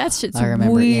 That shit's I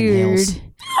remember weird. inhales.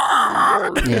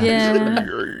 Yeah.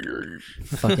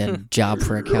 Fucking job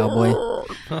for a cowboy.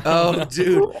 Oh,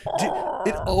 dude,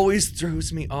 it always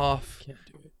throws me off.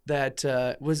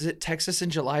 That was it. Texas in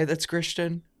July. That's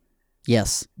Christian,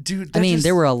 Yes. dude. I mean,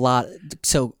 there were a lot.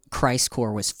 So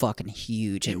Christcore was fucking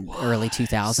huge in early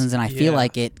 2000s, and I feel Yeah.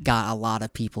 like it got a lot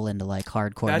of people into like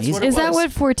hardcore That's music. what it Is that was.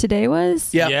 what For Today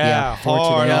was? Yeah. Yeah, For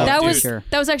hard. Today. Oh, That dude. was Sure.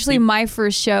 that was actually my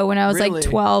first show when I was Really? like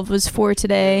 12. Was For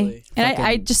Today, Really? and I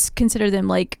Fucking- just consider them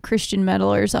like Christian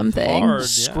metal or something. Hard. Yeah,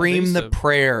 Scream they the used to-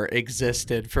 Prayer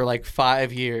existed for like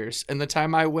 5 years, and the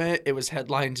time I went, it was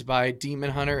headlined by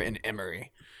Demon Hunter and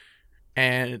Emery,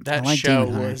 and that like show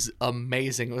Demon Hunter. was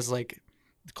amazing. It was like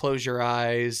Close Your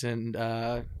Eyes and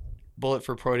Bullet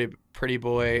for Pretty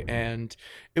Boy, and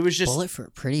it was just Bullet for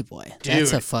a Pretty Boy.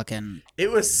 That's Dude. a fucking. it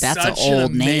was That's such an an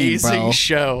old name, amazing bro.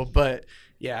 show. But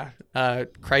yeah,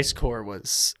 Christcore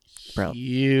was Bro.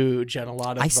 huge, and a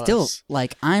lot of I still us.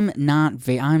 like. I'm not.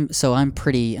 I'm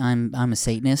pretty. I'm a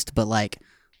Satanist, but like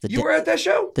the You were at that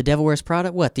show? the Devil Wears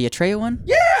Prada. What, the Atreyu one?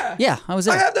 Yeah, Yeah, I was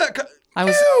there. I had that. I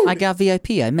was. Dude! I got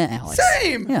VIP. I met Alex.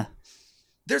 Same. Yeah.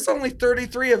 There's only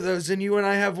 33 of those, and you and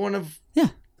I have one of. Yeah.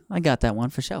 I got that one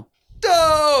for show.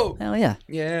 Dope. Hell yeah.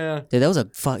 Yeah. Dude, that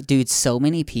was dude, so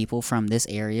many people from this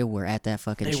area were at that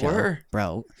fucking They show. were.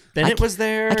 Bro. Bennett was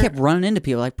there. I kept running into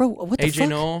people like, bro, what the AJ fuck?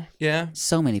 Knoll. Yeah.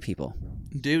 So many people.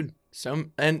 Dude.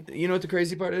 And you know what the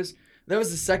crazy part is? That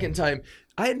was the second time.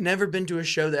 I had never been to a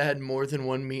show that had more than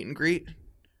one meet and greet.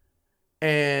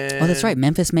 And Oh, that's right.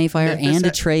 Memphis Mayfire and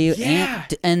Atreyu. Yeah.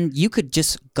 And you could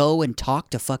just go and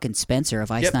talk to fucking Spencer of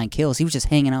Ice Yep. Nine Kills. He was just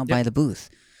hanging out by Yep. the booth.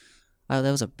 Oh,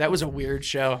 that was a weird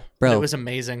show. Bro. It was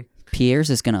amazing. Pierre's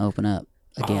is going to open up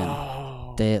again.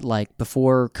 Oh. They like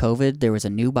before COVID, there was a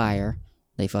new buyer.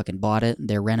 They fucking bought it.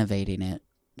 They're renovating it.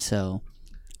 So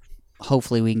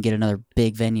hopefully we can get another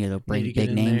big venue to bring Need to get big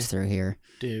in names there. through here.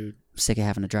 Dude. I'm sick of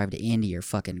having to drive to Indy or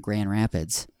fucking Grand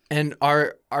Rapids. And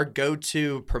our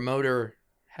go-to promoter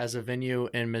has a venue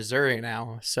in Missouri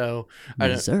now. So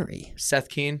Missouri. Seth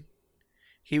Keen,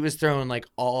 he was throwing like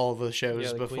all the shows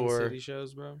Yeah, the Queen before. City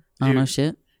shows, bro. Oh no Dude.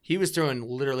 shit. He was throwing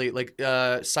literally like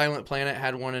Silent Planet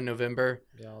had one in November.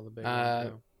 Yeah, all the big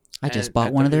Uh, I just And bought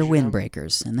at one the of their Hoosier Dome?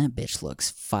 windbreakers, and that bitch looks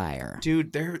fire.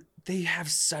 Dude, they have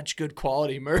such good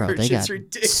quality merch. Bro, they It's got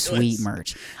ridiculous. sweet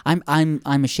merch. I'm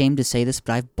ashamed to say this,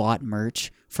 but I've bought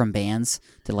merch from bands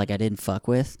that like I didn't fuck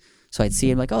with. So I'd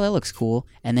see it like, oh, that looks cool,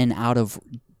 and then out of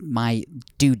my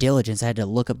due diligence, I had to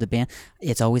look up the band.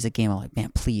 It's always a game. I'm like,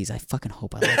 man, please, I fucking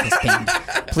hope I like this band.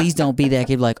 Please don't be that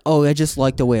kid like, oh, I just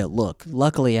like the way it looked.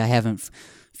 Luckily, I haven't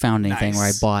found anything where I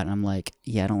Nice. bought and I'm like,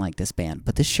 yeah, I don't like this band,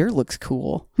 but this shirt looks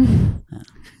cool.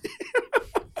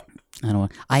 I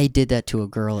don't. I did that to a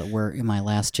girl at work in my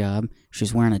last job. She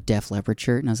was wearing a Def Leppard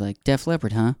shirt, and I was like, "Def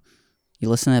Leppard, huh? You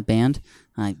listen to that band?"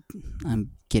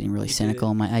 I'm getting really cynical.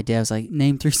 I was like,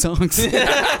 "Name 3 songs," He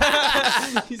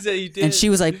said you did. and she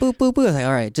was like, "Boop boop boop." I was like,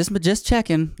 "All right, just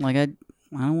checking." Like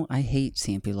I hate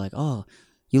seeing people like, "Oh,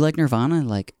 you like Nirvana?"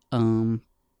 Like,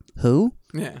 who?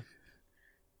 Yeah.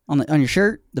 On your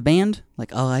shirt, the band,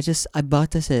 like, oh, I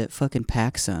bought this at fucking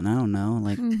PacSun. I don't know,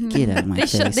 like, get out of my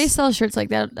face. They sell shirts like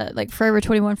that, like Forever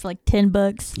 21 for like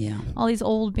 $10. Yeah, All these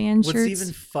old band What's shirts.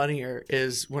 even funnier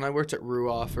is when I worked at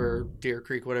Ruoff or Deer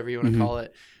Creek, whatever you want to Mhm. call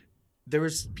it, there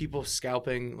was people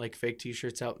scalping like fake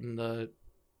T-shirts out in the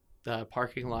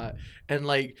parking lot, and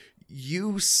like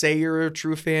you say you're a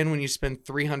true fan when you spend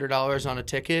 $300 on a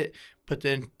ticket, but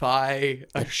then buy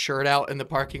a shirt out in the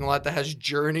parking lot that has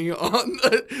Journey on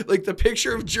the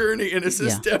picture of Journey, and it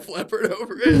says Def Leppard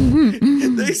over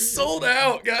it. They sold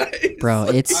out, guys. bro,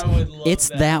 it's I would love it's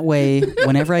that way.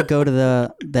 Whenever I go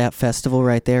to that festival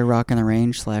right there, Rock on the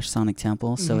Range / Sonic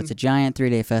Temple. So it's a giant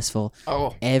 3-day festival.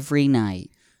 Oh, Every night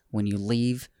when you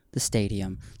leave the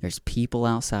stadium, there's people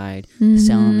outside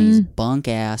selling these bunk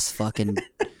ass fucking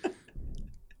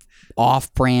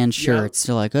off-brand shirts.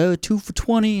 They're like, oh, 2 for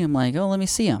 $20. I'm like, oh, let me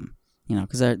see them. You know,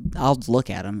 because I'll look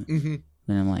at them, and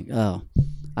I'm like, oh,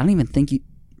 I don't even think you,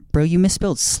 bro, you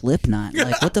misspelled Slipknot.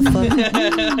 Like, what the fuck?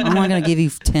 I'm not gonna give you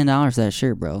 $10 for that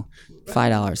shirt, bro.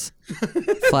 $5.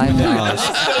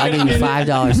 I'll give you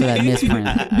 $5 for that misprint.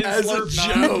 as a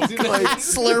joke, like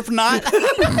Slurp knot.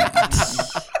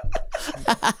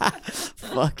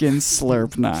 Fucking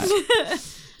Slurp knot.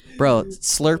 Bro,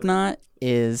 Slurp knot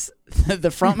is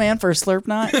the front man for Slurp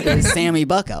knot is Sammy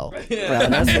Bucko. Bro,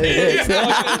 that's what it is.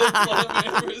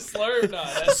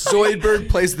 Zoidberg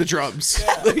plays the drums.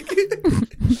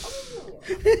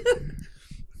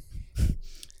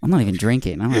 I'm not even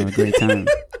drinking. I'm having a great time.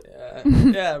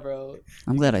 Yeah, bro.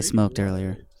 I'm glad I smoked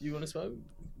earlier. You want to smoke?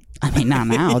 I mean, not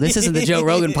now. This isn't the Joe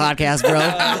Rogan podcast, bro.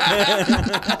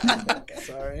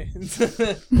 Sorry.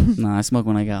 No, I smoked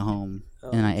when I got home.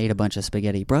 And I ate a bunch of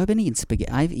spaghetti. Bro, I've been eating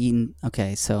spaghetti.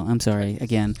 Okay, so I'm sorry.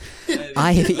 Again,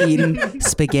 I have eaten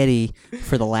spaghetti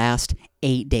for the last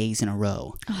 8 days in a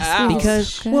row. Oh,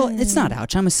 Because, well, it's not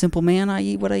ouch. I'm a simple man. I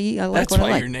eat what I eat. I like That's what I why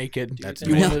like. you're naked. That's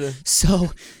You me. wanted to-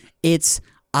 So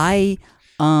I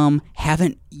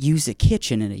haven't used a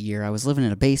kitchen in a year. I was living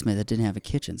in a basement that didn't have a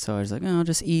kitchen, so I was like, oh, I'll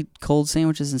just eat cold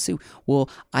sandwiches and soup. Well,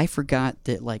 I forgot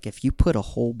that like if you put a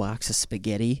whole box of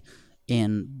spaghetti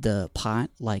in the pot,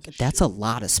 like that's a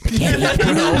lot of spaghetti,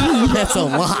 bro. That's a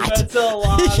lot. That's a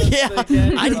lot. Of Yeah,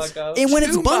 spaghetti, and when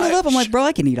it's Too bundled up, I'm much. like, bro,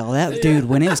 I can eat all that, dude.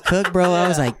 When it was cooked, bro, I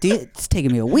was like, dude, it's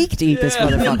taking me a week to eat this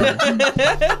motherfucker.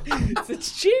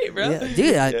 It's cheap, bro. Yeah,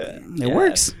 dude, it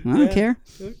works. I don't care.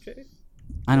 Okay.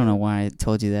 I don't know why I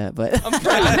told you that, but I'm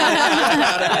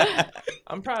proud.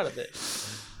 I'm proud of it.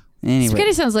 anyway.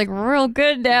 Spaghetti sounds like real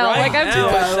good now. Right Like I'm, now,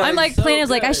 it's I'm like so planning.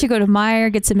 Like I good. should go to Meyer,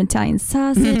 get some Italian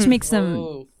sausage, make some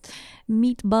Oh,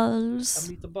 meatballs. I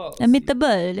meet the balls. A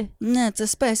meatball. That's a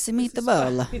spicy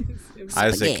meatball.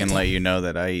 Isaac can let you know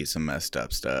that I eat some messed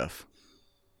up stuff.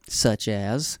 Such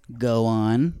as, go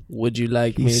on. Would you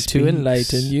like He me speaks. to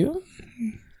enlighten you?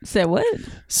 Say what?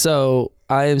 So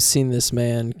I have seen this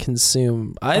man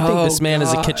consume. I think Oh, this man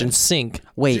is a God. kitchen sink.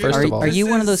 Wait, First of all. are you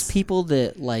This one of those is- people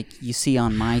that like you see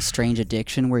on My Strange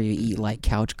Addiction where you eat like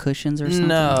couch cushions or something?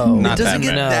 No, Not It doesn't that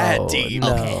get bad. that deep.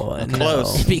 No, Okay. no.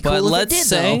 Close. It'd be cool But if it let's did,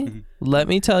 say, though. let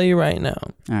me tell you right now,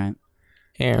 All right,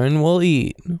 Aaron will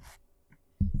eat.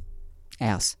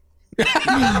 ass.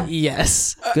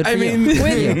 Yes, Good for I you. mean,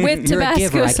 With You're a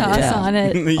giver, Tabasco I can sauce tell. on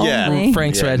it. Yeah. Only.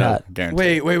 Frank's Red Hot.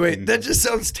 guaranteed. Wait. That just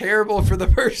sounds terrible for the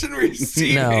person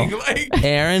receiving. No. Like,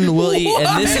 Aaron will eat,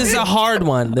 and this is a hard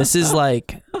one. This is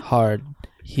like hard.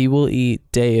 He will eat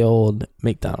day old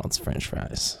McDonald's French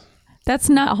fries. That's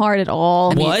not hard at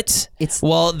all. What? it's-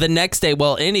 well, the next day.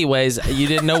 Well, anyways, you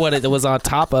didn't know what it was on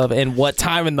top of and what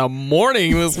time in the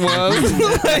morning this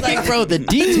was. like, bro, the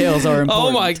details are important.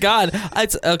 Oh my God!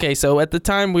 It's okay. So at the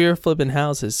time we were flipping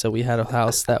houses, so we had a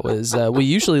house that was we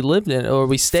usually lived in or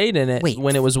we stayed in it Wait.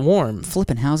 when it was warm.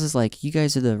 Flipping houses like you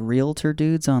guys are the realtor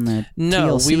dudes on the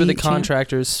No, TLC we were the channel?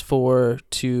 contractors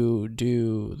to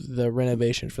do the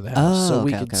renovation for the house. Oh, so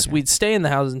we okay, could okay. we'd stay in the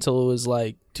house until it was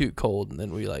like too cold, and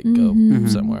then we like go Mhm.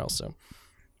 somewhere else. So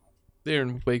they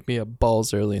would wake me up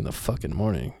balls early in the fucking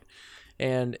morning,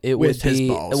 and it With would his be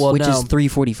balls. well, which no, is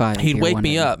 3:45. if he'd you're wake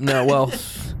me wondering. up. No, well,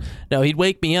 no, he'd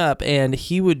wake me up, and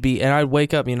he would be, and I'd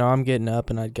wake up. You know, I'm getting up,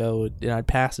 and I'd go, and I'd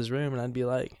pass his room, and I'd be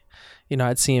like, you know,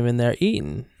 I'd see him in there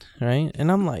eating, right? And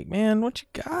I'm like, man, what you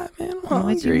got, man? I'm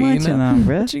hungry. You know?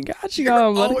 What you got? You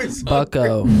got, buddy? always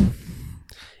Bucko.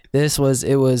 It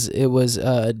was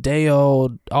day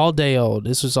old, all day old.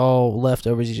 This was all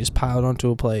leftovers. You just piled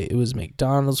onto a plate. It was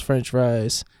McDonald's French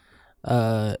fries,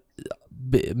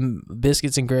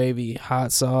 biscuits and gravy,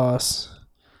 hot sauce.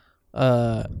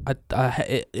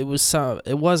 It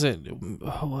wasn't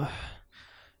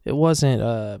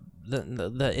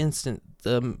the instant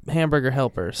the hamburger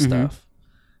helper stuff.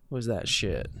 Was that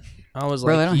shit? I was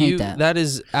Bro, like, I don't hate that. That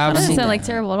is That doesn't absolutely. sound like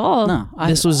terrible at all. No,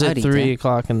 This was I'd at eat 3 that.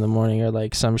 o'clock in the morning or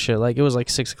like some shit. Like it was like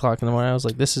 6 o'clock in the morning. I was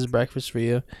like, this is breakfast for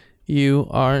you. You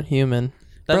aren't human.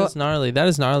 That is Bro, gnarly. That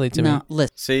is gnarly to me. No,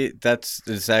 listen, See, that's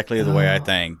exactly the way I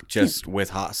think, just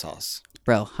with hot sauce.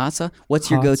 bro. Hot sauce. What's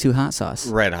your Hot- go-to hot sauce?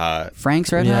 Red Hot.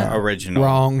 Frank's Red Yeah. Hot. Original.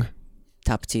 Wrong.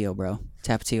 Tapatio, bro.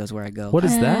 Tapatio is where I go. What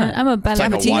is that? I'm a It's like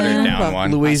a Valentino. watered down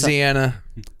one. Louisiana.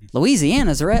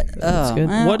 Louisiana's red. Oh, good.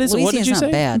 well, What did you Louisiana's say?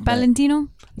 not bad. but Valentino.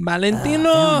 Valentino.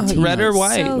 Valentino Red or is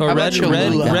white? so or How red, about red,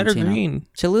 Cholula? red or Valentino. green?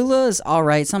 Cholula is all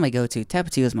right. It's not my go-to.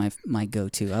 Tapatio is my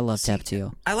go-to. I love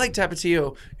Tapatio. I like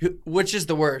Tapatio. Which is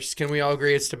the worst? Can we all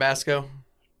agree it's Tabasco?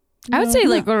 I would say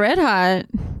like a Red Hot.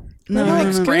 No, I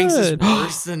think Frank's is good.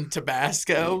 worse than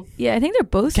Tabasco. Yeah, I think they're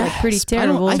both like pretty Gasp. I don't-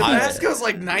 terrible. I think- Tabasco's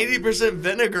like 90%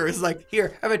 vinegar. It's like,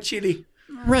 here, have a chili.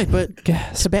 Right, but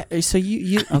Gas. so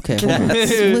you okay? Hold on.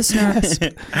 Listener,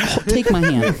 take my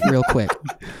hand real quick.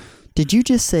 Did you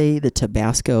just say that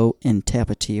Tabasco and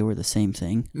Tapatio were the same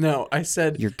thing? No, I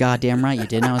said You're goddamn right you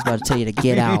didn't. I was about to tell you to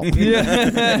get out.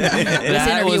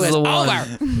 That interview was is the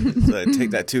one. So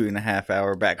take that 2.5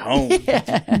 hour back home.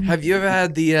 Have you ever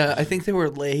had the? I think they were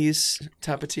Lay's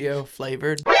Tapatio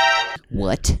flavored.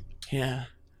 What? Yeah.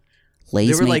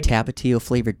 Lay's were made like- Tapatio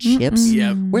flavored chips?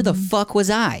 Yep. Where the fuck was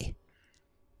I?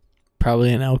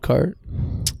 Probably an Elkhart.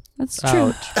 That's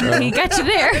true. He got you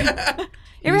there.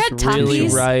 You ever had Takis? Really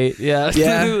right. Yeah.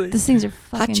 Yeah. These things are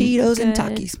Hot fucking Cheetos and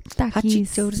good. Takis. Hot Takis.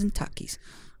 Cheetos and Takis.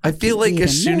 I feel like Even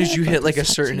as soon as you hit like a hot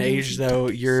certain Cheetos age, and though,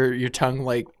 your tongue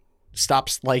like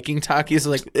stops liking Takis.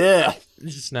 Like, ugh.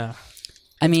 Just no.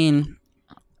 I mean,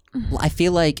 I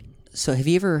feel like so. Have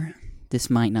you ever? This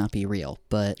might not be real,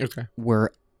 but Okay. we're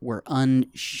unearthing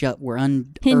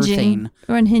Hinging.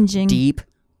 Or unhinging. deep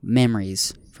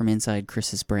memories from inside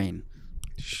Chris's brain.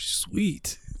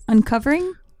 Sweet.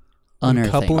 Uncovering?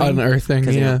 Unearthing. Uncoupling? Unearthing.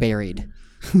 Because they Yeah. were buried.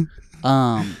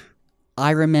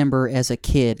 I remember as a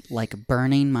kid like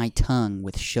burning my tongue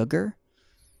with sugar.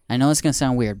 I know it's gonna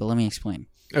sound weird, but let me explain.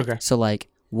 Okay. So like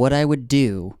what I would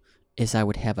do is I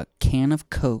would have a can of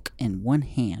Coke in one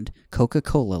hand,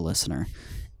 Coca-Cola listener,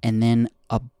 and then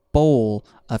a bowl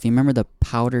of, you remember the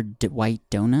powdered white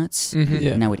donuts? Mhm.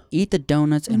 Yeah. And I would eat the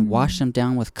donuts and wash them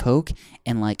down with Coke,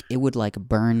 and like it would like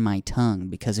burn my tongue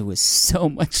because it was so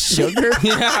much sugar.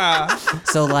 Yeah.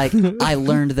 So like I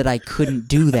learned that I couldn't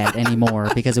do that anymore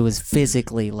because it was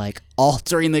physically like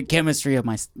altering the chemistry of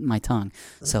my tongue.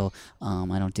 So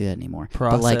I don't do that anymore.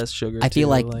 But like Processed sugar. I feel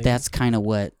too, like that's kind of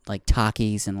what like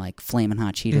Takis and like Flamin'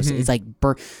 Hot Cheetos. It's like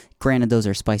granted those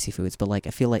are spicy foods, but like I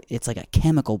feel like it's like a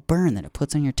chemical burn that it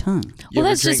puts on your tongue. You Well, ever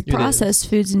that's just drink- processed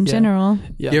foods in Yeah. general.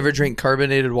 Yeah. You ever drink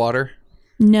carbonated water?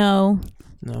 No.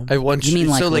 No. I once. You mean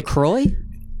like so LaCroix?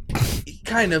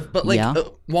 Kind of, but like Yeah.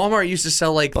 Walmart used to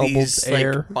sell like Bubbled these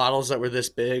air. like bottles that were this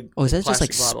big. Oh, is that just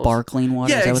like plastic bottles. sparkling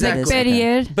water? Yeah, Is that what that exactly. is? Betty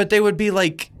Okay. Ed. But they would be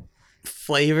like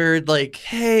flavored, like,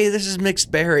 hey, this is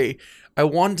mixed berry. I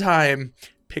one time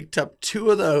picked up 2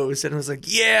 of those and was like,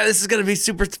 yeah, this is gonna be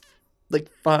super like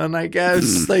fun, I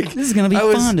guess. Like This is gonna be I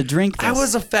was- fun to drink. This. I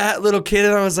was a fat little kid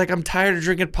and I was like, I'm tired of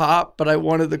drinking pop, but I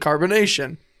wanted the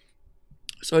carbonation.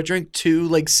 So I drank 2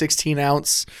 like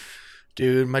 16-ounce.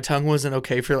 Dude, my tongue wasn't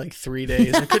okay for like 3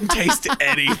 days. I couldn't taste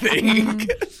anything.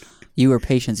 You were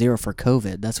patient zero for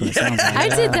COVID. That's what it sounds like. I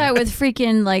did that with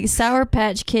freaking like Sour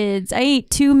Patch Kids. I ate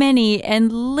too many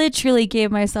and literally gave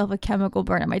myself a chemical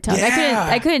burn on my tongue. Yeah.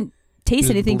 I couldn't taste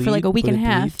anything for like a week and a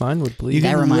half. Mine would bleed. You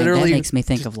That can that literally makes me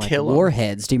think of like kill 'em.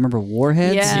 Warheads. Do you remember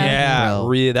Warheads? Yeah. Yeah,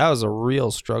 Bro. that was a real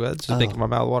struggle. I just Oh. making my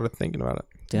mouth water thinking about it.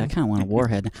 Dude, I kind of want a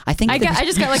Warhead. I think I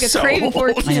just got like a craving for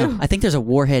it I know. too. I think there's a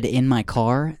Warhead in my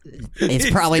car. It's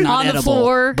probably not On the edible,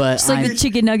 floor, but just like the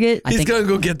chicken nugget. I He's think gonna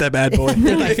go get that bad boy.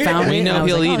 I found We it. know and I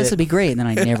was he'll like, eat oh, this it. would be great. And then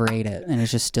I never ate it, and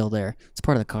it's just still there. It's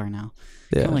part of the car now.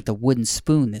 Yeah. Kind of like the wooden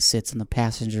spoon that sits in the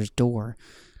passenger's door.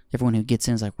 Everyone who gets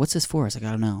in is like, "What's this for?" I was like,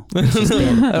 "I don't know. It's just,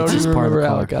 been, I don't it's just even part of the remember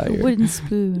how car. it got A here. wooden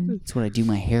spoon. It's what I do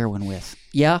my heroin with."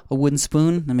 Yeah, a wooden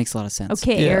spoon. That makes a lot of sense.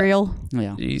 Okay, Yeah. Ariel.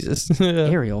 Yeah. Jesus.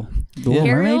 Ariel. The Little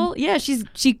Ariel? Mermaid? Yeah,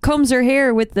 she combs her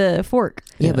hair with the fork.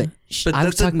 Yeah, but, But I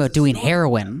was that's a- talking about doing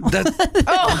heroin.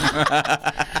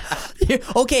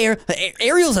 Okay,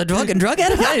 Ariel's a drug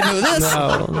addict? I didn't know this.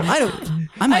 No. I don't.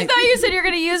 I I might. thought you said you were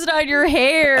gonna use it on your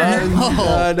hair.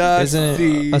 Isn't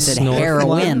it a said snort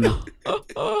heroin.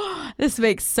 This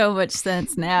makes so much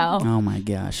sense now. Oh my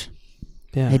gosh.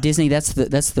 Yeah. Hey Disney, that's the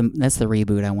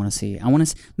reboot I want to see. I want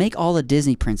to make all the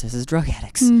Disney princesses drug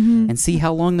addicts and see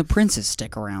how long the princes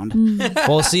stick around.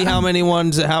 Well, see how many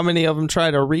of them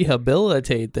try to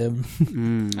rehabilitate them.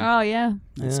 Oh yeah.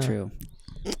 That's Yeah. true.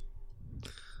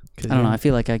 I don't know. I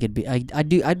feel like I could be.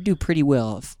 I'd do pretty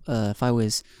well if I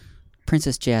was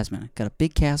Princess Jasmine. Got a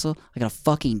big castle. I got a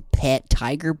fucking pet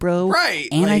tiger, bro. Right,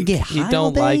 And I like, get He high all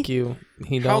don't day. like you.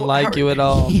 He don't How- like you at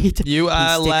all. He You sticks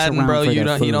Aladdin, around bro. for You their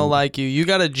don't. He food. don't like you. You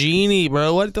got a genie,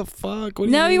 bro. What the fuck? What do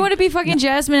No, mean? you want to be fucking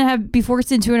Jasmine and be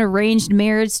forced into an arranged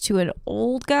marriage to an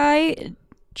old guy?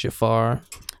 Jafar.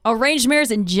 Arranged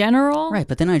marriage in general? Right,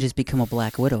 but then I just become a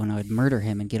Black Widow and I would murder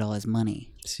him and get all his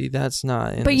money. See, that's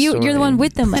not. In But the you're the story. one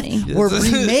with the money. We're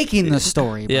remaking the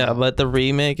story. Bro. Yeah, but the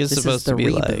remake is This is supposed the to be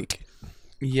reboot. like.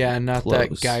 Yeah, not Close.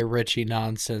 that Guy Ritchie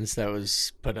nonsense that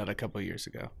was put out a couple years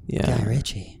ago. Yeah. Guy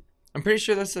Ritchie. I'm pretty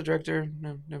sure that's the director.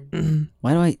 No.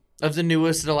 Why do I? Of the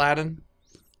newest Aladdin.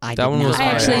 I That did one not was I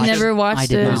actually I never I watched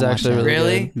did it. not It was watch actually that. really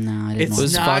Really? good. No, I didn't It's watch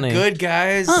was it. not funny. good,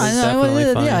 guys. Oh, It's no, definitely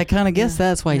yeah, funny. I kind of guess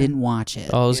that's why I didn't watch it.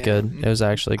 Oh, it was good. It was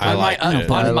actually good. I On my, liked on, it.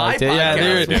 on I my liked it. Yeah,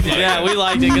 podcast. dude. Yeah, we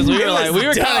liked it because we were like, we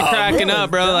were kind of dumb. cracking It up,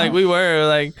 was bro. Like we were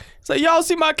like, it's like y'all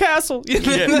see my castle.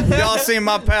 Y'all seen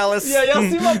my palace? Yeah, y'all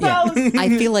see my palace. I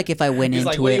feel like if I went He's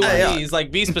into like, what do you it, want? He's like,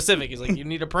 be specific. He's like, you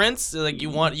need a prince. Like, you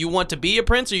want to be a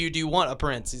prince, or do you want a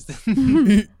prince?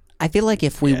 I feel like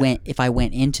if I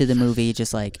went into the movie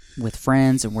just like with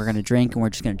friends and we're gonna drink and we're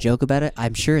just gonna joke about it,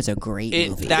 I'm sure it's a great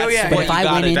movie. That's yeah, what but if you I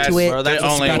gotta went do, into it, bro. That's the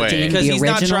only way. expecting because the he's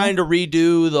original, not trying to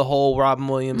redo the whole Robin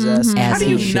Williams esque. As How do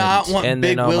he you should. not want And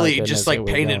Big then, oh my Willie goodness, just here like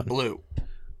we painted go. blue?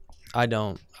 I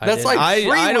don't. That's like I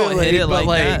Free don't Willy, hit it but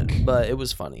like that, like- but it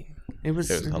was funny. It was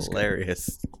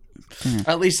Hilarious.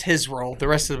 at least his role. The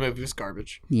rest of the movie was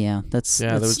garbage. Yeah, that's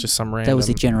Yeah, there was just some random. that was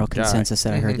the general guy. consensus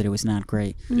that I heard that it was not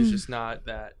great. It's just not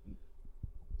that.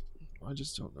 I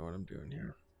just don't know what I'm doing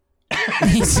here.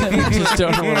 I just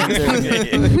don't know what I'm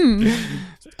doing.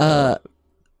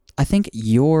 I think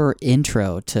your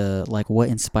intro to like what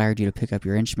inspired you to pick up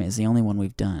your instrument is the only one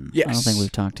we've done. I don't Yes. think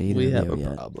we've talked to either We of have you a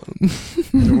yet. problem.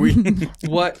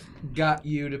 What got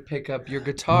you to pick up your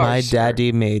guitar? My sir?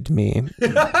 daddy made me.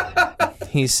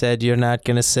 He said, "You're not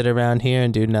gonna sit around here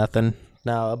and do nothing."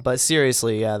 No, but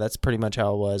seriously, yeah, that's pretty much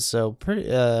how it was. So,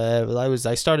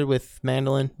 I started with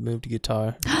mandolin, moved to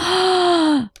guitar.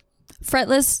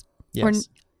 Fretless? Yes,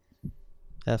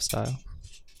 F style.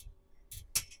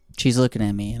 She's looking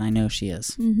at me, and I know she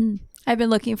is. Mm-hmm. I've been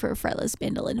looking for a fretless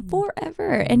mandolin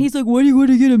forever. And he's like, why do you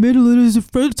want to get a mandolin as a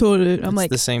frets on it? I'm It's like,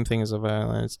 the same thing as a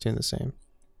violin. It's doing the same,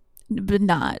 but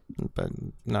not. but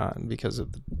not because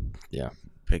of the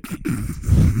Picky.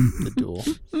 the dual.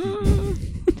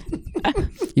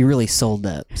 You really sold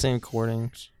that. Same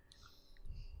chordings,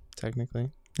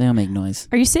 technically. They don't make noise.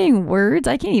 Are you saying words?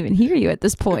 I can't even hear you at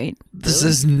this point. This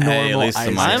is normal. Hey, at least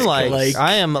the Isaac. mic.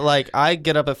 I'm I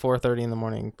get up at 4:30 in the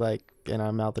morning, like, and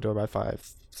I'm out the door by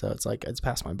 5. So it's like it's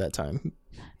past my bedtime.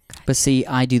 But see,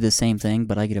 I do the same thing,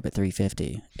 but I get up at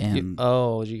 3:50, and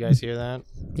Did you guys hear that?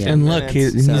 yeah, And look,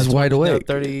 he's wide awake.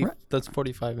 30. That's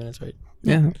 45 minutes, right?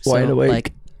 Yeah, so, wide awake.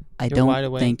 Like, I You're don't wide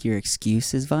awake. think your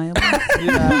excuse is viable.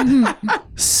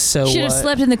 So Should have what?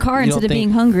 slept in the car You instead don't of think-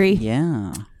 being hungry.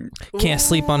 Yeah, Can't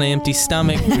sleep on an empty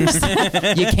stomach.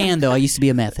 you can though. I used to be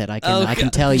a meth head. I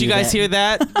can tell Did you. you guys that. hear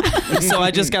that? So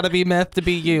I just got to be meth to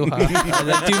be you, huh?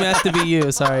 I do meth to be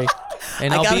you. Sorry,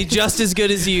 and I'll be just as good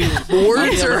as you.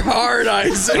 Words are hard,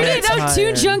 Isaac. You didn't know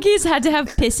two tired. junkies had to have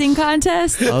pissing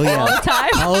contests Oh yeah. all the time?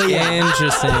 Oh yeah.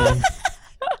 Interesting.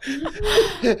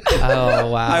 Oh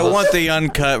wow. I want the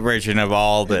uncut version of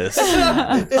all this.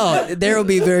 Oh, there will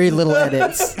be very little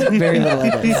edits. Very little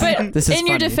edits. But This is in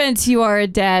your funny. defense, you are a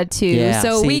dad too, Yeah,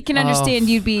 so see- we can understand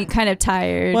you'd be kind of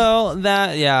tired. Well,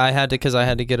 I had to because I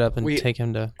had to get up and We take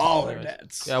him to. All our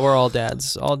dads. Yeah, we're all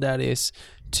dads, all daddies.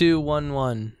 2, 1,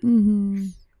 1. Mm-hmm.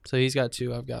 So he's got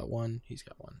 2, I've got 1. He's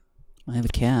got 1. I have a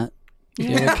cat. You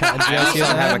have a cat? Did you guys hear I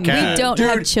have a that? cat. We don't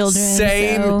have children.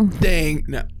 Same so. thing.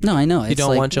 No. No, I know. It's don't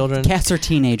like, want children? Cats are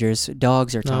teenagers.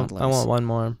 Dogs are No, toddlers. I want 1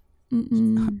 more.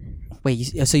 Mm-mm.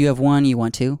 Wait, so you have one? You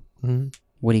want 2? Mhm.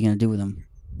 What are you gonna do with them?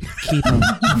 Keep them.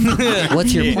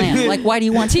 What's your plan? Like, why do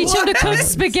you want? Teach him to cook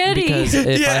spaghetti. Because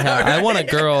if Yeah, I want a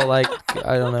girl, like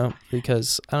I don't know,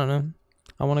 because I don't know,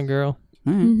 I want a girl.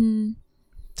 All right. Mm-hmm.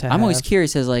 To I'm always have.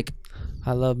 curious as like,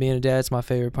 I love being a dad. It's my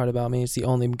favorite part about me. It's the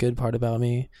only good part about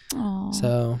me. Aw.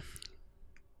 So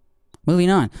moving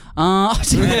on.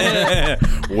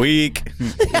 Weak.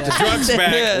 The drugs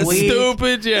back.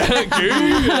 stupid.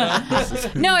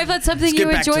 No, if that's something Let's you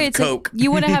get back to enjoy, the it's like, Coke.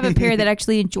 you want to have a parent that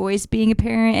actually enjoys being a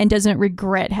parent and doesn't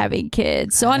regret having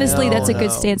kids. So honestly, that's a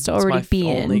good stance to already be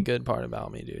It's my only in. good part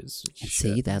about me, dude.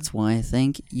 see, that's why I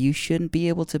think you shouldn't be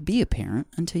able to be a parent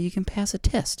until you can pass a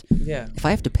test. Yeah. If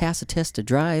I have to pass a test to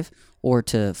drive or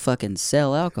to fucking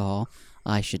sell alcohol,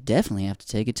 I should definitely have to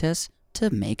take a test to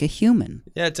make a human.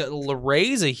 Yeah, to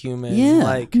raise a human. Yeah.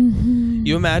 Like Mhm.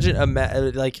 you imagine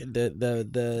like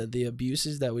the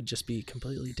abuses that would just be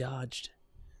completely dodged.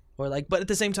 Or like, but at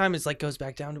the same time, it's like goes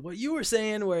back down to what you were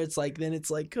saying, where it's like, then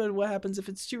it's like, good. What happens if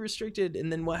it's too restricted?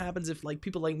 And then what happens if like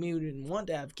people like me who didn't want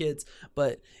to have kids,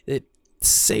 but it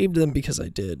saved them because I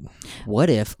did. What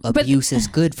if abuse is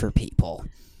good for people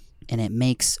and it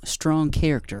makes strong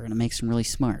character and it makes them really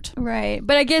smart? Right,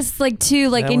 but I guess like too,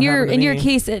 like That in would your happen to me.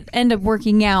 case, it ended up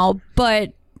working out,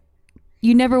 but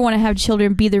you never want to have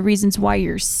children be the reasons why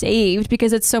you're saved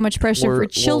because it's so much pressure for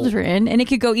children, and it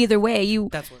could go either way.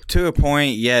 To a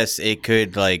point, yes, it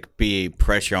could like be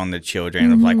pressure on the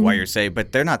children of like why you're safe,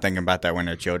 but they're not thinking about that when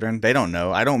they're children. They don't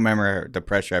know. I don't remember the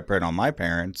pressure I put on my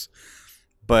parents,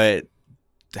 but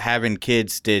having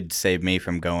kids did save me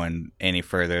from going any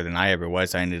further than I ever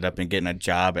was. I ended up in getting a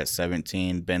job at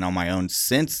 17, been on my own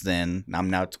since then. I'm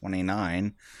now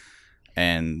 29,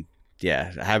 and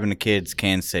yeah, having the kids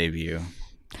can save you.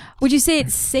 Would you say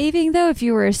it's saving though if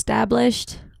you were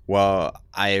established? Well,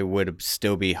 I would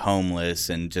still be homeless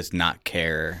and just not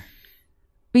care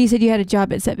But you said you had a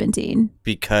job at 17.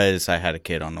 because I had a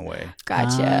kid on the way.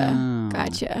 Gotcha. Oh.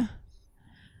 Gotcha.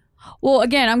 Well,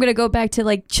 again, I'm going to go back to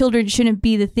like children shouldn't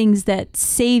be the things that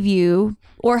save you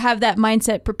or have that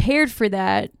mindset prepared for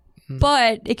that.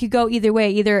 But it could go either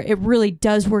way. Either it really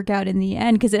does work out in the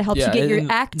end because it helps Yeah, you get your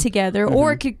and- act together,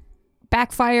 or it could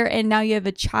backfire and now you have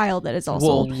a child that is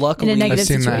also luckily, in a negative I've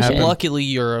seen that situation. happen. luckily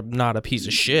you're not a piece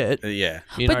of shit. Yeah.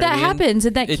 You know But what that I mean? happens,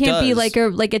 and that It can't be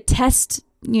does. like a test,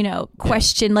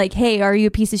 question like, hey, are you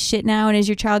a piece of shit now? And is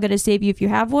your child going to save you if you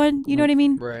have one? You know what I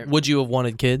mean? Right. Would you have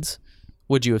wanted kids?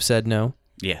 Would you have said no?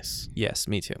 Yes. Yes,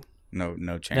 me too. No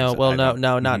chance. No, of well, that.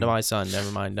 not to Mhm. my son.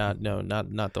 Never mind. Not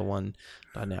the one.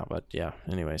 Not now, but yeah.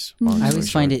 Anyways, Mhm. I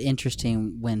always find it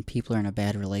interesting when people are in a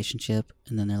bad relationship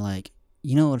and then they're like,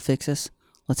 you know what would fix us?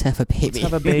 Let's have a baby. Let's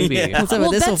have a baby. Yeah. Let's have a-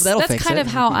 Well, this'll- that's that'll fix kind it. of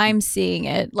how I'm seeing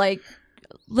it. Like,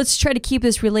 let's try to keep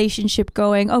this relationship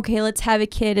going. Okay, let's have a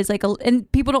kid. Is like and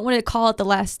people don't want to call it the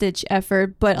last ditch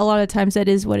effort, but a lot of times that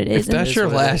is what it is. If that's is your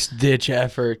what it last ditch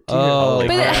effort, dear Oh, holy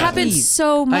But it crap. happens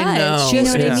so much. I know. You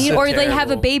know what Yeah. I mean? So Or they have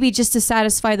a terrible. baby just to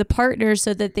satisfy the partner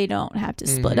so that they don't have to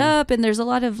split Mhm. up. And there's a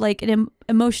lot of like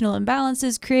emotional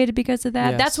imbalances created because of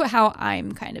that. Yes. That's how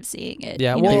I'm kind of seeing it.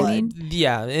 Yeah, You know well, what I mean?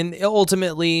 yeah, and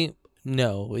ultimately,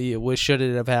 no. Should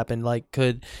it have happened? Like,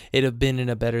 could it have been in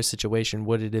a better situation?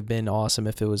 Would it have been awesome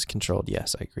if it was controlled?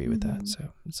 Yes, I agree with that. So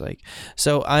it's like,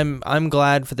 so I'm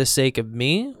glad for the sake of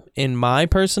me in my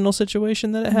personal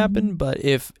situation that it happened. But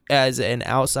if as an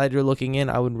outsider looking in,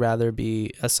 I would rather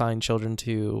be assigned children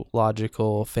to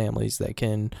logical families that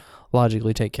can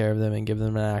logically take care of them and give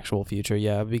them an actual future.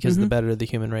 Yeah, because the better the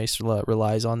human race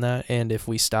relies on that. And if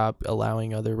we stop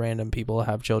allowing other random people to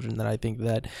have children, then I think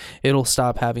that it'll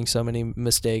stop having so many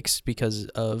mistakes because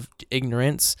of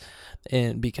ignorance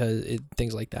and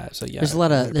things like that. So yeah, There's a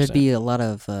lot of 100%. there'd be a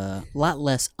lot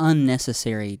less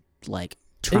unnecessary like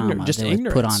trauma just that would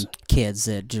put on ignorance. kids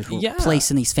that just were Yeah.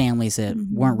 placed in these families that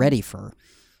weren't ready for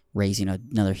raising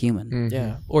another human.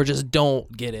 Yeah, or just don't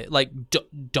get it. Like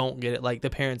don't get it. Like the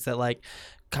parents that like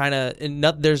kind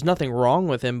of there's nothing wrong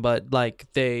with him, but like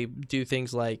they do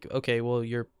things like, okay, well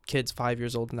your kid's 5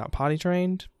 years old and not potty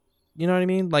trained. You know what I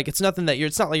mean? Like it's nothing that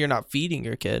it's not like you're not feeding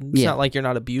your kid. It's not like you're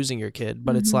not abusing your kid,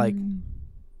 but it's like,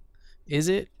 is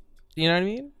it? You know what I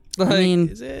mean?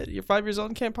 Like, is it? You're 5 years old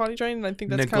and can't potty train, and I think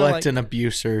that's kind of Neglect like and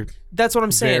abuse are that's what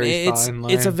I'm saying. very It's fine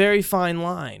it's a line. very fine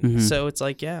line. Mhm. So it's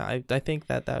like, yeah, I think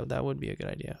that would be a good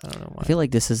idea. I don't know why. I feel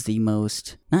like this is the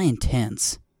most not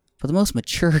intense, but the most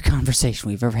mature conversation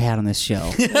we've ever had on this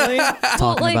show.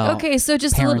 Talking like, about okay, so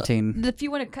just a parenting. little, if you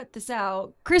want to cut this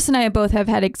out, Chris and I both have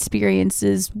had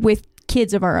experiences with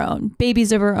kids of our own,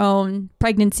 babies of our own,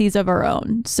 pregnancies of our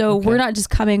own. So we're not just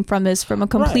coming from this from a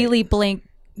completely blank,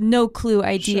 no clue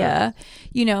idea,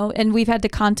 you know, and we've had to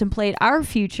contemplate our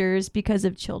futures because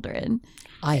of children.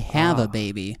 I have a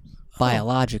baby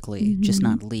biologically, just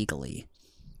not legally.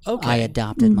 Okay. I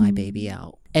adopted my baby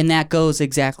out. And that goes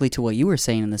exactly to what you were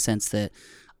saying in the sense that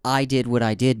I did what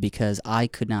I did because I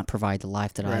could not provide the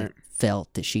life that I Right.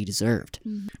 felt that she deserved.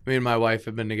 Me and my wife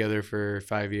have been together for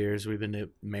 5 years. We've been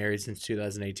married since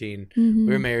 2018. Mm-hmm.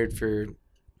 We were married for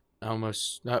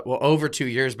almost over 2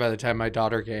 years by the time my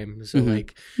daughter came. So Mhm.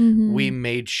 like Mm-hmm. we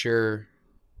made sure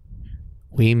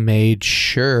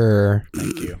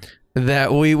Thank you.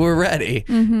 that we were ready.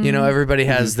 Mm-hmm. You know, everybody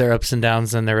has their ups and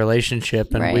downs in their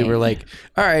relationship, and we Right. were like,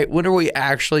 all right, when are we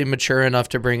actually mature enough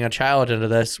to bring a child into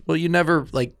this? Well, you never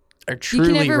like are you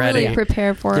truly can never ready. really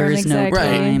prepare for There them. is no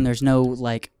Exactly. time. There's no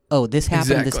like, oh, this happened,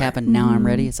 this Exactly. happened, now I'm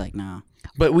ready. It's like, no.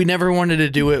 But we never wanted to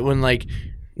do it when like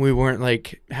we weren't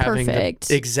like having Perfect.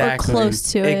 the Or exactly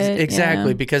close to it,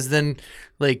 exactly yeah. because then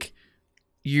like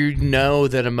you know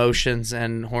that emotions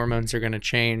and hormones are going to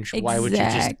change. Why would you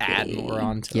just add Exactly. more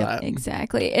onto Yep. that?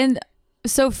 Exactly. And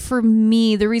so for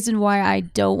me, the reason why I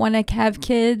don't want to have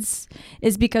kids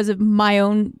is because of my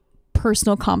own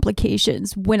personal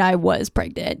complications when I was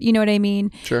pregnant. You know what I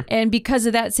mean? Sure. And because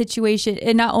of that situation,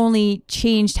 it not only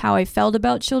changed how I felt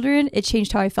about children, it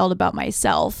changed how I felt about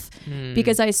myself.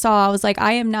 Because I was like,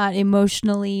 I am not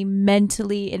emotionally,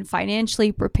 mentally, and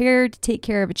financially prepared to take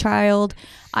care of a child.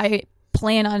 I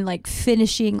plan on like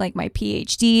finishing like my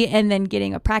PhD and then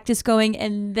getting a practice going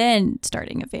and then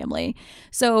starting a family.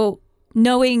 So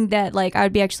knowing that like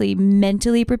I'd be actually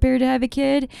mentally prepared to have a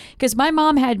kid, because my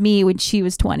mom had me when she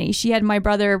was 20. She had my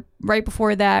brother right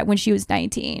before that when she was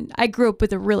 19. I grew up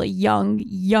with a really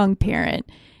young parent.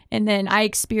 And then I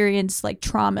experienced like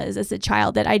traumas as a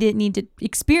child that I didn't need to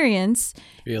experience.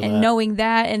 Feel And that. knowing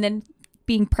that, and then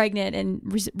being pregnant and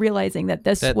realizing that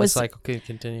this that was the cycle could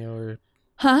continue, or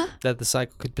huh? that the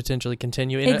cycle could potentially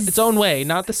continue in its own way,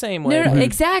 not the same way. No,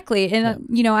 exactly. And,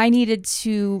 you know, I needed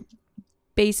to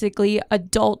basically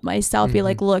adult myself, be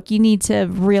like, look, you need to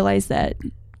realize that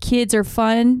kids are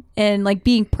fun and like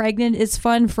being pregnant is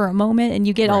fun for a moment and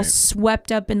you get all Right.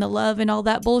 swept up in the love and all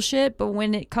that bullshit. But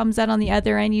when it comes out on the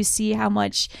other end, you see how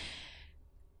much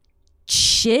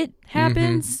shit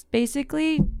happens,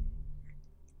 basically.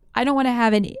 I don't want to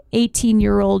have an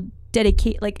 18-year-old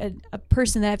dedicate, like a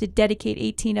person that I have to dedicate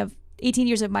 18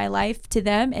 years of my life to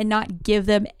them and not give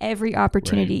them every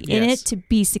opportunity in Yes. it to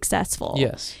be successful.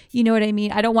 Yes. You know what I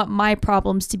mean? I don't want my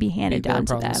problems to be handed Their down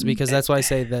to problems, them. because that's why I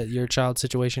say that your child's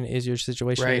situation is your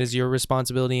situation. Right. It is your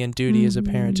responsibility and duty as a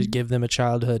parent to give them a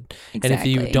childhood. And if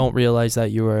you Exactly. don't realize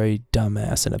that, you are a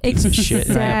dumbass and a piece of shit,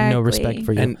 and I have no respect Exactly.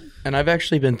 for you. And I've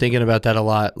actually been thinking about that a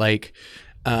lot. Like,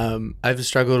 I've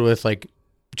struggled with like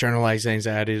generalized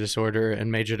anxiety disorder and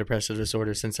major depressive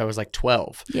disorder since I was like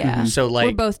 12. Yeah. So We're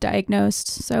like, both diagnosed,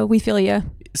 so we feel you.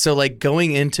 so like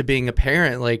going into being a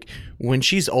parent, like when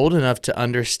she's old enough to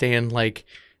understand, like,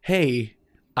 hey,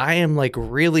 I am like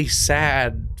really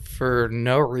sad for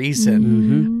no reason.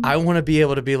 Mm-hmm. I want to be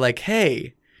able to be like,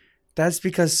 hey, that's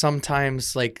because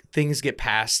sometimes like things get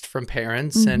passed from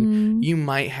parents and you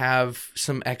might have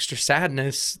some extra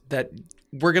sadness that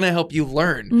we're going to help you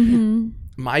learn. Mm-hmm.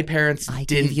 My parents I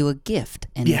didn't. gave you a gift,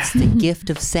 and Yeah. it's the gift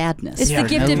of sadness. It's for the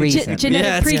gift no of reason. genetic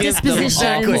Yeah, it's the gift of- predisposition.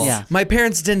 Exactly. Yeah. My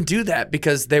parents didn't do that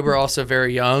because they were also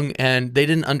very young and they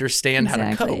didn't understand how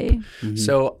to cope.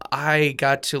 So I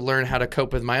got to learn how to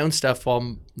cope with my own stuff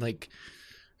while like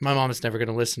my mom is never going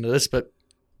to listen to this, but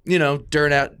you know,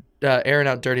 airing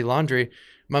out dirty laundry.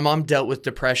 my mom dealt with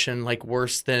depression like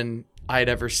worse than I'd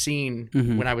ever seen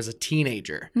when I was a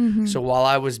teenager. So while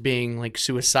I was being like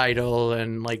suicidal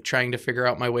and like trying to figure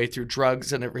out my way through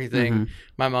drugs and everything,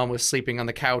 my mom was sleeping on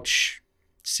the couch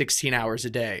 16 hours a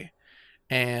day.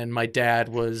 And my dad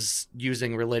was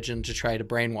using religion to try to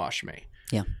brainwash me.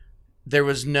 Yeah. There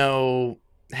was no,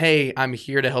 hey, I'm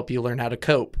here to help you learn how to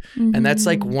cope. And that's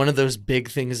like one of those big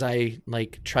things I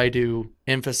like try to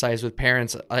emphasize with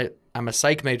parents. I'm a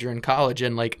psych major in college,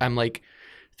 and like I'm like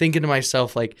thinking to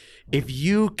myself, like, if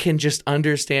you can just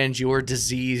understand your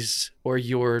disease or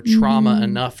your trauma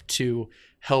enough to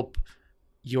help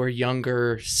your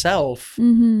younger self,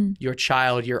 your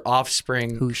child, your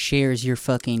offspring, Who shares your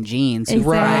fucking genes, who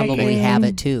Exactly. probably have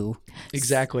it too.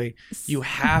 exactly, you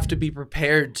have to be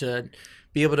prepared to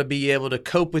be able to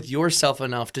cope with yourself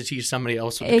enough to teach somebody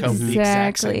else how to cope with the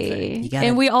exact same thing. Exactly. You gotta-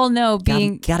 And we all know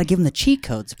being Gotta give them the cheat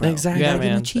codes, bro. Exactly. You gotta Yeah, give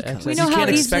them man. the cheat codes. We You know how can't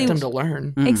expect easily- them to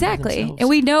learn. exactly, themselves. and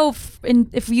we know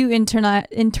if you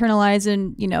internalize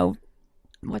and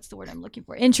what's the word I'm looking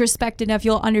for, introspect enough,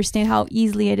 you'll understand how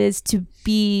easily it is to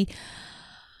be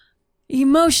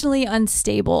emotionally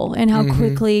unstable and how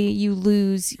quickly you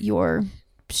lose your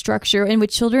structure. And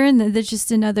with children, there's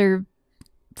just another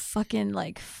fucking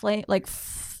like flame, like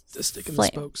The stick in the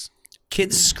flame. spokes.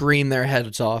 Kids scream their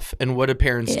heads off, and what do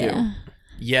parents do? Yeah.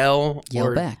 Yell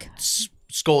or back.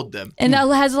 scold them. And that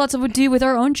has lots to do with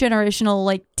our own generational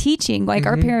like teaching. Like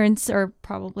our parents are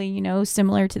probably,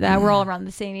 similar to that. We're all around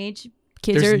the same age.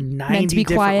 Kids There's are 90 meant to be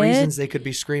different quiet. reasons they could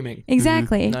be screaming.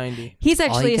 Exactly. 90. He's All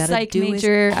actually you a gotta psych do is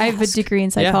major. I have a ask. degree in Yeah,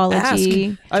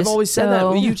 psychology. I've always said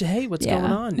So- that. Hey, what's Yeah.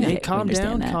 going on? Yeah, Hey, we calm understand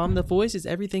down. that. Calm the voices.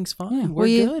 Everything's fine. Yeah, We're what are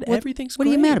you- good. what- Everything's what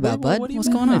are you great. mad about, bud? What are you What's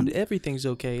mad going on? about? Everything's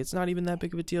okay. It's not even that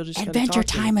big of a deal. Just gotta Adventure talk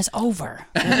to me. time is over.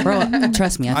 Bro,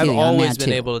 trust me, I I've feel you. I'm always mad been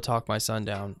too. able to talk my son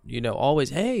down. Always,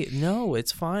 hey, no,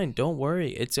 it's fine. Don't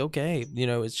worry. It's okay.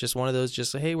 It's just one of those,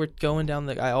 just, hey, we're going down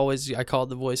I called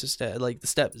the voice of step, like the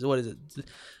steps. What is it?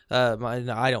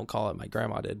 I don't call it. My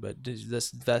grandma did, but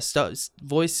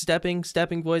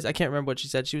stepping voice. I can't remember what she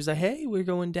said. She was like, "Hey, we're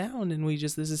going down, and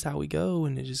this is how we go,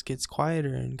 and it just gets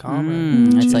quieter and calmer."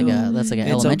 and That's chill. like an It's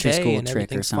elementary okay, school and trick or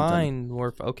everything's something. Fine.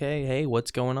 We're okay. Hey,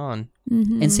 what's going on?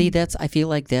 Mhm. And see, I feel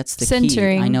like that's the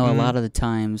Centering. key. I know a lot of the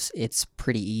times it's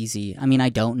pretty easy. I mean, I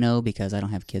don't know because I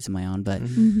don't have kids of my own, but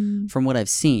Mhm. from what I've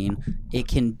seen, it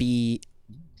can be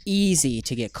easy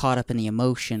to get caught up in the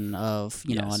emotion of,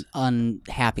 Yes. an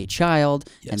unhappy child,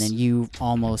 and Yes. then you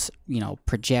almost,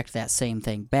 project that same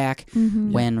thing back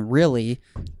Mhm. when really,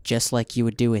 just like you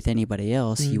would do with anybody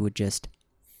else, you would just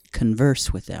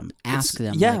converse with them, ask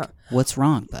them, yeah. like, what's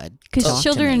wrong, bud? Talk Because to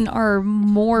children me." are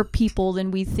more people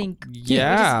than we think.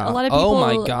 Yeah. A lot of people. Oh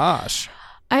my gosh.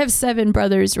 I have 7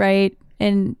 brothers, right?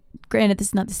 And granted, this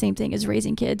is not the same thing as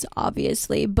raising kids,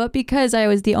 obviously. But because I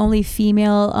was the only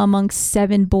female amongst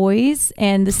 7 boys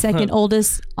and the second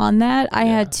oldest on that, I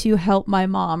had to help my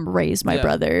mom raise my Yeah.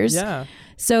 brothers. Yeah.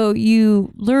 So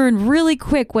you learn really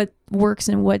quick what works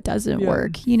and what doesn't Yeah.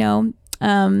 work, I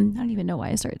don't even know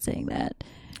why I started saying that.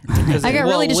 I got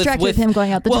really distracted with him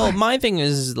going out the well, door. my thing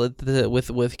is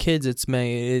with kids, it's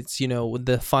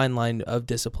the fine line of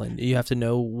discipline. You have to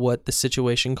know what the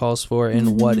situation calls for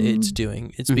and what it's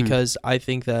doing. It's because I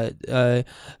think that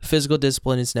physical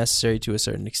discipline is necessary to a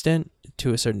certain extent.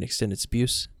 To a certain extent, it's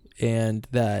abuse, and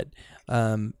that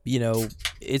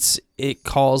it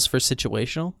calls for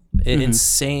situational,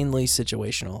 insanely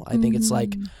situational. I think it's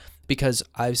like. Because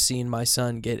I've seen my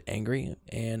son get angry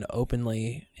and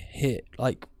openly hit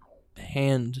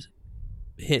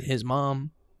his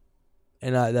mom,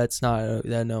 and that's not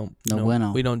no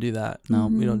bueno. we don't do that. No.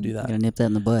 we don't do that. Gotta nip that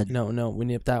in the bud. No, we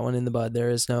nip that one in the bud. There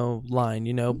is no line,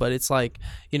 But it's like,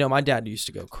 my dad used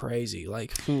to go crazy,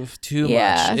 like too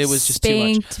much. It was just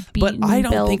too much. Spanked, But beaten, I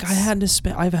don't think belts.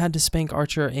 I've had to spank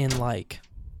Archer in like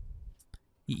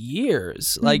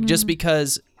years, like just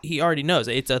because he already knows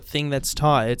it's a thing that's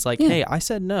taught. It's like, hey, I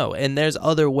said no, and there's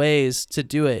other ways to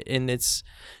do it, and it's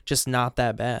just not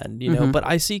that bad, But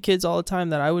I see kids all the time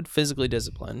that I would physically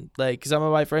discipline, like some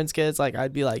of my friends' kids. Like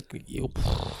I'd be like,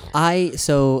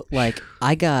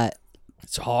 I got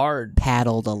it's hard.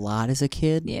 paddled a lot as a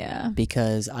kid. Yeah.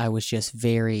 Because I was just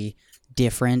very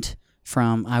different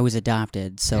from, I was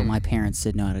adopted, so my parents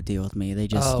didn't know how to deal with me. They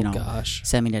just, Gosh.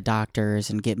 sent me to doctors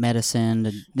and get medicine.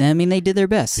 And, I mean, they did their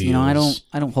best. I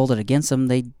don't hold it against them.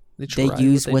 They tried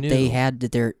used what knew. they had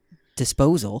at their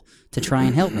disposal to try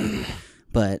and help me.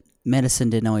 But medicine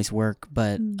didn't always work.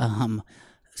 But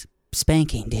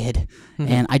spanking did,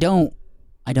 and I don't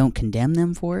condemn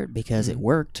them for it because it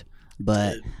worked.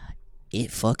 But it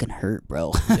fucking hurt,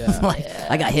 bro. Yeah. Like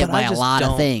I got hit But by I a just lot of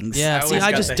don't- things. Yeah, I see, always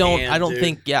I got just the don't. hand, I don't dude.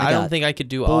 think. Yeah, I I don't got think I could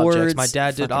do boards, objects. My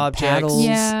dad did fucking objects. paddles,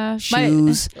 Yeah.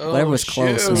 shoes, Oh, whatever was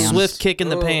close, shoes. man. Swift kick in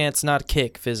the Oh. pants, not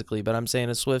kick physically, but I'm saying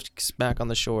a swift smack on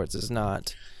the shorts is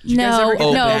not. Did you guys No, ever get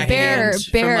the no, backhand bare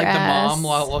from like the ass. mom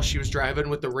while she was driving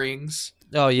with the rings.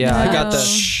 Oh yeah, I got No.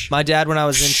 the. My dad, when I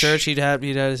was in church, he'd have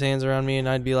his hands around me, and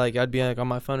I'd be like on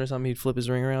my phone or something. He'd flip his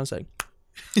ring around, and say,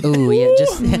 Ooh, yeah,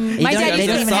 just My dad they used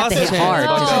don't to even have to hit sausage hard.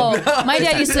 hands. Just- Oh, my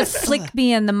dad used to flick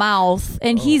me in the mouth,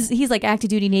 and he's like active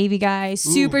duty Navy guy,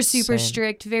 super same.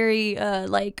 strict, very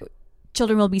like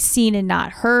children will be seen and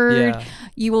not heard. Yeah.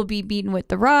 You will be beaten with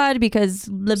the rod because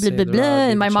blah blah Save blah the blah. rod,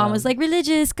 beat And my the mom child. was like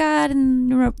religious God, and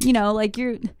like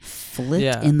you're. flipped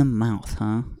Yeah. in the mouth,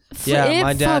 huh? Yeah, it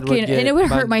my dad would fucking, get and it would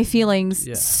my- hurt my feelings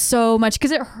Yeah. so much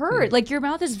because it hurt. Like your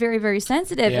mouth is very very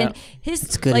sensitive, Yeah. and his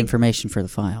It's good like information for the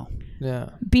file. Yeah.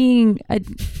 being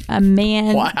a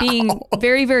man, Wow. being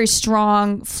very, very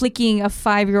strong, flicking a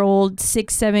 5-year-old,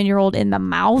 6, 7-year-old in the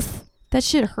mouth. That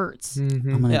shit hurts.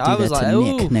 I'm gonna Yeah, I do was that like, to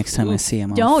Nick ooh, next time I ooh. see him.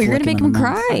 I'll Don't, you're gonna flick make in him the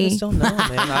mouth. cry. I just don't know,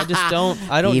 man.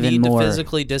 I don't Even need more. to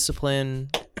physically discipline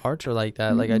Archer like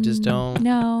that. Like I just don't.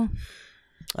 No.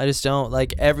 I just don't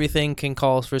like everything can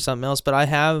call for something else, but I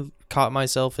have caught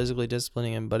myself physically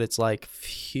disciplining him, but it's like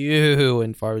few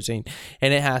and far between,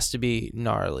 and it has to be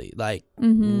gnarly, like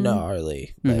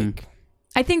gnarly, Mhm. like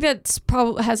I think that's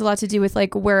probably has a lot to do with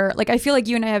like where like I feel like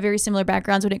you and I have very similar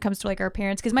backgrounds when it comes to like our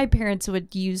parents because my parents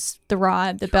would use the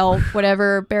rod, the belt,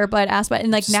 whatever, bare butt, ass butt,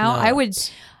 and like now I would,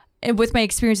 and with my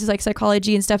experiences like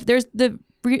psychology and stuff, there's the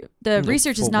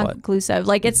research is for not what? conclusive.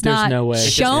 Like it's There's not no way. It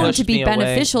just shown pushed to be me away,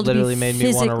 beneficial. literally to be made me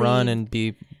physically, want to run and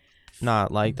be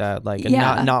not like that, like and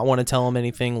Yeah. not want to tell him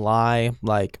anything, lie,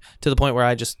 like to the point where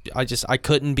I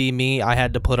couldn't be me. I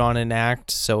had to put on an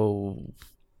act. So,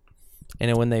 and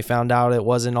then when they found out it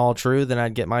wasn't all true, then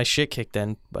I'd get my shit kicked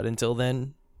in. But until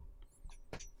then,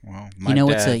 Well,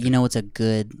 what's a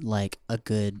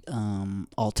good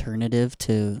alternative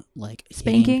to like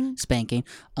hitting- spanking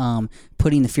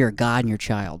putting the fear of God in your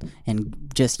child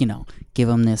and just give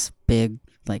them this big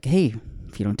like, hey,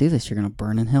 if you don't do this, you're gonna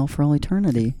burn in hell for all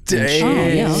eternity. And oh,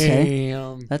 yeah, okay.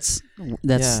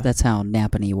 That's how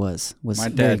Napanee was. My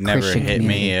very dad never Christian hit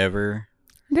community. me ever.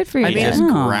 Good for you. I mean, He Dad. just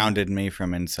Oh. grounded me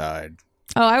from inside.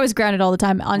 Oh, I was grounded all the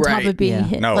time on top Right. of being Yeah.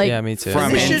 hit. No. Like, yeah, me too.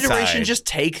 From This inside. generation just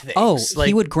take things. Oh, like,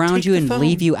 he would ground take you the and phone.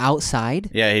 leave you outside.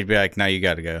 Yeah, he'd be like, "No, you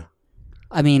got to go."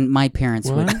 I mean, my parents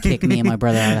would kick me and my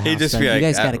brother out of the He'd house. just Like, be you like,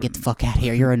 guys got to get the fuck out of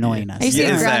here. You're annoying us. I used to Yeah,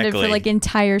 get grounded exactly. for like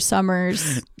entire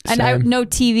summers. And Same. no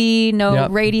TV, no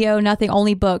Yep. radio, nothing,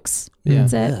 only books. Yeah.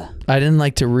 That's it. Ugh. I didn't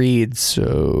like to read,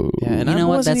 so Yeah, and You I know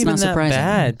what? wasn't That's even not that surprising.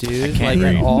 bad, dude. can't Like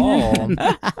at read. all.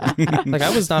 Like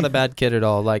I was not a bad kid at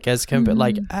all. Like as compared,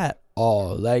 like at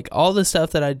all. Like all the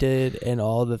stuff that I did and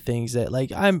all the things that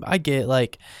like I get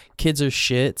like kids are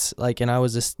shits. Like and I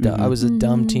was I was a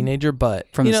dumb teenager, but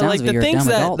From you the know sounds like of it, the you're a things dumb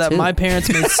that adult, that too. my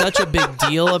parents made such a big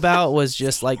deal about was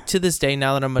just like to this day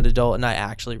now that I'm an adult and I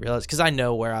actually realize because I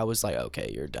know where I was like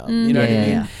okay you're dumb. You know what I Yeah, mean?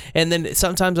 yeah. And then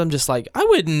sometimes I'm just like I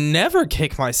would never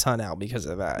kick my son out because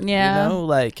of that. Yeah. You know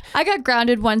like. I got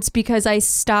grounded once because I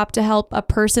stopped to help a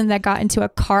person that got into a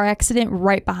car accident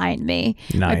right behind me.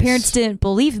 My Nice. parents didn't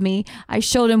believe me. I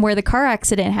showed them where the car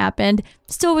accident happened.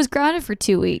 Still was grounded for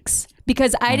 2 weeks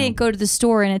because I didn't go to the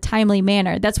store in a timely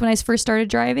manner. That's when I first started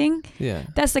driving. Yeah.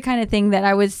 That's the kind of thing that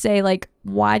I would say like,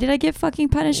 why did I get fucking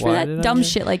punished Why for did that I dumb get-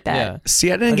 shit like that? Yeah.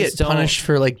 See, I didn't I get just don't- punished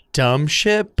for like dumb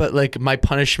shit, but like my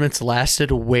punishments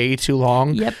lasted way too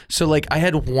long. Yep. So like I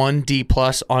had 1 D+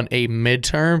 on a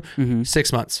midterm,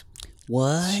 6 months.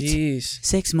 What? Jeez.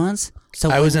 6 months? So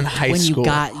I was in high when school. you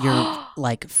got your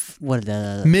like what are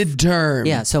the Midterm.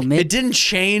 Yeah, so it didn't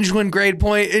change when grade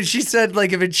point. And she said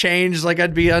like if it changed, like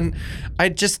I'd be on.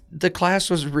 The class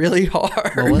was really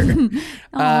hard. What was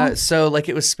it? So like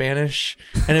it was Spanish,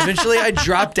 and eventually I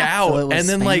dropped out, So it was and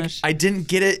then Spanish? like I didn't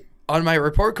get it on my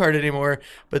report card anymore.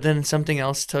 But then something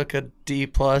else took a D+,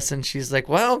 and she's like,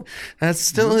 "Well, that's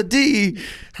still a D."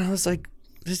 And I was like,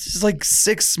 "This is like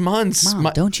 6 months."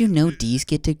 Mom, don't you know D's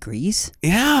get degrees?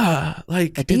 Yeah,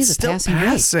 like A D it's is a still passing grade.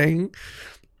 passing.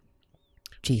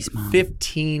 Jeez, Mom.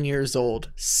 15 years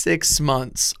old, 6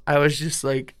 months. I was just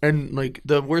like, and like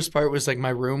the worst part was like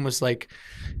my room was like,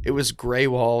 it was gray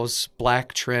walls,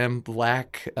 black trim,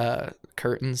 black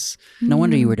curtains. No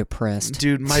wonder you were depressed.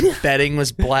 Dude, my bedding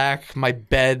was black. My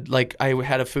bed, like I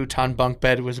had a futon bunk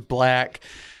bed, was black.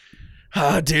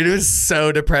 Oh, dude, it was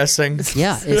so depressing.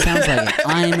 Yeah, it sounds like it.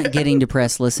 I'm getting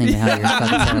depressed listening to how you're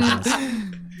fucking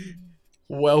saying this.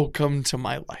 Welcome to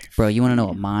my life. Bro, you want to know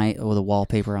what the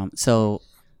wallpaper on? So,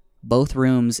 both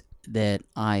rooms that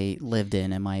I lived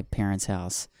in my parents'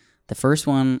 house, The first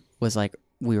one was like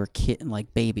we were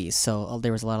like babies, so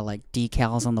there was a lot of like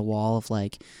decals on the wall of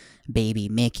like baby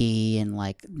Mickey and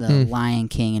like the Lion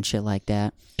King and shit like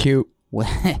that. Cute.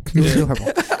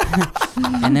 Adorable.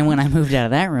 And then when I moved out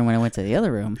of that room, when I went to the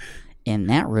other room, in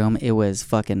that room it was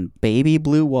fucking baby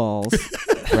blue walls,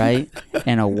 right,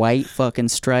 and a white fucking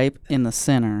stripe in the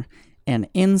center, and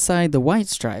inside the white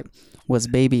stripe was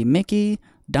baby Mickey,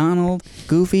 Donald,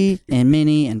 Goofy, and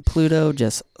Minnie, and Pluto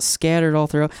just scattered all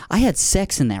throughout. I had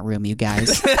sex in that room, you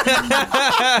guys,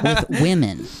 with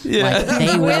women. Like,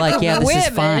 they were like, yeah, this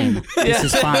is fine. This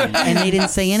is fine. And they didn't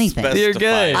say anything. You're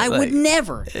good. I would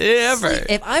never. Ever.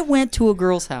 If I went to a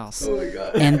girl's house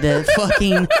and the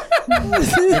fucking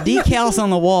the decals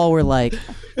on the wall were like,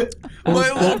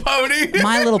 My Little Pony.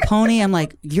 My Little Pony, I'm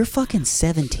like, you're fucking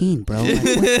 17, bro.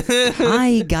 Like,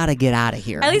 I gotta get out of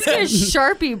here. At least get a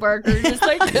Sharpie marker, just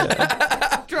like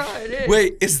draw it in.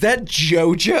 Wait, is that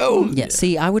JoJo? Yeah,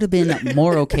 see, I would have been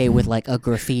more okay with like a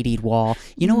graffitied wall.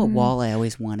 You know what wall I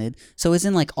always wanted? So it's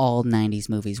in like all 90s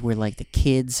movies where like the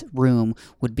kids' room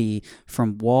would be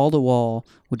from wall to wall,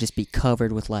 would just be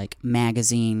covered with like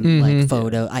magazine, like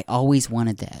photo. I always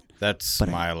wanted that. That's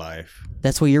my life.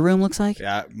 That's what your room looks like?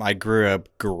 Yeah, I grew up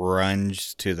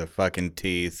grunge to the fucking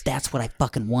teeth. That's what I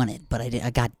fucking wanted, but I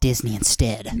got Disney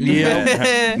instead.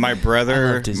 Yeah. My I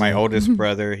brother, love Disney. my oldest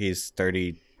brother, he's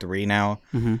 33 now.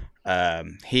 Mm-hmm.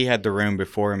 He had the room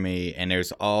before me, and it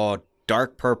was all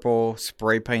dark purple,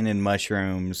 spray painted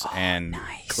mushrooms, and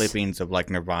nice. clippings of like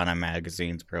Nirvana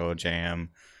magazines, Pearl Jam.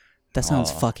 That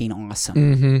sounds fucking awesome.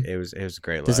 Mm-hmm. It was a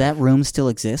great. Does life. that room still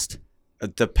exist?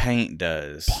 The paint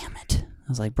does. Damn it. I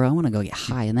was like, bro, I want to go get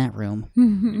high in that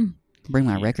room. Bring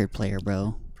my record player,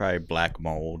 bro. Probably black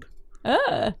mold.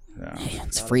 Ah. So,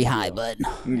 It's free high, bud.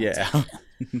 yeah.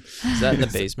 Is that in the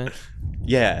basement?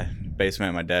 Yeah, basement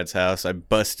at my dad's house. I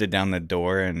busted down the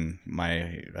door, and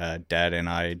my dad and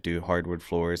I do hardwood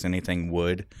floors, anything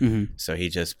wood. Mm-hmm. So he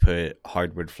just put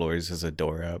hardwood floors as a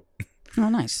door up. Oh,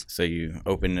 nice. So you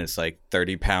open this like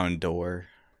 30-pound door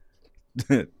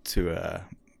to a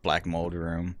black mold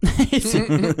room. It's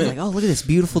like, oh, look at this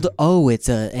beautiful door. Oh, it's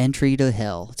an entry to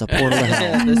hell. It's a portal to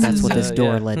hell. That's what this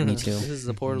door led me to. This is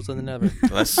the portal to the nether.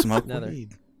 Let's smoke Nether.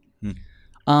 weed.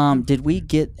 Did we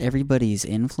get everybody's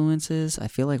influences? I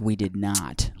feel like we did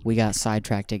not. We got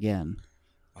sidetracked again.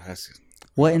 Oh, that's-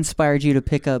 What inspired you to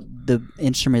pick up the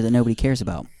instrument that nobody cares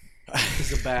about?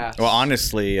 It's a bath. Well,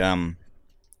 honestly,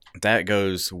 that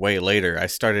goes way later. I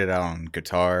started out on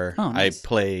guitar. Oh, nice. I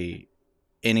play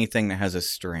anything that has a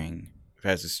string. If it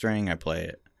has a string, I play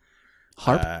it.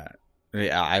 Harp?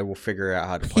 Yeah, I will figure out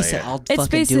how to He play said, it. I'll It's fucking do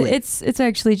basically it. it's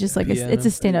actually just like Piano. it's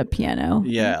a stand-up piano.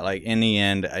 Yeah, like in the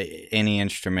end, any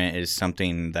instrument is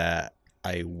something that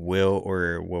I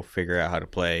will figure out how to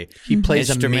play. He plays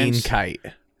a mean Instruments- kite.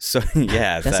 So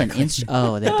yeah, That's exactly. an instrument.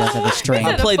 Oh, that does have a string.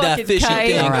 I I played that fucking fishing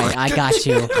kite. thing. All right, I got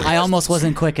you. I almost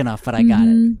wasn't quick enough, but I got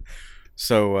it.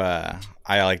 So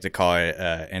I like to call it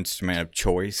instrument of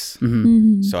choice.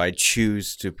 Mm-hmm. So I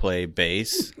choose to play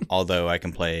bass, although I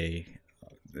can play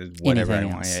whatever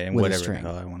Anything I want, else and with a whatever the string.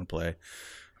 hell I want to play.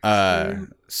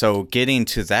 So getting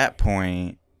to that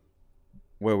point,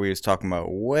 where we was talking about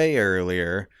way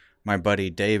earlier, my buddy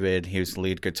David, he was the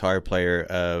lead guitar player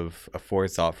of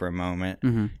Forethought for a moment.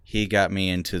 Mm-hmm. He got me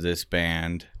into this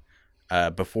band.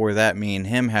 Before that, me and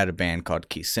him had a band called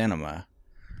Key Cinema.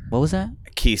 What was that?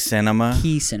 Key Cinema.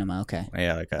 Key Cinema. Okay.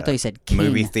 Yeah, like I thought a you said king.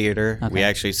 movie theater. We Okay.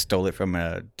 actually stole it from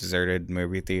a deserted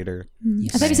movie theater. I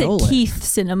thought you said stole it. Keith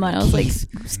Cinema. And I was like,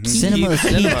 Cinema is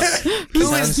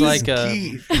Sounds like a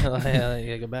Keith?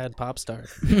 like a bad pop star.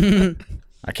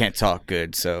 I can't talk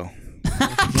good, so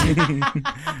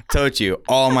told you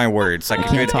all my words, like a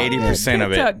can't good talk 80%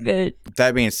 of talk it. good.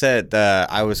 That being said,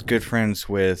 I was good friends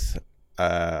with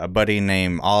a buddy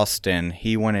named Austin.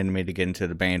 He wanted me to get into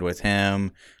the band with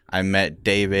him. I met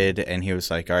David, and he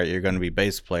was like, "All right, you're going to be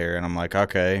bass player," and I'm like,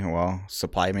 "Okay, well,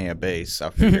 supply me a bass.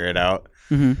 I'll figure it out."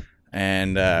 Mhm.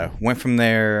 And went from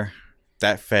there.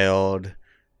 That failed.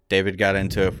 David got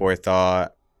into a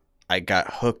Forethought. I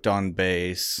got hooked on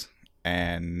bass,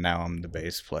 and now I'm the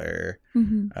bass player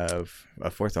of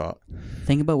Forethought.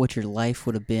 Think about what your life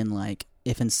would have been like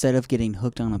if instead of getting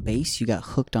hooked on a bass, you got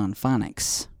hooked on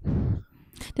phonics.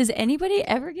 Does anybody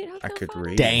ever get hooked I on could phonics?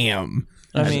 read. Damn.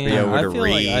 I I'd mean, be able I to feel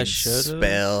read, like I should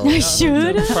spell. I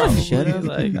should. Probably. Should've.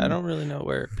 Like, I don't really know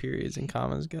where periods and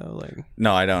commas go. Like,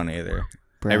 No, I don't either.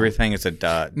 bro. Everything is a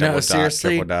dot. No, Double dot,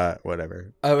 seriously? triple dot,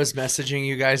 whatever. I was messaging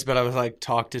you guys, but I was like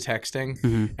talk to texting,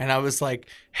 Mhm. and I was like,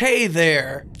 "Hey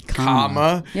there, Comma.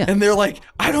 comma," Yeah. and they're like,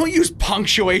 "I don't use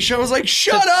punctuation." I was like,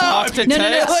 "Shut up!" to No, no,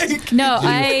 no. Like, No,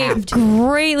 I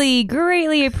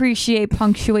greatly appreciate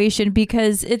punctuation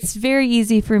because it's very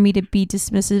easy for me to be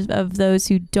dismissive of those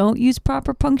who don't use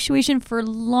proper punctuation for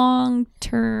long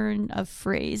turn of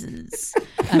phrases.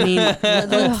 I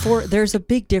mean, there's a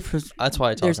big difference. That's why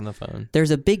I talk There's- on the phone.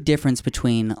 There's a big difference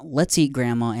between let's eat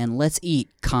grandma and let's eat,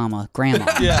 comma, grandma.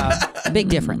 Yeah. Big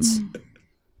difference.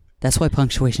 That's why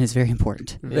punctuation is very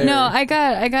important. No, I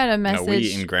got a No, message. we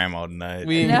eating grandma tonight.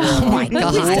 No, Oh my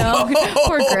God. please don't.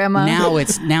 Poor grandma. Now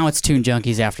it's Toon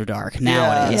Junkies After Dark.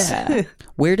 Now it is. yeah.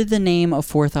 Where did the name of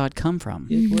Forethought come from?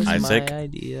 It was Isaac? my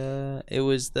idea. It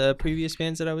was the previous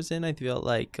bands that I was in. I felt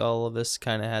like all of us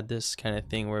kind of had this kind of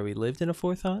thing where we lived in a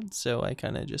forethought, so I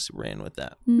kind of just ran with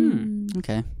that.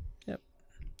 Okay. Yep.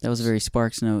 That was a very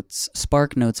Spark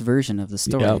Notes version of the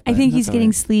story. Yep. I but think he's that's all getting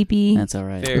right. sleepy. That's all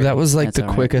right. Very- that was like That's the all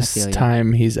right. I feel quickest ya.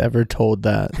 time he's ever told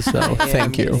that. So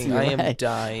thank you. I am Right.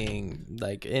 dying.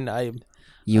 Like, and I.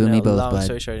 You I and me know, both, Long bud.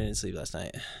 story short, I didn't sleep last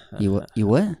night. You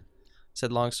what?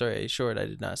 Said long story short, I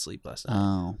did not sleep last night.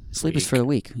 Oh, sleep is for the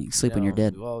weak. You can sleep when you're No,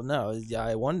 dead. Well, no, yeah,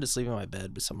 I wanted to sleep in my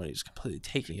bed, but somebody was completely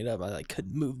taking it up. I like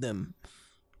couldn't move them.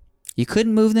 You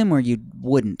couldn't move them, or you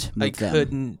wouldn't move I them.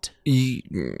 couldn't.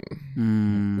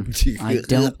 I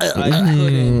don't. I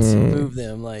couldn't move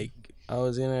them. Like I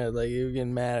was gonna like you were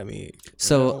getting mad at me.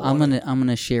 So I I'm don't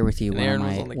gonna share with you And one of Aaron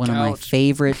was my on the one of my couch.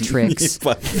 favorite tricks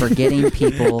Fuck. for getting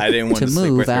people I didn't want to to sleep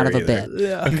move with out her of a either. bed.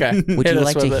 Yeah. Okay. Would Hit you us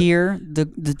like to with it. hear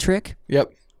the trick?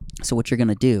 Yep. So what you're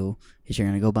gonna do is you're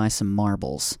gonna go buy some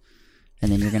marbles,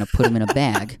 and then you're gonna put them in a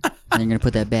bag, and then you're gonna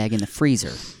put that bag in the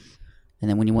freezer, and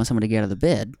then when you want someone to get out of the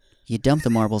bed, you dump the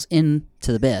marbles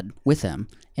into the bed with them,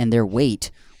 and their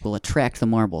weight will attract the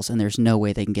marbles, and there's no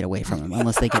way they can get away from them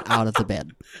unless they get out of the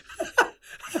bed.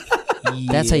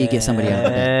 That's how you get somebody out of the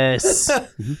bed. Yes.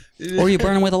 Or you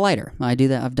burn them with a lighter. I do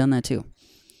that. I've done that too.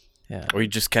 Yeah. Or you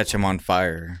just catch them on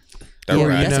fire. They're Yeah,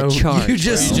 right. that's a charge. You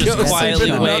just, Well, go that's a quietly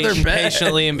sleep in charge. another wait bed.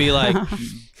 patiently and be like,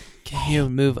 "Can you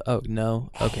move?" Oh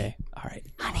no. Okay. All right.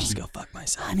 I'll just go fuck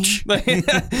myself.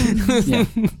 Yeah.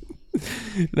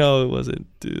 No, it wasn't.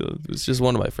 Dude, it was just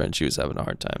one of my friends. She was having a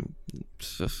hard time.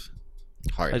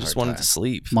 Hard, I just hard wanted time. to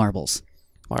sleep. Marbles.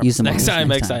 Marbles. Use the next marbles time.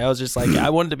 next Next time. time. I was just like, I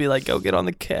wanted to be like, go get on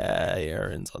the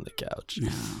Aaron's on the couch.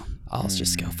 I'll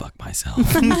just go fuck myself.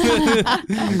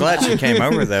 I'm glad she came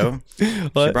over though. She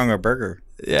What? brought a burger.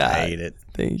 Yeah. I ate it.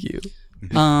 Thank you.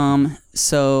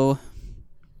 So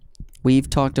we've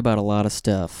talked about a lot of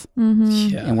stuff,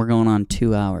 Yeah. and we're going on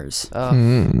 2 hours.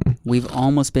 We've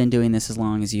almost been doing this as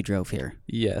long as you drove here.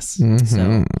 Yes.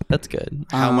 So That's good.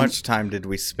 How much time did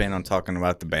we spend on talking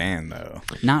about the band though?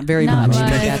 Not very Not much. much.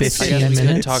 but Like That's, 15 It's good to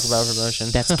minutes. talk about promotion.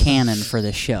 that's canon for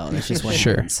this show. That's just what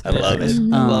Sure. happens. I love it.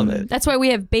 I love it. That's why we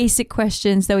have basic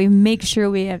questions that we make sure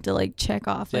we have to like check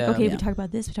off. Like, Yeah. okay, Yeah. we talk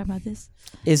about this, we talk about this.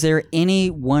 Is there any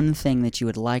one thing that you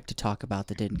would like to talk about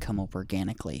that didn't come up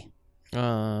organically?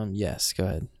 Yes. Go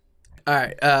ahead. All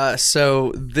right.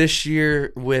 So this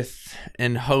year, we are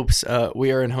in hopes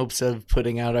of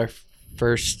putting out our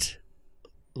first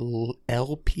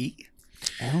LP.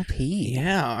 LP.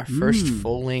 Yeah, our first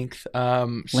full length.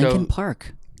 Lincoln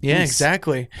Park. Yeah, Nice.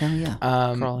 exactly. Hell yeah.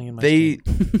 Crawling in my They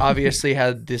obviously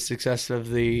had the success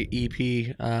of the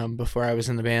EP before I was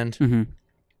in the band, Mhm.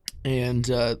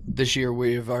 and this year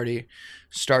we've already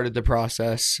started the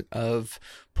process of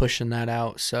pushing that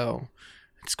out. So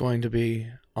it's going to be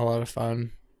a lot of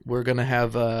fun. We're gonna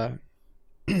have a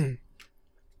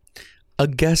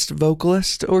guest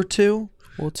vocalist or two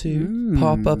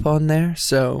pop up on there,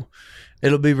 so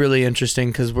it'll be really interesting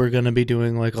because we're gonna be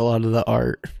doing like a lot of the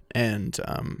art and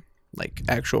like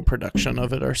actual production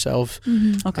of it ourselves.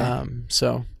 Okay.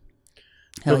 So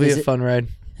Hell, it'll be is a it- fun ride.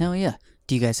 Hell yeah.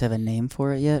 Do you guys have a name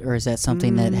for it yet, or is that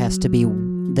something that has to be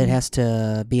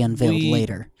unveiled We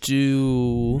later?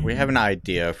 Do We have an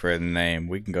idea for the name.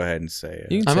 We can go ahead and say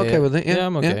it. You can I'm say okay with it. Yeah,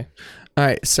 I'm yeah. okay. All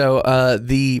right, so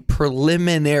the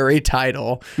preliminary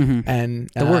title Mhm. and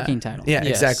The working title. Yeah,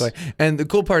 Yes. exactly. And the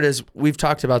cool part is we've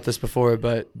talked about this before,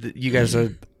 but you guys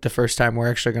are the first time we're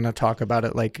actually going to talk about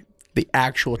it, like the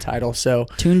actual title. So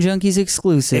Toon Junkies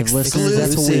exclusive. Listeners,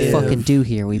 that's what we Exclusive. fucking do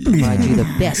here. We provide you the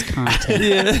best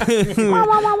content.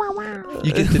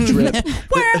 You get the drip. At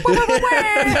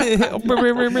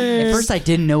first, I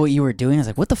didn't know what you were doing. I was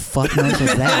like, "What the fuck noise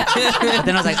was that?" But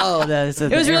then I was like, "Oh, that's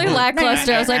It was really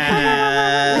lackluster. I was like,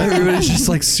 Everybody's just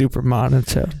like super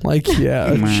monotone. Like,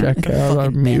 yeah, check out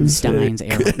our Ben music. Stein's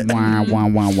air. Wah, wah,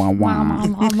 wah, wah,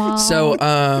 wah. So,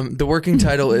 the working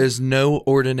title is No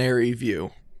Ordinary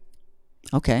View.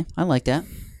 Okay, I like that.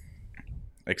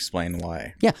 Explain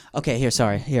why. Yeah. Okay. Here.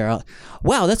 Sorry. Here.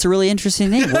 Wow, that's a really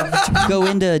interesting name. Go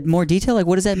into more detail. Like,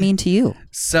 what does that mean to you?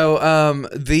 So,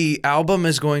 the album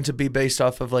is going to be based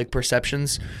off of like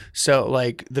perceptions. So,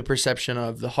 like the perception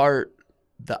of the heart,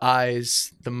 the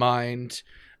eyes, the mind.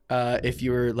 If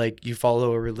you're like you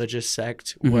follow a religious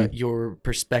sect, what your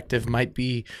perspective might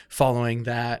be following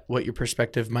that, what your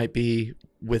perspective might be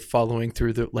with following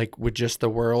through the like with just the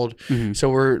world. So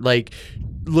we're like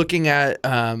looking at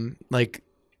like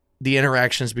the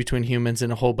interactions between humans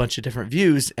in a whole bunch of different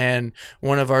views. And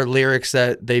one of our lyrics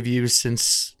that they've used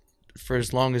since for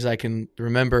as long as I can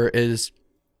remember is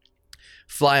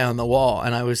 "Fly on the Wall."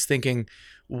 And I was thinking,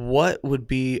 what would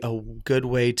be a good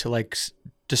way to like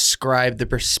describe the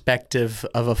perspective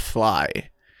of a fly?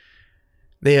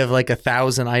 They have like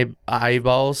 1,000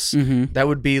 eyeballs. That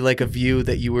would be like a view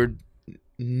that you were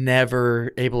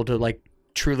never able to like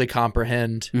truly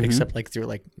comprehend, except like through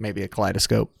like maybe a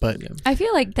kaleidoscope. But I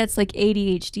feel like that's like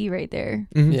ADHD right there.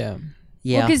 Yeah.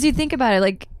 Yeah. Because you think about it,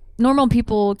 like normal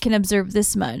people can observe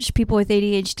this much. People with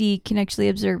ADHD can actually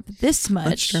observe this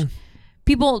much. true.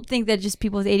 People think that just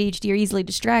people with ADHD are easily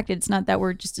distracted. It's not that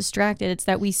we're just distracted. It's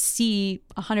that we see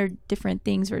 100 different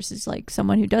things versus like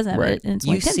someone who doesn't have Right. it. And it's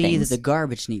You like 10 see things. that the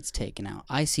garbage needs taken out.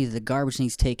 I see that the garbage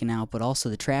needs taken out, but also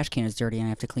the trash can is dirty and I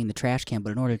have to clean the trash can. But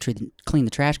in order to clean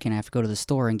the trash can, I have to go to the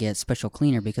store and get special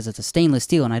cleaner because it's a stainless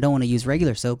steel and I don't want to use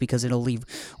regular soap because it'll leave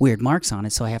weird marks on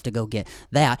it. So I have to go get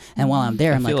that. And while I'm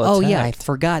there, I'm like, feel oh yeah, I attacked.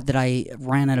 forgot that I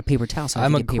ran out of paper towel. So I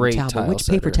have I'm to a get paper great towel. But tile which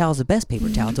paper setter. towel is the best paper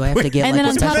towel? Do I have to get And like then a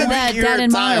on top special of that, You're Dad a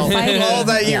and Mom tile. are fighting. All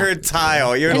that Yeah. you're a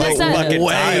tile. You're And like that's not- fucking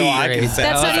Way tile. I can great. say.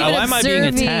 That's not even Why am I being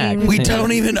observing. attacked? we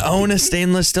don't even own a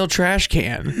stainless steel trash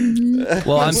can.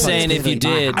 Well, I'm saying if you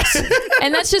literally my did,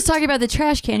 And that's just talking about the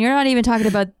trash can. You're not even talking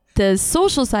about the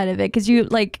social side of it because you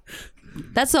like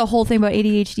that's the whole thing about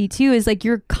ADHD too is like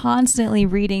you're constantly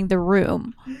reading the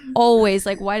room. Always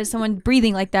like, why is someone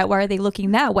breathing like that? Why are they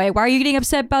looking that way? Why are you getting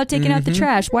upset about taking out the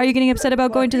trash? Why are you getting upset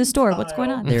about going to the store? What's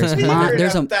going on? There's There's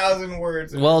there's a 1,000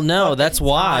 words. well, no, Fucking that's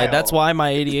why. tile. That's why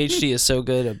my ADHD is so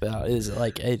good about is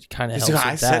like it kind of It's helps like,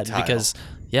 I with said that tile. because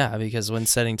because when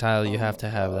setting tile, you have to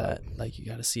have that. Like you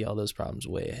got to see all those problems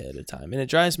way ahead of time, and it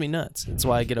drives me nuts. That's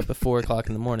why I get up at 4 o'clock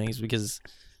in the mornings because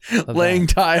of Laying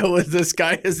that. tile with this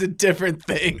guy is a different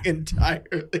thing entirely.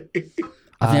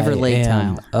 I've never I laid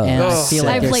am tile, and I upset. feel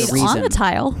like I've there's laid a reason. on the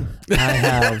tile. I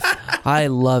have. I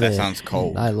love That it. sounds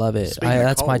cold. I love it. Speaking of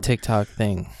That's my cold. TikTok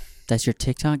thing. That's your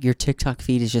TikTok. Your TikTok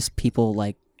feed is just people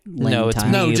like laying No, it's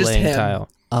tile. No, me just laying him. tile.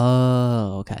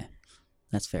 Oh, okay,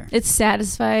 that's fair. It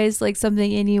satisfies like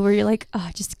something in you where you're like,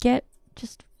 oh, just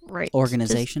right.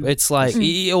 Organization. It's like,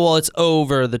 well, it's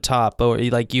over the top, but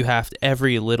like you have to,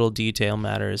 every little detail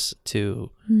matters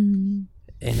to, and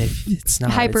if it's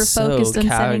not, Hyper-focused on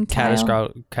setting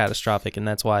tile. catastrophic, and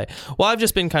that's why. Well, I've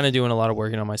just been kind of doing a lot of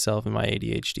working on myself and my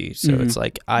ADHD, so it's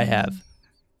like I have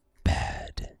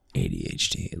bad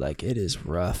ADHD. Like it is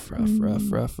rough.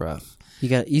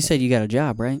 You said you got a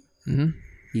job, right? Mm-hmm.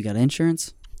 You got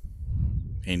insurance?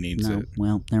 He needs No. it.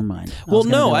 Well, never mind. Well,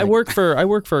 no, I work for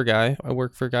a guy. I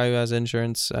work for a guy who has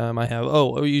insurance. I have.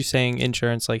 Oh, are you saying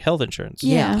insurance like health insurance?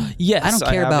 Yeah. Yes, I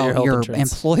don't care have about health your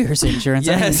insurance. employer's insurance.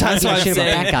 I don't Yes, even that's give a what I'm shit about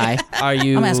saying. that guy. Are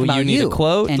you? I'm asking about need you a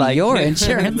quote and like your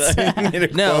insurance.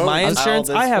 No, my I'll insurance.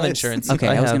 this I have place. insurance. Okay,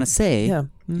 I was have- gonna say, Yeah.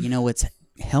 you know what's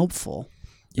helpful?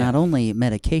 Yeah. Not only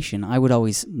medication. I would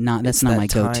always not. That's It's not that my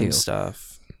time go-to.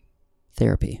 stuff.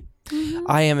 Therapy.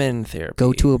 I am in therapy.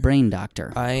 Go to a brain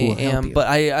doctor. I who will help am, you. but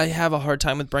I have a hard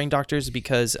time with brain doctors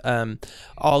because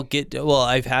I'll get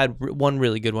I've had one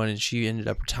really good one and she ended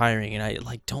up retiring and I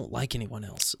like don't like anyone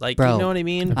else. Like Bro, you know what I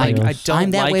mean? I- Like I don't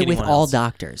I'm that like way with anyone all else.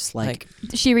 doctors. Like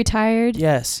She retired.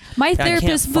 Yes. My can't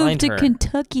therapist find moved to her.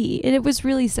 Kentucky, and it was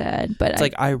really sad. But It's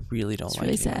like I really don't It's like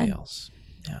really anybody sad. else.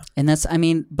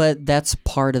 And but that's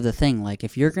part of the thing. Like,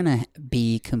 if you're gonna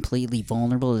be completely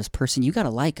vulnerable to this person, you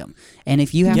gotta like them. And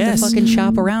if you have Yes. to fucking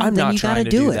shop around, I'm then not you gotta trying to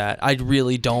do it. that. I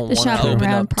really don't the want to shopping open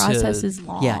around up process to. is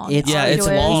long. Yeah, it's it's arduous.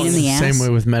 long. Pain in the ass, Same way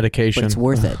with medication. but it's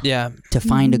worth it Yeah. to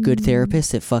find a good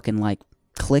therapist that fucking like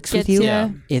clicks with Gets you. ya.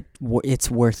 It's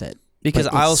worth it. Because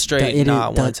But I'll it's- straight it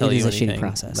not is- want to tell it is you a shitty anything.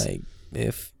 process. Like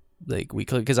if like we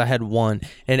could, because I had one,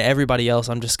 and everybody else,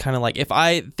 I'm just kind of like, if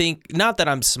I think not that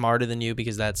I'm smarter than you,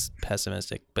 because that's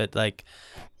pessimistic, but like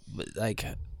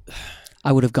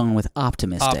I would have gone with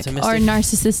optimistic. Or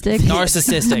narcissistic.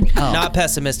 Narcissistic, Oh. not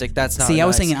pessimistic. That's not. See, I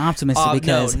was nice. thinking optimistic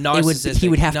because no, he narcissistic.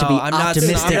 would have to No, be I'm not-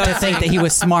 optimistic I'm not to think that he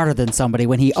was smarter than somebody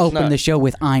when he opened the show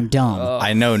with "I'm dumb."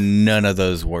 I know none of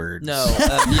those words. No,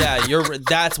 yeah,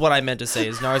 that's what I meant to say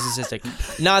is narcissistic.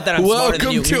 Not that I'm smarter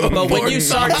than you, Welcome to but when Born you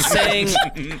start saying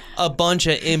a bunch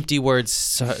of empty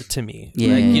words to me,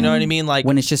 Yeah. like, you know what I mean? Like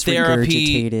When it's just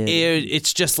therapy, regurgitated.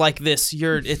 it's just like this.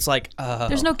 It's like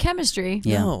There's no chemistry.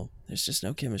 Yeah. no, there's just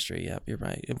no chemistry. Yeah, you're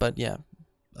right. But yeah,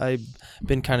 I've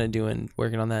been kind of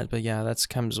working on that. But yeah, that's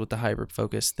comes with the hyper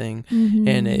focus thing,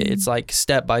 and it's like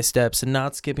step by steps and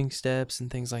not skipping steps and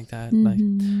things like that. Like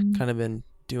kind of been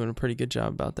doing a pretty good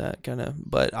job about that kind of,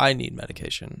 but I need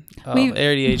medication.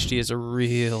 ADHD is a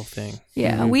real thing.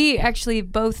 Yeah, we actually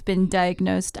both been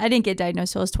diagnosed. I didn't get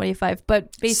diagnosed till I was 25,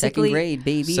 but basically Second grade,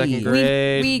 baby. Second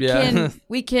grade. we yeah.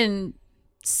 we can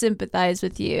sympathize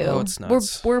with you. Oh, it's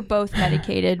nuts. We're both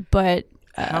medicated, but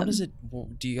How does it?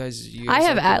 Do you guys? I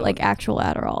have like actual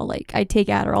Adderall. Like I take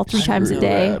Adderall 3 times a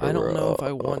day. I don't know if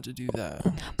I want to do that.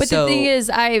 But So- the thing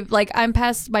is, I'm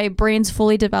past, my brain's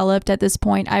fully developed at this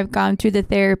point. I've gone through the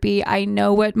therapy. I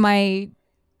know what my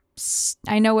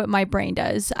brain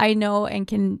does. I know and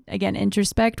can again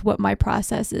introspect what my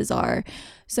processes are.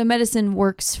 So medicine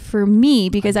works for me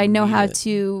because I know how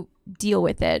to deal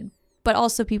with it. But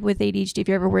also people with ADHD, if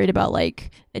you're ever worried about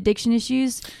like addiction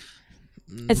issues,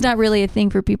 it's not really a thing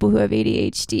for people who have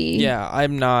ADHD. Yeah,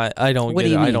 I'm not. I don't What get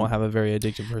do it. you I mean? don't have a very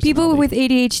addictive personality. People with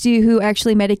ADHD who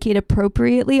actually medicate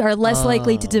appropriately are less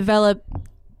likely to develop,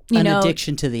 An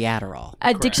addiction to the Adderall.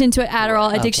 addiction to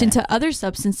Adderall, addiction Okay. to other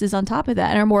substances on top of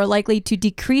that, and are more likely to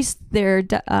decrease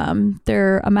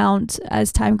their amount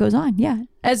as time goes on. Yeah,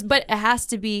 but it has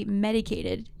to be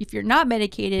medicated. If you're not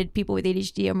medicated, people with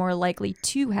ADHD are more likely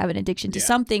to have an addiction to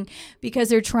something because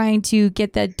they're trying to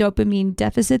get that dopamine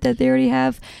deficit that they already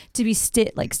have to be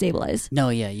stabilized. No,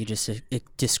 yeah, you just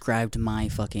described my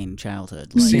fucking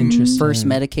childhood. Interesting. First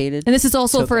medicated. And this is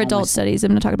also Took for all adult my- studies. I'm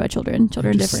going to talk about children.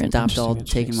 Children are just different. stopped all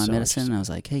Interesting, taking my so medicine. And I was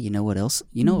like, hey, you know what else?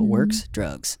 You know what works?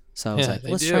 Drugs. So I was Yeah, like,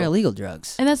 they let's do. try illegal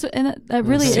drugs. And that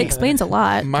really See, explains a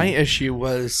lot. My issue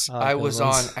was I good was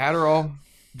ones. on Adderall,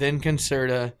 then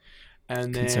Concerta,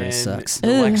 and then Concerta sucks. the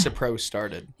Ugh. Lexapro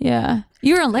started. Yeah.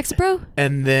 You were on Lexapro?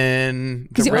 And then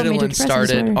the 'Cause you own major Ritalin depressive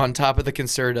started disorder. on top of the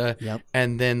Concerta. Yep.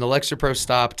 And then the Lexapro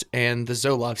stopped and the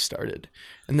Zoloft started.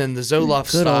 And then the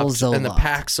Zoloft Good old stopped and the Zoloft.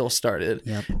 Paxil started.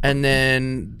 Yep. And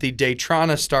then the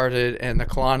Daytrana started and the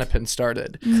Klonopin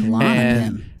started. Klonopin.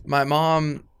 And my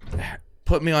mom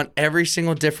put me on every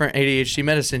single different ADHD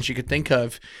medicine she could think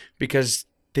of because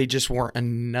they just weren't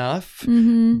enough.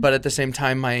 But at the same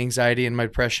time, my anxiety and my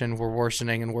depression were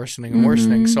worsening and worsening and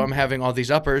worsening. So I'm having all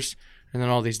these uppers and then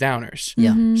all these downers.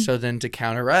 Yeah. So then to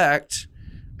counteract,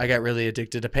 I got really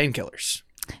addicted to painkillers.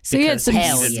 So you had Because some.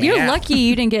 Hell yeah. You're lucky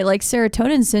you didn't get like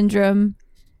serotonin syndrome.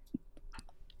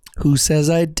 Who says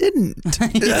I didn't?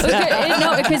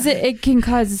 No, because it can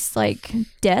cause like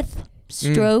death,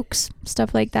 strokes,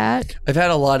 stuff like that. I've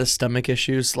had a lot of stomach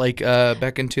issues. Like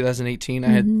back in 2018, I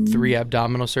had 3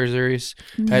 abdominal surgeries.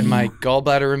 I had my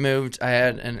gallbladder removed. I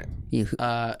had an You,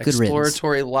 riddance.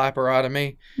 exploratory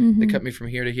laparotomy. They cut me from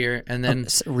here to here, and then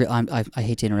I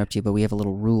hate to interrupt you, but we have a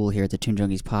little rule here at the Toon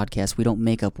Junkies podcast. We don't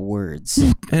make up words.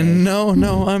 and no,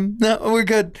 we're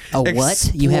good. A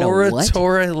what? You had a what?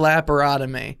 Exploratory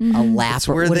laparotomy. A lap.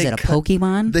 where What is they it? A cut-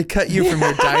 Pokemon? They cut you from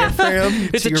your diaphragm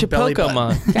It's to a your belly button,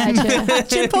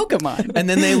 Gotcha. Pokemon. and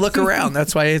then they look around.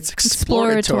 That's why it's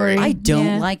exploratory. Exploratory. I don't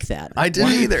Yeah. like that. I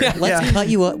didn't either. Let's cut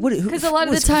you up. Because a lot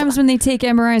of the times when they take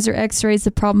MRIs or X-rays,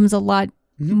 the problem's a lot.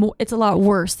 It's a lot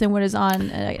worse than what is on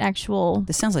an actual.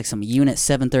 This sounds like some Unit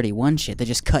 731 shit. They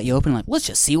just cut you open like, let's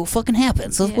just see what fucking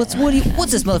happens. What's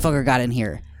this motherfucker got in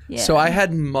here? Yeah. So I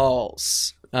had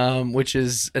MALS, which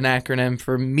is an acronym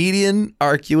for median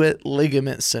arcuate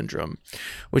ligament syndrome,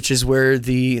 which is where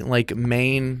the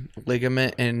main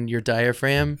ligament in your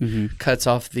diaphragm cuts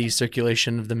off the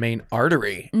circulation of the main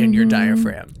artery in your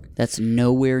diaphragm. That's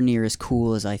nowhere near as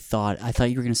cool as I thought. I thought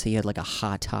you were going to say you had like a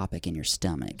hot topic in your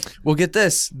stomach. Well, get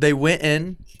this. They went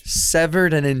in,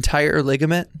 severed an entire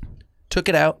ligament, took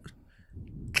it out,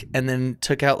 and then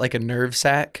took out like a nerve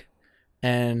sac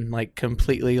and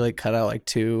completely cut out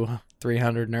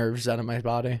 200-300 nerves out of my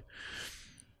body.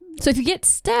 So if you get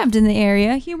stabbed in the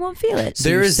area, you won't feel it. So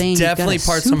There you're is saying you've got definitely a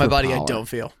parts of my body I superpower. don't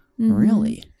feel.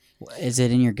 Really? Is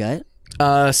it in your gut?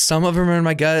 Some of them are in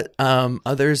my gut.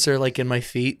 Others are in my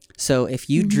feet. So if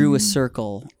you drew a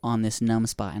circle on this numb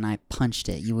spot and I punched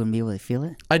it, you wouldn't be able to feel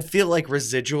it? I'd feel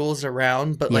residuals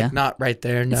around, but Yeah. not right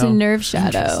there. No. It's a nerve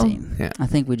shadow. Interesting. Yeah. I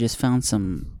think we just found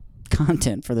some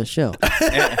content for the show.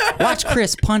 Watch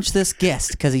Chris punch this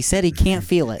guest because he said he can't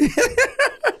feel it.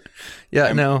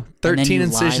 Yeah, no. then 13 you lie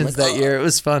incisions like, that year. It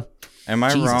was fun. Am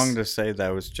I Jesus. wrong to say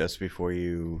that was just before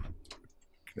you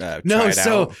No, tried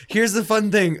so out? here's the fun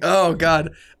thing. Oh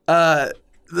God, the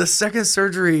second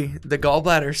surgery, the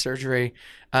gallbladder surgery.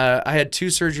 I had 2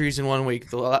 surgeries in 1 week.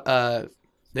 The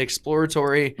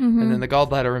exploratory and then the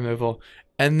gallbladder removal.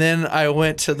 And then I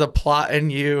went to the Plot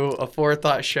and You, a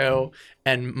Forethought show,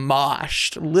 and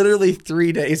moshed literally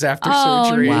 3 days after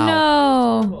surgery.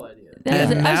 Wow. no.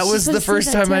 And that was the supposed to say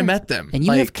first that time I too. met them. And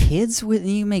you have kids with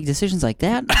you make decisions like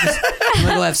that? I'm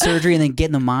gonna go have surgery and then get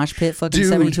in the mosh pit fucking Dude.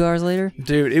 72 hours later?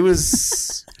 Dude, it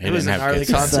was He it was didn't an have gnarly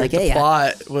kids. concert. Like, hey, the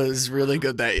Plot was really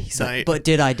good that night. But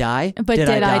did I die? But did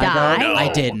I die? though? No.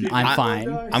 I didn't. I'm fine.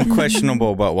 I'm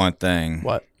questionable about one thing.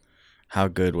 What? How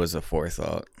good was the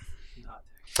Forethought?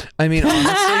 I mean,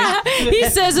 honestly, He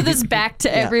says with his back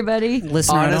to everybody.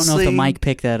 Listener, I don't know if the Honestly- mic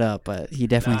picked that up, but he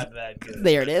definitely. Not that good.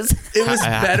 There it is. it was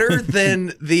better than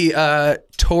the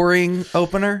touring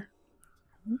opener.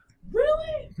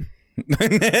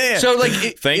 So like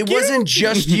it Thank you. wasn't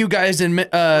just you guys in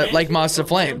like Moss of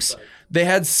Flames. They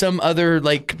had some other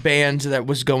like band that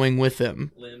was going with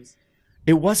them. Limbs.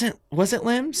 It wasn't. Was it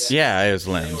Limbs? Yeah, it was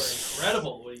Limbs.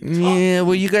 Incredible. What are you Yeah.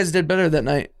 Well, you guys did better that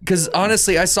night because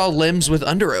honestly, I saw Limbs with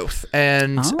Under Oath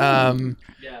and Oh.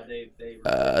 Yeah, they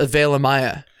Veil of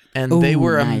Maya, and Ooh, they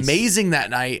were nice. amazing that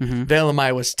night. Veil of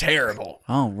Maya was terrible.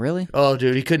 Oh, really? Oh,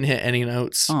 dude, he couldn't hit any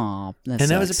notes. Oh, and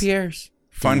that was a Pierre's.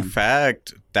 Fun Damn.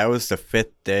 fact, that was the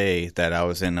 5th day that I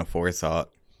was in a Forethought.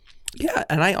 Yeah,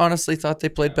 and I honestly thought they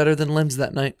played better than Limbs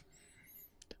that night.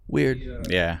 Weird.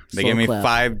 Yeah, they Slow gave me clap.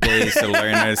 5 days to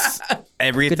learn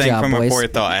everything Good job, from boys. a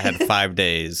Forethought. I had 5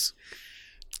 days.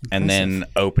 And then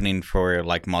opening for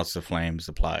like Moss of Flames,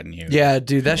 The Plot and You. Yeah,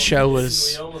 dude, that show We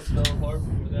was. almost fell apart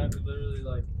with that. Literally,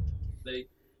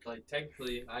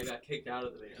 technically, I got kicked out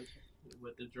of the band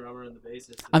with the drummer and the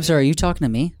bassist. I'm sorry, are you talking to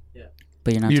me? Yeah.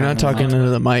 But you're not You're not talking talking to the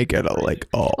into the mic at all, like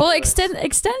all. Well, extend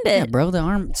mic. it. Yeah, bro, the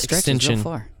arm stretches real Extension.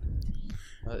 far.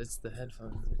 It's the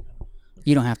headphones.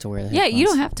 You don't have to wear that. Yeah, you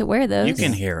don't have to wear those. You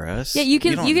can hear us. Yeah, you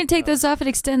can. don't- You can take those off and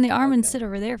extend the arm and sit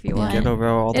over there if you want. Get over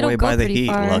all the It'll way go by the pretty heat,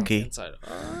 far. Lucky. Inside.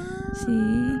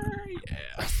 See.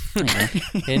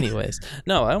 Anyways,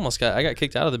 no, I got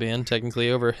kicked out of the band technically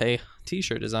over a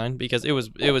t-shirt design because it was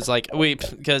like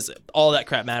because all that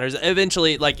crap matters.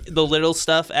 Eventually, like the little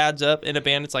stuff adds up in a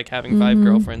band. It's like having 5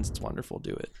 girlfriends. It's wonderful.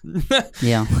 Do it.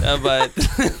 Yeah. But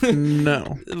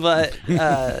No.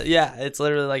 yeah, it's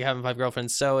literally like having 5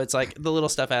 girlfriends. So it's like the little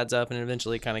stuff adds up, and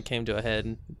eventually kind of came to a head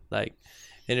and like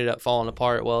ended up falling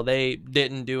apart. Well, they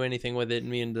didn't do anything with it,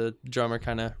 and me and the drummer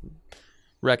kind of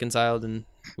reconciled, and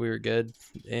we were good.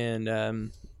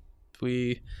 And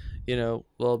we,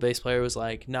 bass player was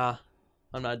like, "Nah,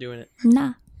 I'm not doing it."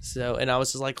 Nah. So, and I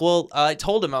was just like, well, I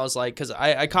told him, I was like, because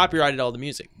I copyrighted all the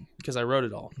music because I wrote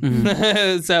it all.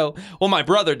 So, well, my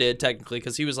brother did technically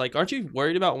because he was like, aren't you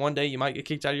worried about one day you might get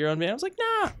kicked out of your own band? I was like,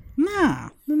 nah, Nah,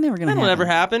 never gonna that'll never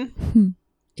happen. happen.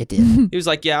 It did. He was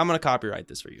like, yeah, I'm going to copyright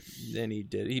this for you. And he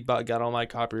did. He got all my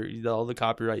all the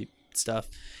copyright stuff.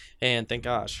 And thank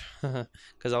gosh,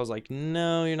 because I was like,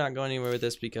 no, you're not going anywhere with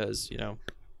this because,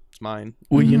 it's mine.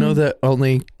 Well, you know that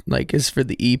only like is for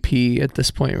the EP at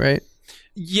this point, right?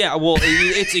 Yeah, well,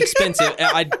 it's expensive.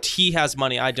 He has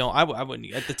money. I don't. I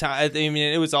wouldn't at the time. I mean,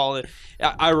 it was all. You know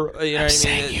what I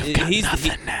mean?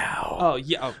 now. Oh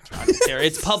yeah. Oh, I don't care.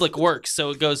 It's public works, so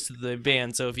it goes to the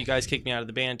band. So if you guys kick me out of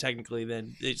the band, technically,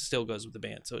 then it still goes with the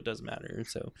band, so it doesn't matter.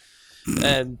 So,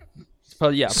 and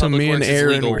probably yeah. So public me and works is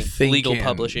Aaron legal, were thinking- legal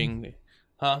publishing.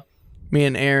 Huh? Me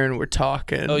and Aaron were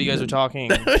talking. Oh, you guys were talking.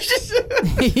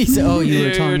 He's, oh, you were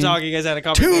You talking. were talking. You guys had a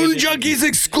conversation. Tune Junkies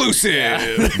exclusive.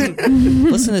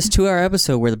 Listen to this 2-hour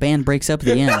episode where the band breaks up at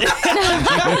the end.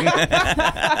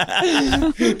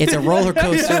 It's a roller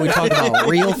coaster. We talk about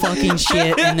real fucking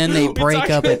shit, and then they break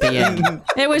up at the end.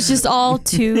 It was just all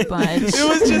too much. It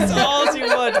was just all too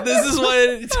much. This is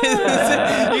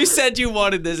what you said you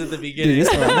wanted this at the beginning. Dude,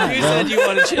 this is what I want, You bro. said you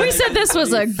wanted. We said this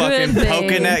was a good Fucking thing.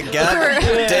 poking that gut.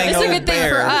 Dang It's a old good thing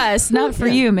for bear. us, not for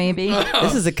you, maybe.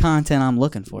 This is the content I'm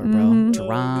looking for, bro.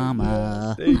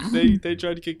 Drama. They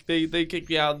tried to kick. They kicked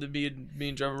me out, and me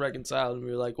and drummer reconciled, and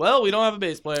we were like, well, we don't have a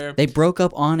bass player. They broke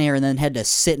up on air and then had to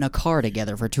sit in a car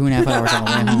together for 2.5 hours on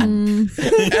the way home.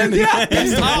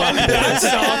 That's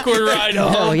an awkward ride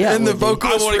home. Oh yeah, And the it would be. I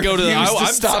vocals want to go to the. refused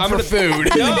to stop for food.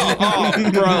 No,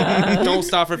 oh, bro, don't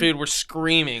stop for food. We're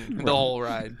screaming the whole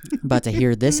ride. About to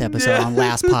hear this episode on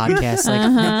last podcast,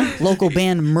 like local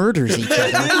band murders each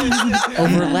other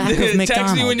over lack of McDonald's.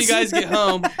 Text me when you guys get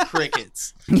home.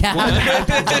 Crickets. Yeah. On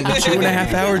the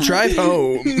 2.5 hour drive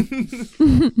home.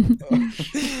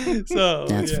 So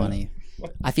That's funny.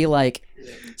 I feel like,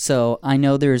 so I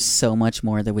know there's so much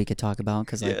more that we could talk about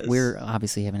because like Yes. we're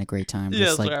obviously having a great time, Yes,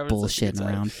 just like we're having such a good bullshitting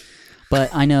time. around. But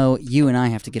I know you and I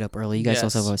have to get up early. You guys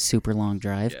also Yes. have a super long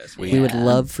drive. Yes, we would Yeah.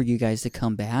 love for you guys to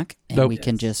come back and Nope. we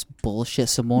can just bullshit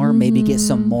some more. Maybe get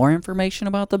some more information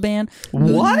about the band.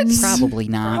 What? Probably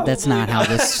not. That's not how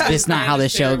this. That's not how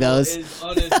this show goes.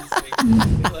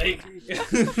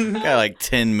 Got like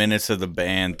 10 minutes of the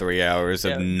band, 3 hours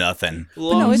of Yeah. nothing.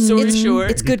 Long story it's,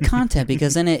 short, it's good content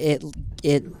because then it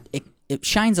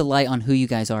shines a light on who you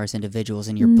guys are as individuals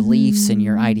and your beliefs and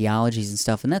your ideologies and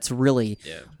stuff. And that's really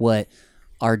what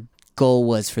our goal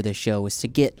was for this show, was to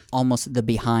get almost the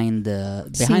behind the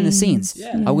scenes.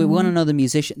 We want to know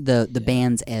the the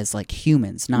bands as like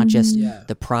humans, not just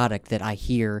the product that I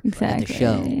hear at the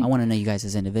show. Exactly. I want to know you guys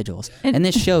as individuals, and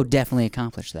this show definitely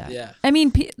accomplished that. yeah. I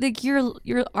mean, like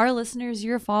our listeners,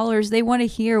 your followers, they want to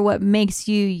hear what makes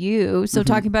you you. So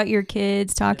talking about your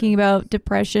kids, talking about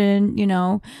depression,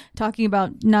 talking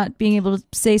about not being able to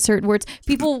say certain words.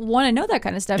 People want to know that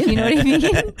kind of stuff. You know what I mean?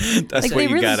 That's Like, what they you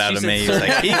really- got out of me. He's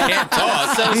like, he can't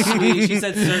talk. So sweet. She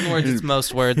said certain words. It's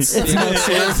most words.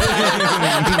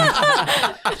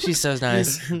 She's so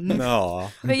nice. No.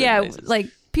 But yeah, like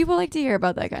people like to hear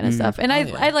about that kind of stuff. And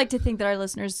I like to think that our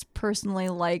listeners personally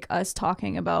like us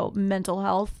talking about mental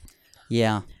health.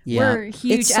 Yeah. We're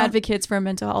huge It's advocates for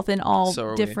mental health in all So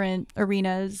are we. different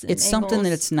arenas. And It's something that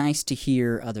angles. it's nice to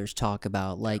hear others talk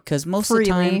about, like, because most of Freely.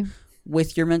 the time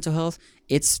with your mental health,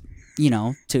 it's,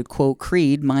 to quote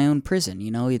Creed, my own prison.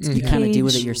 It's you kind of deal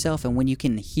with it Cage. yourself, and when you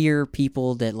can hear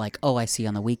people that like, oh, I see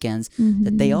on the weekends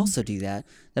that they also do that,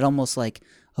 that almost like,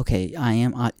 okay,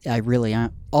 I really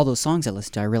am. All those songs I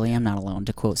listen to, I really am not alone.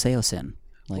 To quote Seosin.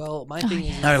 Like, Well, my thing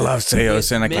is, I love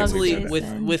Seosin. I can't mentally believe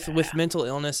that. with mental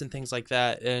illness and things like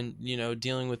that, and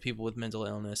dealing with people with mental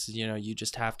illness, you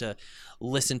just have to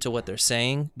listen to what they're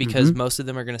saying, because most of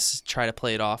them are going to try to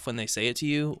play it off when they say it to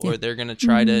you, or they're going to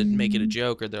try to make it a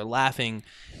joke, or they're laughing.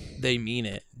 They mean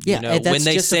it. Yeah, and that's when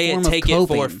they just a say it, form of take it for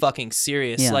coping. fucking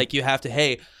serious. Yeah. Like, you have to,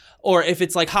 hey. Or if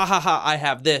it's like, ha ha ha, I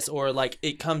have this, or like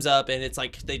it comes up and it's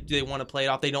like they want to play it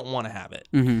off, they don't want to have it.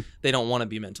 They don't want to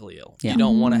be mentally ill. Yeah. You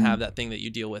don't want to have that thing that you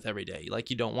deal with every day.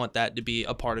 Like, you don't want that to be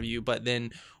a part of you. But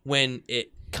then when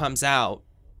it comes out,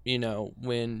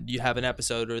 when you have an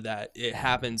episode or that it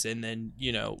happens, and then,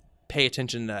 pay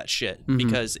attention to that shit,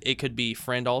 because it could be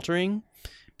friend altering.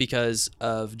 Because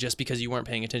you weren't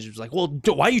paying attention. It's like, well,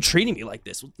 why are you treating me like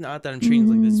this? Well, not that I'm treating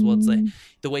you like this. Well, it's like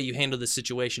the way you handle the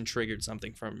situation triggered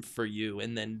something for you,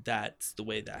 and then that's the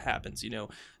way that happens,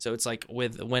 So it's like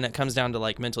when it comes down to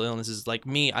like mental illnesses, like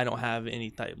me, I don't have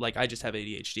any type, like I just have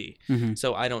ADHD,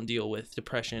 so I don't deal with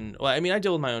depression. Well, I mean, I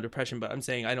deal with my own depression, but I'm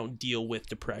saying I don't deal with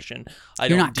depression. You're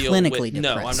don't not deal clinically with,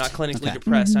 No, I'm depressed. not clinically Okay.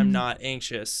 depressed. I'm not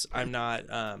anxious. I'm not.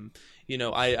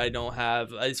 I don't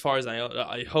have, as far as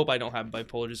I hope I don't have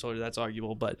bipolar disorder. That's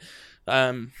arguable, but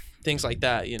things like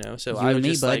that, So you I and would me,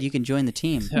 just bud, like, you can join the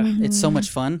team. It's so much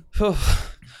fun.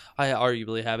 I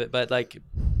arguably have it, but like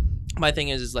my thing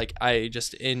is like I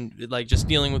just just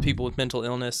dealing with people with mental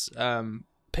illness,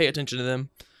 pay attention to them.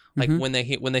 Like when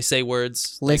they say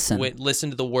words, Listen. like, listen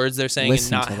to the words they're saying,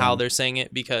 Listen and not to how them. they're saying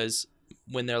it, because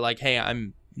when they're like, hey,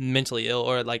 I'm mentally ill,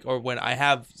 or when I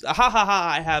have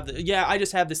I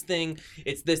just have this thing,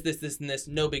 it's this and this,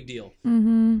 no big deal.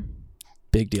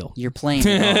 Big deal. You're playing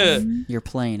it off. You're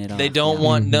playing it off. They don't yeah.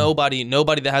 want nobody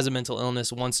that has a mental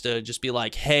illness wants to just be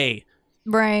like, hey,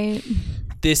 Right.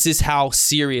 this is how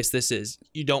serious this is.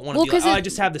 You don't want to Well, be like, 'cause oh, it- I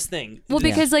just have this thing. Well,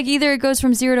 because like either it goes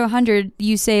from 0 to 100,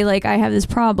 you say like I have this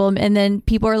problem, and then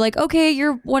people are like, okay,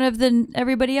 you're one of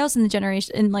everybody else in the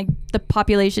generation, in like the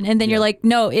population, and then you're like,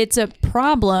 no, it's a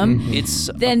problem. It's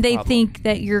a Then they problem. think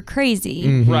that you're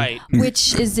crazy, Right.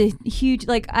 which is a huge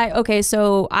like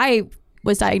so I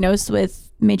was diagnosed with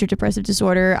major depressive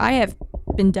disorder. I have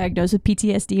been diagnosed with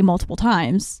PTSD multiple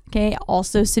times. Okay,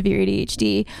 also severe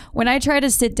ADHD. When I try to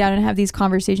sit down and have these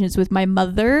conversations with my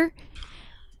mother,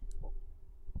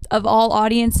 of all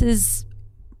audiences,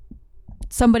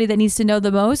 somebody that needs to know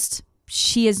the most,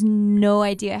 she has no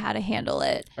idea how to handle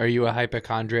it. Are you a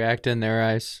hypochondriac in their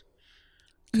eyes?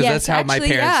 Because that's how my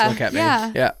parents look at me.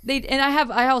 Yeah.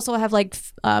 I also have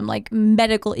like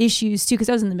medical issues too, because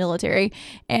I was in the military,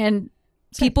 and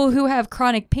people who have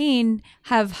chronic pain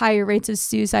have higher rates of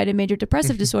suicide and major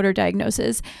depressive disorder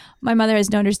diagnosis. My mother has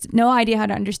no idea how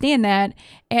to understand that.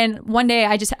 And one day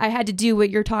I had to do what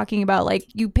you're talking about. Like,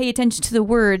 you pay attention to the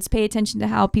words, pay attention to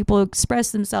how people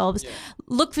express themselves,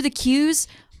 look for the cues.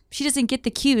 She doesn't get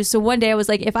the cues. So one day I was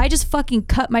like, if I just fucking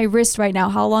cut my wrist right now,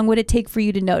 how long would it take for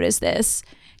you to notice this?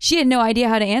 She had no idea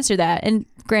how to answer that. And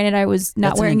granted, I was not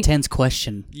That's wearing an intense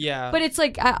question. Yeah. but it's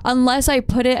like, unless I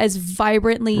put it as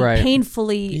vibrantly,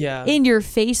 painfully in your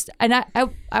face, and I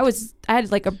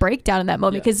had like a breakdown in that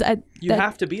moment because you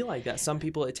have to be like that. Some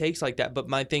people it takes like that. But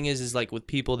my thing is like with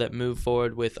people that move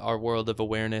forward with our world of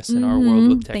awareness and our world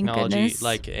with technology,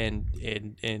 like and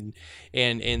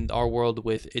our world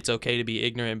with it's okay to be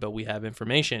ignorant, but we have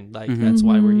information. Like that's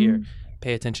why we're here.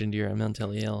 Pay attention to your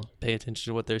mentally ill. Pay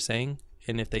attention to what they're saying.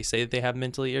 And if they say that they have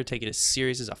mentally ill, take it as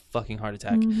serious as a fucking heart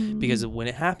attack. Because when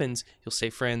it happens, you'll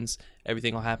stay friends.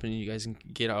 Everything will happen, and you guys can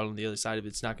get out on the other side of it.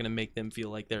 It's not going to make them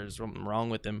feel like there's something wrong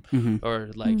with them,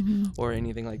 or like, or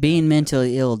anything like Being that.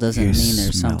 mentally ill doesn't mean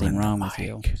there's something wrong with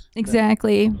you.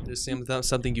 Exactly. There's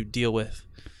something you deal with.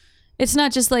 It's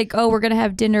not just like, oh, we're going to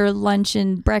have dinner, lunch,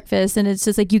 and breakfast, and it's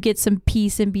just like you get some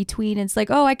peace in between. It's like,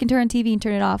 oh, I can turn on TV and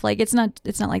turn it off. Like, it's not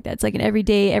like that. It's like an every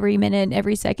day, every minute,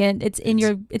 every second. It's in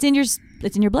your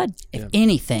blood. If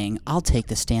anything, I'll take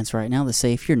the stance right now to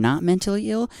say, if you're not mentally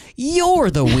ill,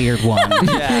 you're the weird one.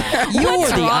 You're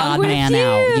What's the wrong odd with man you?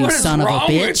 out, you What is son of a wrong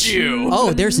bitch. with you?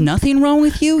 Oh, there's nothing wrong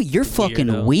with you? You're fucking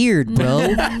Weirdo. weird, bro.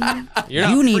 You're not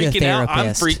You need a freaking out.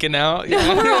 I'm therapist. freaking out.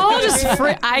 We're all just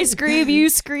I scream, you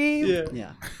scream.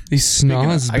 Yeah. These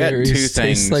snozberries I got two things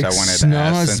taste like I wanted to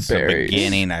ask since the snozberries.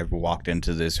 beginning I've walked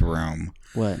into this room.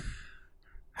 What?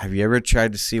 Have you ever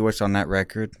tried to see what's on that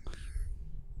record?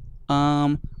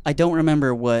 I don't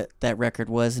remember what that record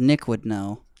was. Nick would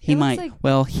know. He It looks might. like-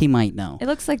 Well, he might know. It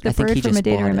looks like the I think he bird from just A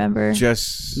Day to bought it. Remember.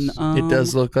 Just It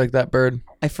does look like that bird.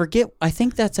 I forget. I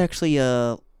think that's actually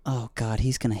a. Oh God,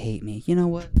 he's gonna hate me. You know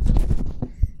what?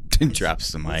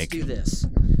 drops the Let's mic. do this.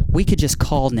 We could just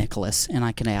call Nicholas and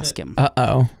I can ask him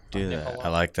Uh-oh. Do that. I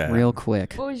like that. real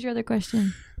quick. What was your other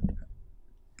question?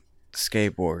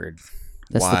 Skateboard.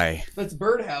 That's Why? That's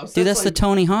Birdhouse. Dude, that's the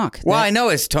Tony Hawk. Well, I know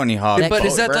it's Tony Hawk. But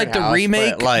is that like the Birdhouse,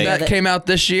 remake but, like, that came out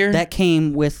this year? That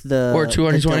came with the Or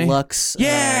 2020? the deluxe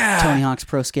Yeah! Tony Hawk's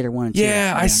Pro Skater 1 and 2.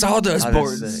 yeah, I saw those Oh, that's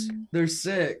boards. sick. They're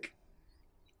sick.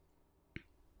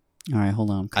 All right, hold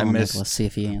on. I Call missed- Nicholas, see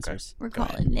if he answers. We're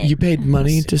calling Nick. You paid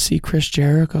money to see Chris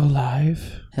Jericho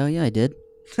live? Hell yeah, I did.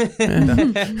 Dude,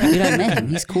 I met him.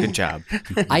 He's cool. Good job.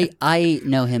 I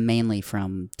know him mainly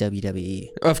from WWE.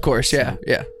 Of course, yeah,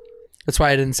 yeah. That's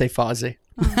why I didn't say Fozzy.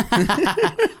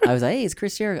 I was like, hey, it's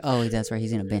Chris Jericho. Oh, that's right.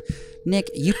 He's in a band. Nick,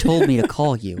 you told me to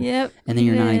call you. Yep. And then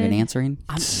you're not Yeah. even answering?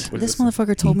 This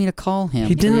motherfucker told me to call him.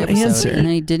 He didn't for the episode, answer. And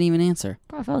then he didn't even answer.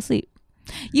 Probably fell asleep.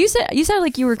 You sounded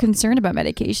like you were concerned about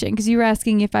medication because you were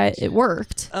asking if it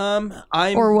worked I'm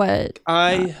or what.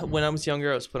 when I was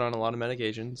younger, I was put on a lot of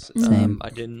medications. Same. I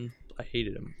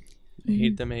hated them. I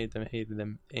hated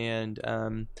them. And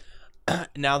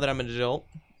now that I'm an adult,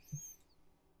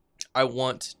 I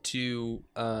want to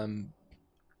hone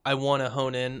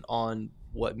in on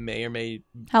what may or may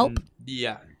Help?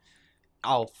 Yeah,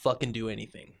 I'll fucking do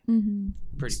anything. Mm-hmm.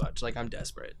 Pretty much. Like, I'm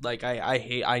desperate. Like,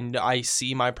 I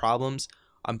see my problems.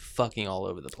 I'm fucking all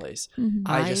over the place. Mm-hmm.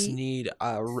 I just need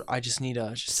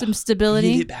Some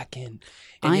stability? Get it back in.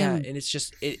 And yeah, I'm- and it's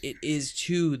just it is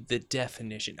to the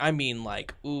definition. I mean,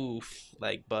 like, oof,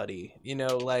 like, buddy, you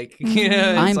know, like, you know,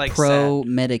 it's I'm like pro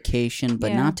sad. medication, but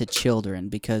Yeah. not to children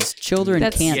because children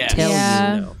That's- can't Yes. tell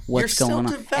Yeah. you what's You're still going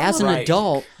on. As an developing. Right.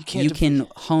 adult, You can't you can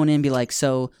hone in and be like,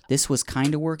 so this was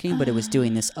kind of working, but it was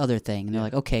doing this other thing. And they're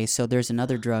like, okay, so there's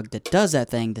another drug that does that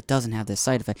thing that doesn't have this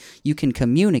side effect. You can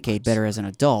communicate better as an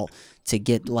adult to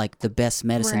get like the best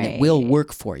medicine that will Right.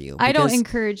 work for you. I don't Because-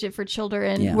 encourage it for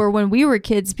children Yeah. or when we were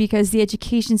kids because the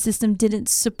education system didn't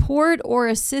support or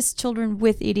assist children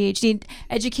with ADHD.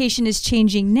 Education is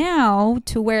changing now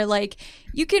to where like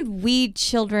you can weed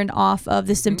children off of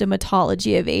the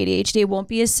symptomatology of ADHD. It won't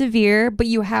be as severe, but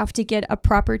you have to get a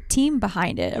proper team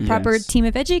behind it, a proper Yes. team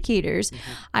of educators.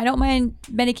 I don't mind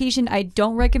medication. I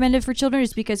don't recommend it for children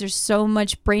just because there's so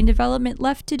much brain development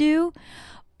left to do.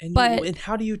 But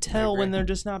how do you tell when they're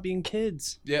just not being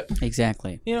kids? Yep.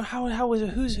 Exactly. You know, how is it,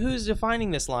 who's defining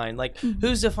this line? Like,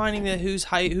 who's defining that who's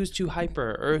too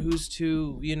hyper or who's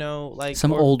too, you know, like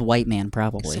Some or old white man,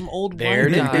 probably. some old There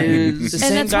white it guy. is. The and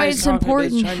same that's why guy's it's talking about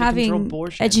important trying to control having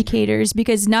abortion. educators,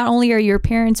 because not only are your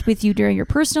parents with you during your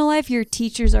personal life, your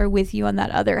teachers are with you on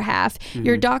that other half.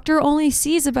 Your doctor only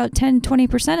sees about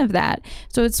 10-20% of that.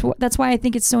 So that's why I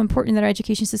think it's so important that our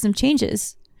education system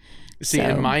changes. See, So-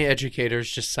 and my educators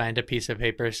just signed a piece of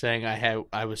paper saying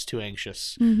I was too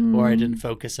anxious or I didn't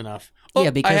focus enough. Oh,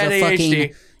 Yeah, because I had of fucking.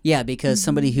 ADHD. Yeah, because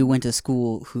somebody who went to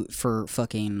school for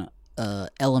fucking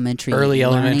elementary, Early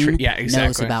elementary- learning yeah, knows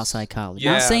exactly. about psychology.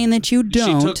 Yeah. Not saying that you She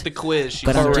don't, took the quiz. She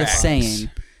but I'm Correct. just saying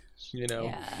you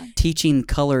know. teaching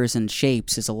colors and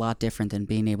shapes is a lot different than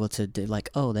being able to do like,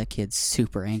 oh, that kid's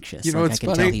super anxious. You know like what's I can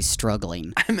funny? tell he's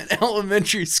struggling. I'm an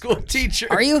elementary school teacher.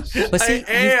 Are you? But see,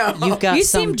 I am. you've got You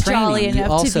some seem training. jolly You enough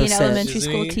to also be an said, elementary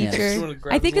Isn't school he? teacher. Just wanna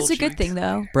grab I think his it's a little good thing,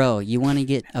 though. bro, you want to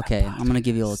get okay? I'm gonna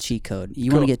give you a little cheat code.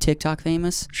 You want to Cool. get TikTok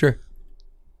famous? Sure.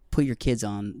 Put your kids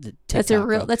on the TikTok. That's a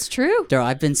real. bro. That's true. Bro,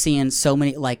 I've been seeing so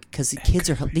many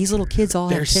These little kids all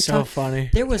They're have so TikTok. funny.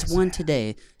 There was one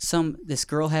today. This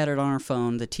girl had it on her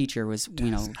phone. The teacher was,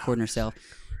 recording herself,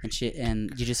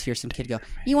 and you just hear some kid go,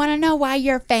 "You want to know why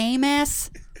you're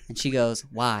famous?" And she goes,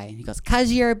 "Why?" And he goes,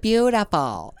 "'Cause you're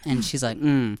beautiful." And she's like,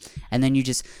 And then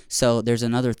so there's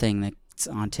another thing that's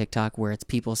on TikTok where it's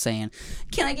people saying,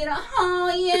 "Can I get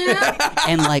a yeah?"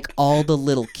 And like all the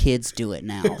little kids do it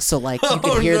now. So like you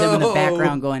can hear them in the no.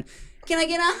 background going, "Can I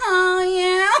get a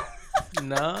yeah?"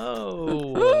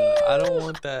 No, I don't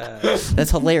want that. That's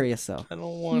hilarious though. I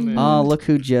don't want it. Oh, look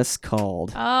who just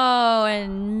called. Oh,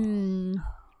 and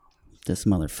This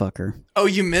motherfucker. Oh,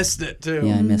 you missed it too.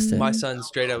 Yeah, I missed it. My son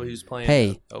straight up, he was playing.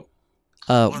 Hey.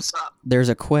 Oh, What's up? There's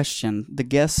a question. The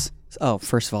guest. Oh,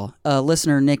 first of all,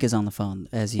 listener Nick is on the phone.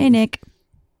 As you. hey, Nick.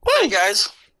 Hey guys.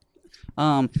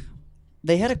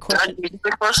 They had a Can I question. do you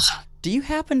first? Do you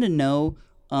happen to know,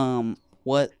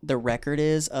 what the record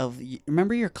is of?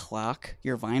 Remember your clock,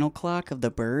 your vinyl clock of the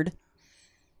bird?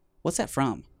 What's that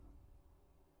from?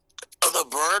 Oh, the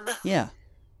bird? Yeah,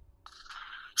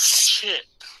 Shit.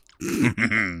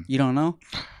 you don't know.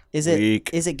 Is it? Weak.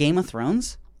 Is it Game of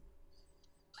Thrones?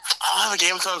 I don't have a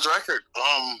Game of Thrones record.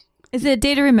 Is it a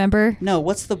day to remember? No.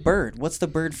 What's the bird? What's the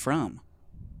bird from?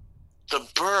 The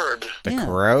bird. The Yeah.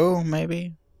 crow,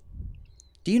 maybe?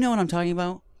 Do you know what I'm talking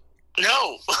about,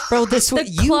 No. bro? This The what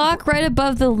you. clock right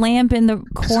above the lamp in the Is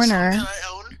this corner. something I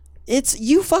own? It's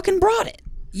you. Fucking brought it.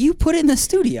 You put it in the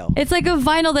studio. It's like a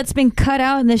vinyl that's been cut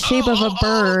out in the shape of a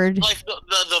bird. Like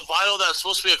the vinyl that's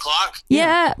supposed to be a clock?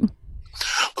 Yeah.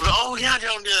 Oh, yeah,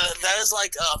 that is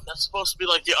like, that's supposed to be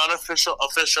like the official,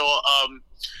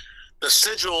 the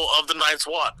sigil of the Night's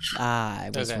Watch.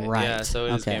 I was okay. right. Yeah, so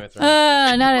it is okay. Game of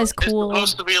Thrones. Not as It's cool.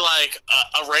 supposed to be like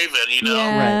a raven, you know?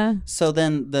 Yeah. Right. So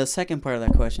then the second part of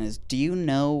that question is, do you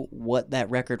know what that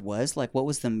record was? Like, what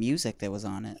was the music that was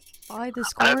on it? Why the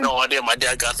I have score? no idea. My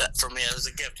dad got that for me as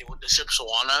a gift. He went to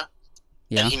Shipshawana.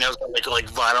 Yeah. And he knows how to make like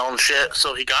vinyl and shit,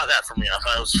 so he got that for me. I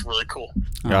thought it was really cool.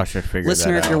 Y'all should figure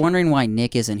Listener, that if out. you're wondering why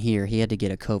Nick isn't here, he had to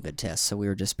get a COVID test, so we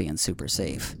were just being super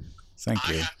safe. Thank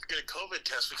I you. have to get a COVID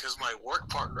test because my work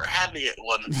partner had to get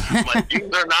one. My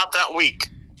dudes are not that weak.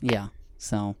 Yeah.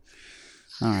 So,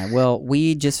 all right. Well,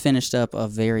 we just finished up a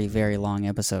very, very long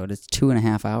episode. It's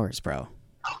 2.5 hours, bro.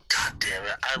 Oh, god damn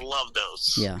it. I love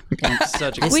those. Yeah. And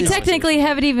Such a This We is- technically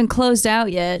haven't even closed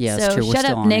out yet. Yeah, it's so true. We're shut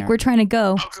still up, on Nick. air. We're trying to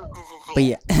go. Oh, cool, cool, cool, cool. but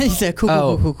yeah, he said cool,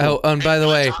 cool, cool, cool. And by the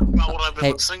way, Talk about what I've been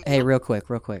Hey, listening hey, to. real quick.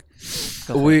 Go for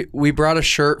it. we brought a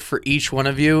shirt for each one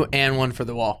of you and one for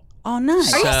the wall. Oh,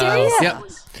 nice. Are you So, serious? Yep.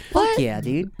 What? Yeah,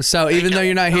 dude. So even though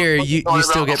you're not here, you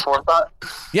still get. Forethought.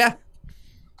 Yeah.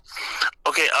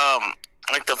 Okay,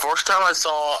 like the first time I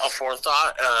saw a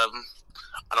Forethought,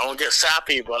 I don't get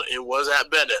sappy, but it was at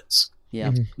Bennett's.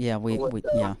 Yeah. Yeah.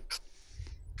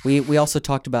 We also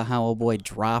talked about how old boy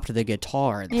dropped the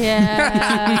guitar.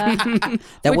 Yeah.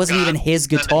 That wasn't even his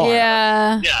guitar.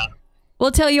 yeah. Yeah.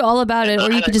 We'll tell you all about it, I or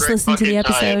you had could a just great listen to the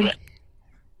fucking time, episode.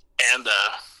 And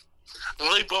I'm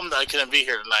really bummed that I couldn't be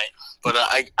here tonight. But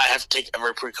I have to take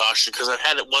every precaution because I've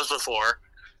had it once before,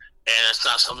 and it's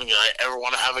not something that I ever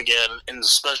want to have again. And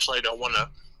especially, I don't want to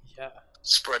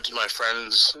spread to my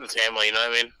friends and family. You know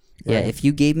what I mean? Yeah, if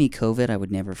you gave me COVID, I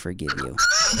would never forgive you.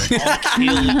 Kill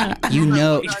You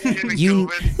know, Now you're gonna you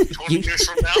COVID 20 years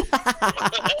from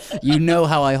now. you know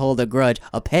how I hold a grudge,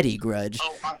 a petty grudge.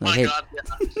 Oh my Like, hey, god!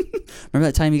 Yeah. remember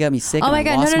that time you got me sick Oh and my I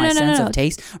God, lost no, my no, no, sense no. of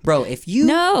taste? Bro, if you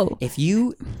No.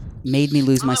 made me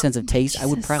lose my sense of taste, I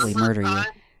would probably murder you. I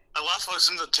lost off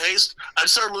listening to Taste. I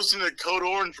started listening to Code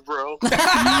Orange, bro.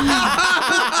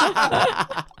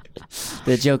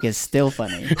 The joke is still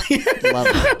funny. Love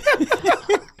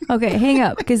it. Okay, hang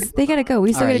up because they gotta go.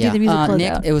 We still All right, gotta do the music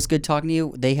Nick, closeout. it was good talking to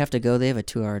you. They have to go. They have a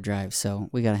 2-hour drive, so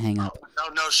we gotta hang up.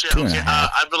 No shit. 2.5. Okay,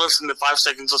 I've been listening to 5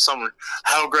 Seconds of Summer.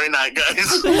 Have a great night, guys.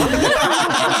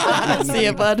 See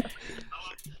ya, bud.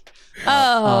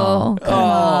 Oh,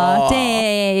 aw,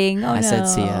 dang. Oh, I said no.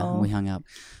 see ya. And we hung up.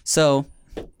 So,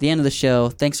 the end of the show.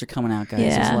 Thanks for coming out, guys. It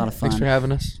was a Yeah. lot of fun. Thanks for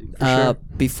having us. For sure.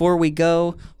 Before we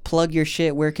go, plug your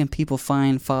shit. Where can people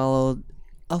follow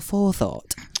A Full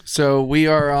Thought? So we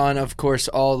are on, of course,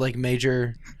 all like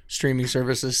major streaming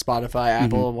services, Spotify,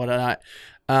 Apple, and whatnot.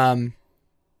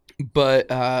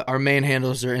 But our main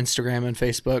handles are Instagram and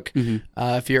Facebook.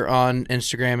 If you're on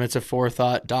Instagram, it's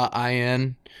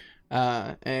aforethought.in.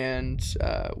 And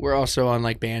we're also on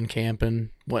like Bandcamp and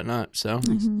whatnot. So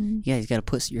Yeah, you got to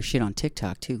put your shit on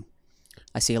TikTok too.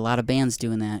 I see a lot of bands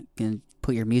doing that. You can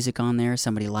put your music on there.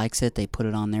 Somebody likes it. They put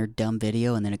it on their dumb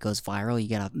video, and then it goes viral. You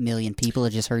got 1 million people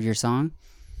that just heard your song.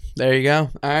 there you go.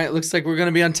 All right, looks like we're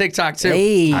gonna be on TikTok too.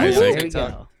 Hey, Isaac. there we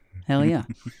go. Hell yeah.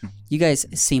 You guys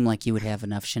seem like you would have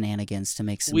enough shenanigans to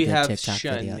make some We good have TikTok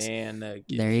videos. shenanigans.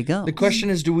 There you go. The question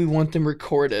is, do we want them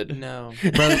recorded? No.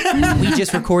 Bro, we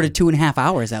just recorded 2.5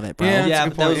 hours of it, bro. Yeah. Yeah, a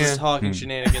but good that point, was just yeah. talking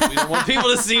shenanigans. We don't want people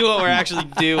to see what we're actually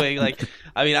doing. Like,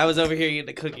 I mean, I was over here eating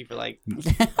a cookie for like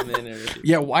a minute or two.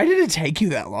 Yeah. Why did it take you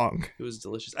that long? It was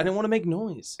delicious. I didn't want to make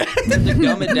noise. To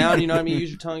dumb it down, you know what I mean? Use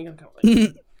your tongue.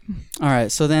 All right,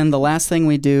 so then the last thing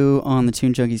we do on the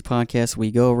Toon Junkies podcast, we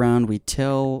go around, we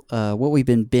tell what we've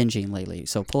been binging lately.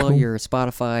 So pull out your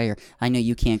Spotify, or I know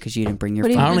you can't because you didn't bring your What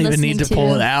do you phone. I don't even need to listening pull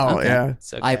to? it out. Okay. Yeah.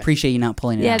 It's okay. I appreciate you not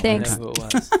pulling it Yeah, out. I thanks. know who it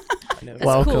was. I know.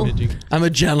 Welcome. cool. Did you? I'm a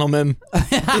gentleman.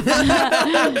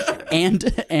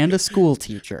 and a school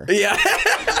teacher. Yeah.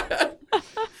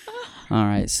 All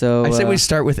right, so I say we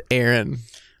start with Aaron.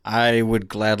 I would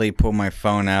gladly pull my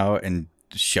phone out and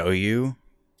show you,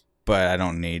 but I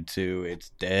don't need to. It's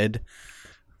dead.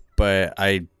 But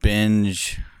I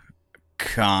binge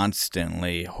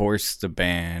constantly Horse the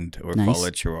Band or Nice. Fall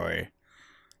of Troy.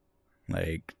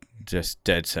 Like, just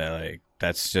dead set. Like,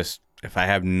 that's just, if I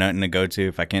have nothing to go to,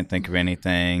 if I can't think of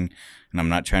anything, and I'm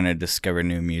not trying to discover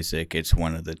new music, it's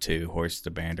one of the two, Horse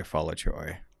the Band or Fall of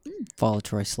Troy. Fall of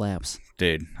Troy slaps.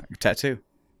 Dude, tattoo.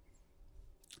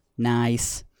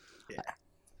 Nice.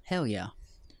 Hell yeah.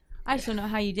 I just don't know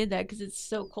how you did that because it's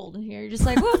so cold in here. You're just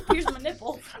like, whoa, here's my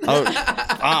nipple. Oh,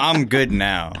 I'm good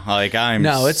now. Like I'm.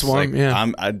 No, it's warm, like,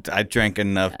 yeah. I drank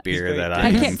enough beer that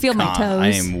I can't feel my I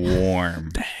toes. am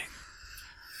warm.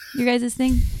 You guys, this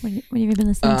thing? What have you been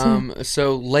listening to?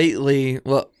 So lately,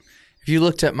 well, if you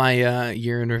looked at my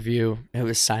year in review, it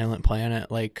was Silent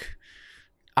Planet. Like,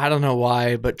 I don't know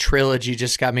why, but Trilogy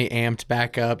just got me amped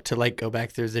back up to like go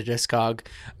back through the Discog.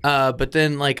 But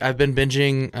then like I've been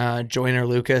binging Joyner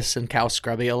Lucas and Cal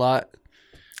Scrubby a lot.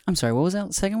 I'm sorry, what was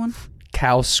that second one?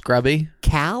 Cal Scrubby.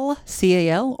 Cal,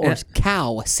 C-A-L, or Yeah.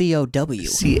 Cow, C-O-W?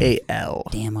 C-A-L.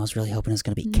 Damn, I was really hoping it was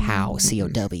going to be Cow,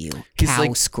 C-O-W. He's Cow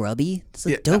like- Scrubby? That's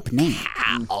a Yeah, dope name.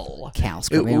 Cow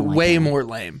Scrubby. I don't like Way that one. more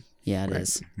lame. Yeah, it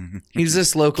is. He's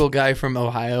this local guy from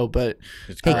Ohio, but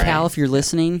It's Hey, great. Cal, if you're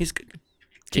listening, he's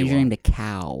change your name to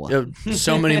Cow.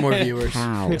 so many more viewers.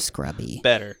 Cow Scrubby.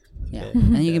 Better. Yeah.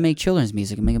 And you can make children's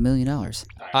music and make $1 million.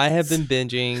 I have been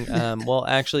binging. Well,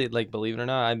 actually, like believe it or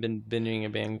not, I've been binging a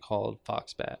band called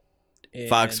Foxbat.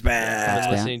 And Foxbat. I've Foxbat.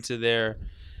 been listening to their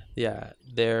like,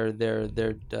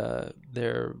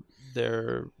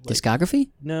 Discography?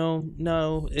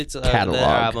 no, it's Catalog. their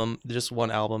album, just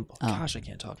one album. Oh. Gosh, I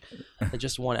can't talk.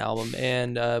 Just one album,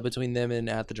 and between them and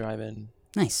At the Drive-In,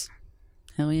 Nice.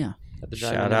 Hell yeah. At the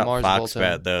Drive-In, Shout and out Mars Foxbat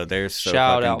Volta. though. They're so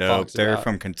Shout fucking out dope. They're Foxbat.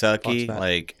 from Kentucky. Foxbat.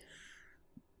 Like,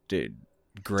 dude,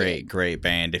 great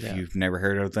band. If Yeah. you've never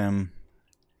heard of them,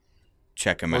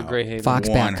 check them Or out. Grey Haven.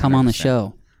 Foxbat, come on the 100%.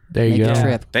 show. There Make you a go.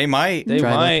 trip. They might. They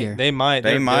Drive up might. here. They might.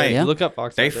 They They're might. good. Yeah. Look up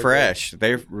Foxbat. They They're fresh.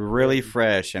 They're really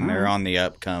fresh, and they're Alright. on the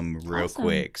upcome real Awesome.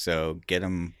 quick. So get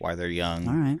them while they're young.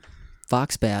 All right.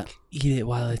 Foxbat, good. Eat it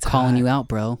while it's calling hot. you out,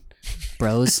 bro.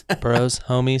 Bros, bros,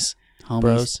 homies, homies.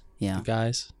 bros, Yeah.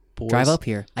 guys, boys. Drive up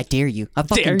here. I dare you. I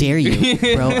fucking Dare dare you.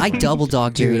 you, bro. I double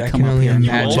dog dare you Dude, to I come can up only here. and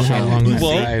imagine watch how it. long that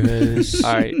Won't. drive is.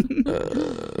 All right.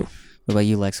 What about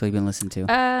you, Lex? What have you been listening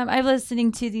to? I'm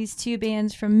listening to these two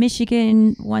bands from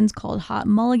Michigan. One's called Hot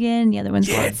Mulligan. The other one's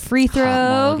called Free Throw.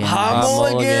 Mulligan. Hot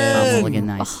Mulligan. Hot Mulligan. Mulligan,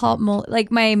 A nice. Hot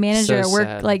Like my manager So at work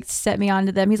sad. like set me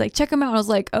onto them. He's like, check them out. I was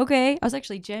like, okay. I was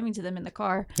actually jamming to them in the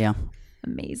car. Yeah.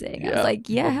 Amazing. I Yeah. was like,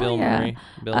 yeah, hell Bill yeah. Murray.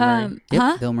 Bill Murray. Yep,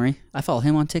 Huh? Bill Murray. I follow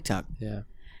him on TikTok. Yeah.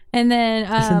 And then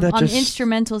that on just- the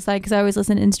instrumental side, because I always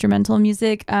listen to instrumental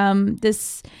music,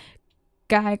 this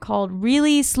guy called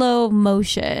Really Slow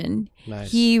Motion.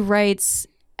 Nice. He writes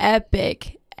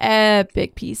epic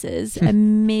pieces.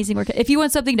 Amazing work. If you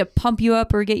want something to pump you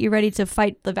up or get you ready to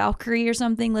fight the Valkyrie or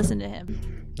something, listen to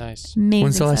him. Nice. Amazing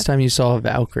When's the last stuff. time you saw a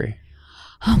Valkyrie?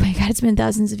 Oh my God, it's been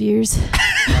thousands of years.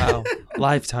 Wow.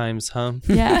 Lifetimes, huh?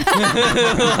 Yeah.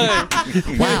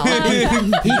 Wow.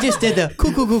 he just did the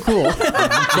cool.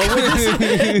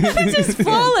 It's just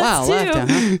flawless Wow, too. lifetime,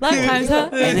 huh? Lifetimes, huh?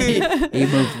 And he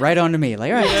moved right on to me.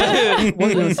 Like, all right. We'll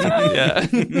listen.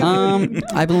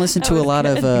 I've been listening to a lot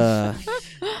of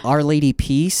Our Lady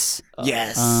Peace.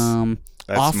 Yes.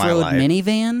 That's Off my Road life.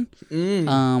 Minivan.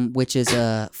 Which is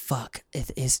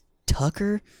is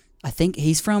Tucker? I think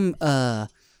he's from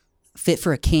Fit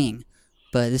for a King,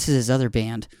 but this is his other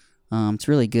band. It's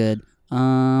really good.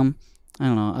 I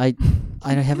don't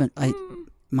know.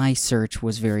 My search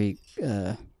was very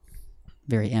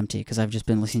empty because I've just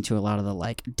been listening to a lot of the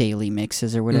like daily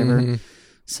mixes or whatever. Mhm.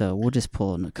 So we'll just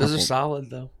pull in a couple. Those are solid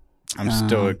though. I'm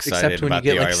still Except excited when you about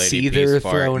get, the like, Our Lady Seether Peace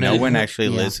part. thrown No in. one actually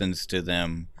Yeah. listens to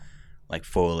them like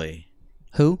fully.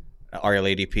 Who? Our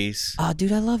Lady Peace. Oh,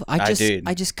 dude,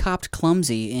 I just copped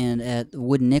Clumsy at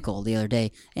Wooden Nickel the other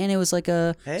day, and it was like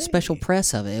a special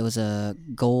press of it. It was a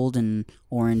gold and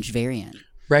orange variant.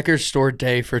 Record Store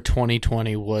Day for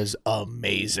 2020 was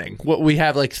amazing. What we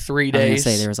have like 3 I was gonna days.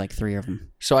 say there was like 3 of them.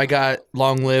 So I got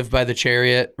Long Live by the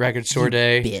Chariot, Record Store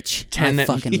Day. Bitch, 10 I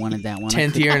fucking wanted that one.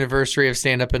 10th year anniversary of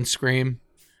Stand Up and Scream.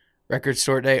 Record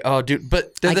Store Day. Oh, dude,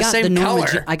 but they're the same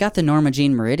color. I got the Norma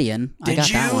Jean Meridian. I got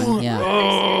that one. Yeah,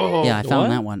 Oh. yeah, I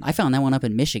found that one. I found that one up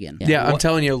in Michigan. Yeah, I'm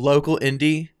telling you, local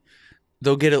indie,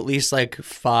 they'll get at least like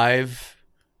 5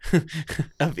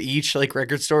 of each like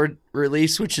record store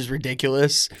release, which is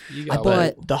ridiculous. I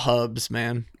bought The hubs,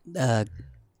 man.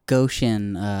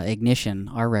 Goshen Ignition,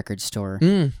 our record store.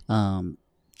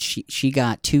 She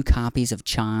got 2 copies of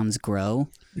Chan's Grow.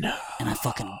 No. And I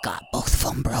fucking got both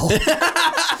of them, bro.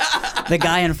 The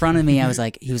guy in front of me, he was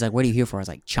like, what are you here for? I was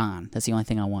like, Chan. That's the only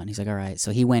thing I want. He's like, all right.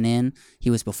 So he went in. He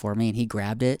was before me, and he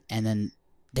grabbed it. And then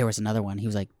there was another one. He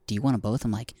was like, do you want them both?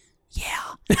 I'm like, yeah.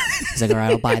 He's like, all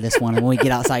right, I'll buy this one. And when we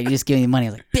get outside, you just give me the money. I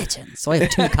was like, bitchin'. So I have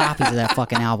 2 copies of that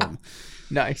fucking album.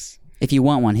 Nice. If you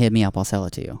want one, hit me up. I'll sell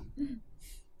it to you.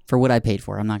 For what I paid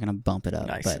for, I'm not going to bump it up.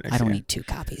 Nice, but nice, I don't yeah. need 2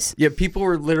 copies. Yeah, people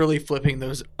were literally flipping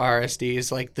those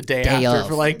RSDs like the day Day after of.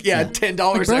 for like, $10 Like,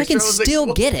 bro, I extra. can was like, still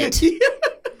what? get it.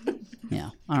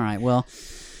 Yeah. All right. Well,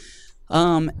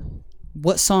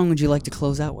 what song would you like to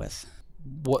close out with?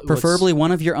 Preferably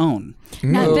one of your own.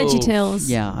 Not No. VeggieTales.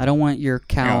 Yeah, I don't want your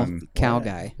cow What?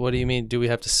 guy. What do you mean? Do we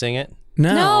have to sing it?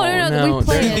 No, we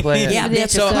play they're it. playing Yeah, The bitch,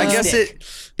 So I episode.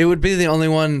 guess it would be the only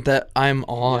one that I'm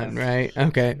on, right?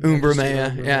 Okay. Umbra Mea.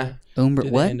 Yeah. Umbra, Do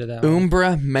the what? end of that one.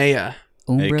 Umbra Mea.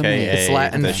 Umbra AKA Mea. It's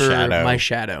Latin the for shadow. my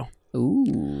shadow.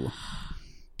 Ooh.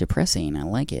 Depressing. I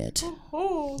like it.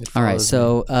 It All right. follows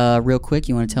So, real quick,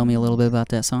 you want to tell me a little bit about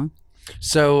that song?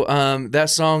 So that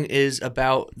song is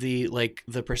about the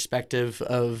perspective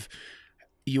of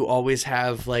you always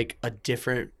have like a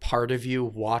different part of you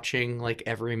watching like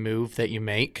every move that you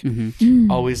make,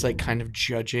 always like kind of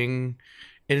judging,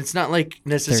 and it's not like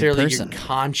necessarily you're person.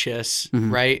 conscious,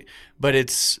 right? But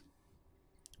it's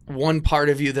one part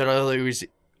of you that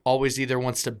always either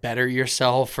wants to better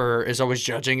yourself or is always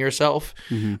judging yourself.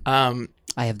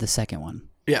 I have the second one.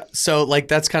 Yeah, so like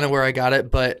that's kind of where I got it.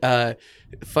 But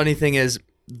funny thing is,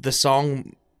 the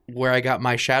song where I got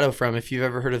My Shadow from, if you've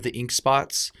ever heard of the Ink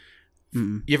Spots,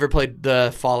 you ever played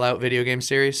the Fallout video game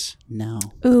series? No.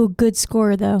 Ooh, good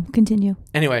score though. Continue.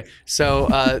 Anyway,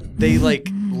 so they like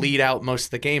lead out most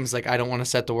of the games. Like, I don't want to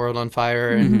set the world on fire,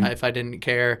 and if I didn't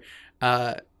care.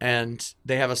 And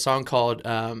they have a song called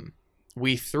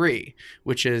We Three,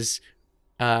 which is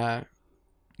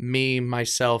me,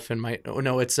 myself, and my. Oh,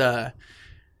 no, it's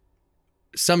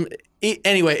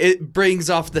anyway, it brings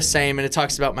off the same, and it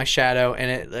talks about my shadow,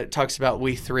 and it talks about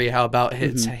we three, how about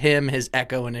it's him, his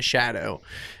echo, and his shadow.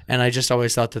 And I just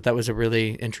always thought that was a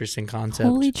really interesting concept.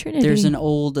 Holy Trinity. There's an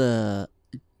old,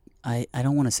 I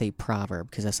don't want to say proverb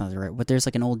because that's not the right, but there's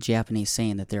like an old Japanese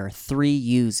saying that there are 3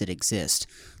 yous that exist.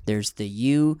 There's the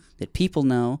you that people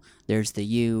know. There's the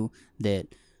you that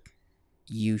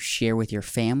you share with your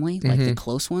family, like the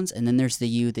close ones, and then there's the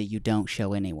you that you don't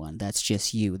show anyone. That's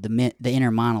just you, the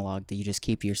inner monologue that you just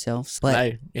keep to yourself.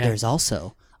 But there's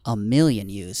also a million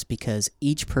yous because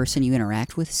each person you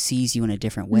interact with sees you in a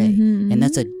different way, and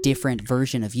that's a different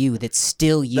version of you that's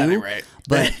still you. That ain't right.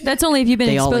 But That's only if you've been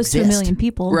They all exposed to a exist. million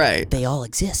people. Right. they all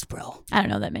exist, bro. I don't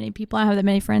know that many people. I don't have that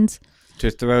many friends. To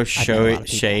throw met a lot of people.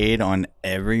 shade on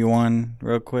everyone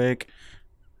real quick,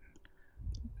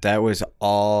 That was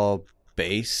all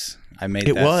bass. I made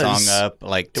It that was. song up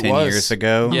like It 10 was. years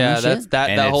ago. Yeah, shit. that's that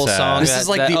And that whole it's, song. This that- is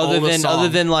like that the other oldest than song. other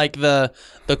than like the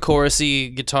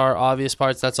chorusy guitar obvious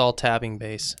parts. That's all tapping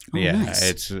bass. Oh, Yeah, nice.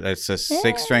 it's a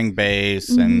 6-string bass,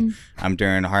 and I'm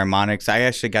doing harmonics. I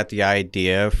actually got the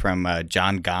idea from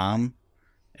John Gomm,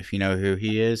 if you know who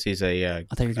he is. He's a I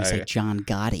thought you were gonna say John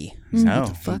Gotti. no,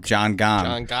 fuck? John Gomm.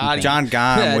 John Gotti. John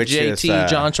Gomm, Yeah, which JT is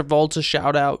John Travolta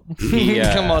shout out. He,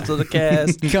 Come on to the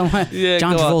cast. Come on, Yeah,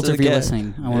 John go out Travolta, to if the you're cast.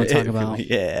 listening, I want to talk about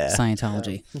yeah.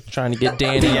 Scientology. Trying to get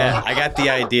Danny. Yeah, I got the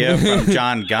idea from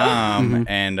John Gomm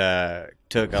and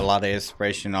took a lot of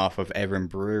inspiration off of Evan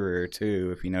Brewer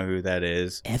too, if you know who that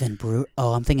is. Evan Brewer.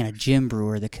 Oh, I'm thinking of Jim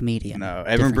Brewer, the comedian. No,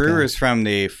 Evan Different Brewer guy. is from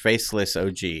the Faceless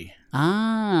OG.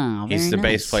 Ah, He's very the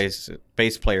nice.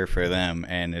 bass player for them,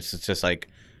 and it's just like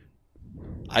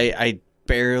I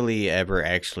barely ever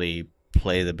actually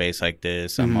play the bass like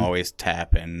this. I'm always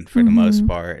tapping for the most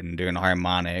part and doing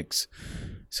harmonics.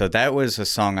 So that was a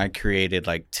song I created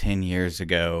like 10 years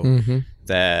ago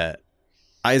that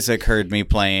Isaac heard me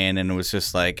playing and was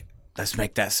just like, let's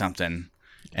make that something.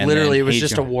 And Literally, then it was he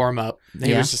just a joined- warm up.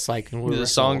 He Yeah. was just like, and we The were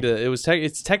song. so- It was.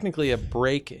 It's technically a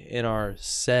break in our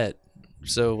set,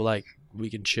 so like we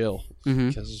can chill Mhm.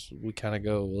 because we kind of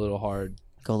go a little hard.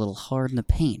 Go a little hard in the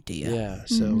paint, do you? Yeah,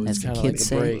 so As it's the kind of like kids a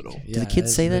say. break. Do the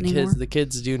kids say that anymore? The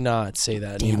kids do not say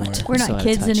that Damn anymore. it. We're So not out of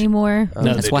kids touch. anymore. No,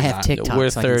 That's they why I do have not. TikTok. We're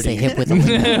so I can 30. stay hip with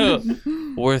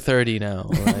them. We're 30 now.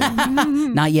 Like,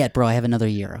 Not yet, bro. I have another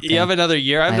year. Okay? you have another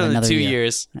year. I have another 2 year.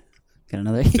 years. Got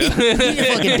another. He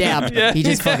fucking dabbed. Yeah. He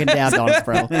just fucking dabbed on us,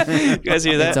 bro. You guys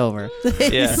hear that? It's over.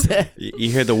 Yeah. You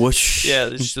hear the whoosh? Yeah.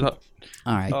 It's just,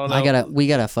 All right. Oh, no. We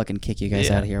gotta fucking kick you guys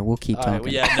Yeah. out of here. We'll keep all talking.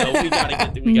 right. Yeah.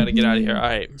 No. We gotta get out of here. All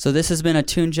right. So this has been a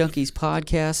Tune Junkies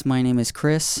podcast. My name is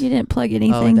Chris. You didn't plug Oh,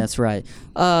 anything. that's right.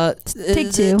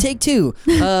 Take two. Take two.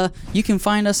 You can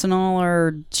find us on all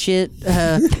our shit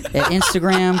at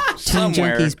Instagram, Tune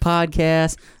Somewhere. Junkies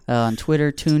Podcast, on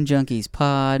Twitter, Tune Junkies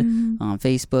Pod, on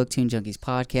Facebook, Tune Junkies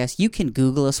Podcast. You can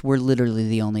Google us. We're literally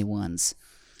the only ones.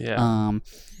 Yeah.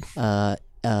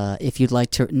 If you'd like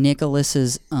to,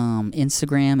 Nicholas's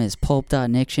Instagram is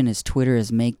pulp.niction. His Twitter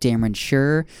is Make Dameron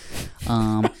Sure.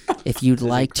 If you'd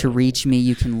like to reach me,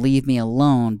 you can leave me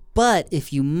alone. But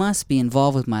if you must be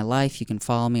involved with my life, you can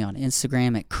follow me on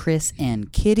Instagram at Chris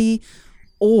and Kitty,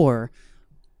 or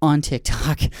on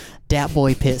TikTok,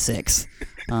 DatBoyPit6.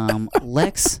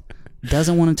 Lex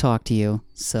doesn't want to talk to you,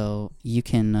 so you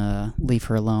can leave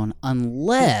her alone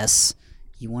unless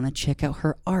you want to check out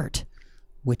her art,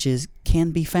 which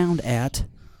can be found at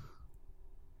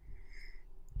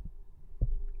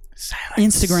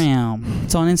Instagram.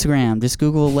 It's on Instagram. Just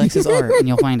Google Alexa's art and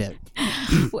you'll find it.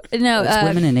 No, It's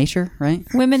Women in Nature, right?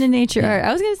 Women in Nature Art.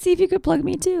 I was gonna see if you could plug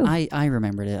me too. I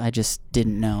remembered it. I just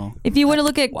didn't know. If you want to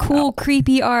look at cool,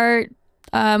 creepy art,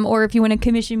 or if you want to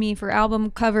commission me for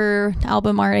album cover,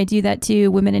 album art, I do that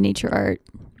too. Women in Nature Art.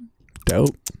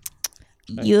 Dope.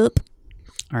 Yup.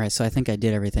 All right, so I think I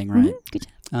did everything right. Good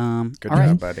job. Good all job,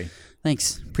 right. buddy.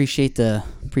 Thanks. Appreciate the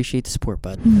support,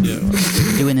 bud.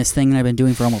 Doing this thing that I've been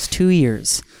doing for almost 2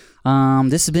 years.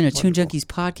 This has been a Tune Junkies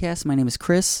podcast. My name is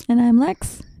Chris, And I'm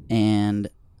Lex. and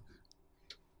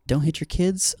don't hit your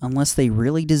kids unless they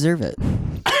really deserve it.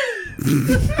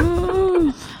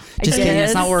 Just kidding.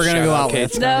 That's not what we're gonna go out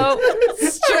with. No.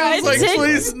 Try to Like, take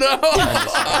please no.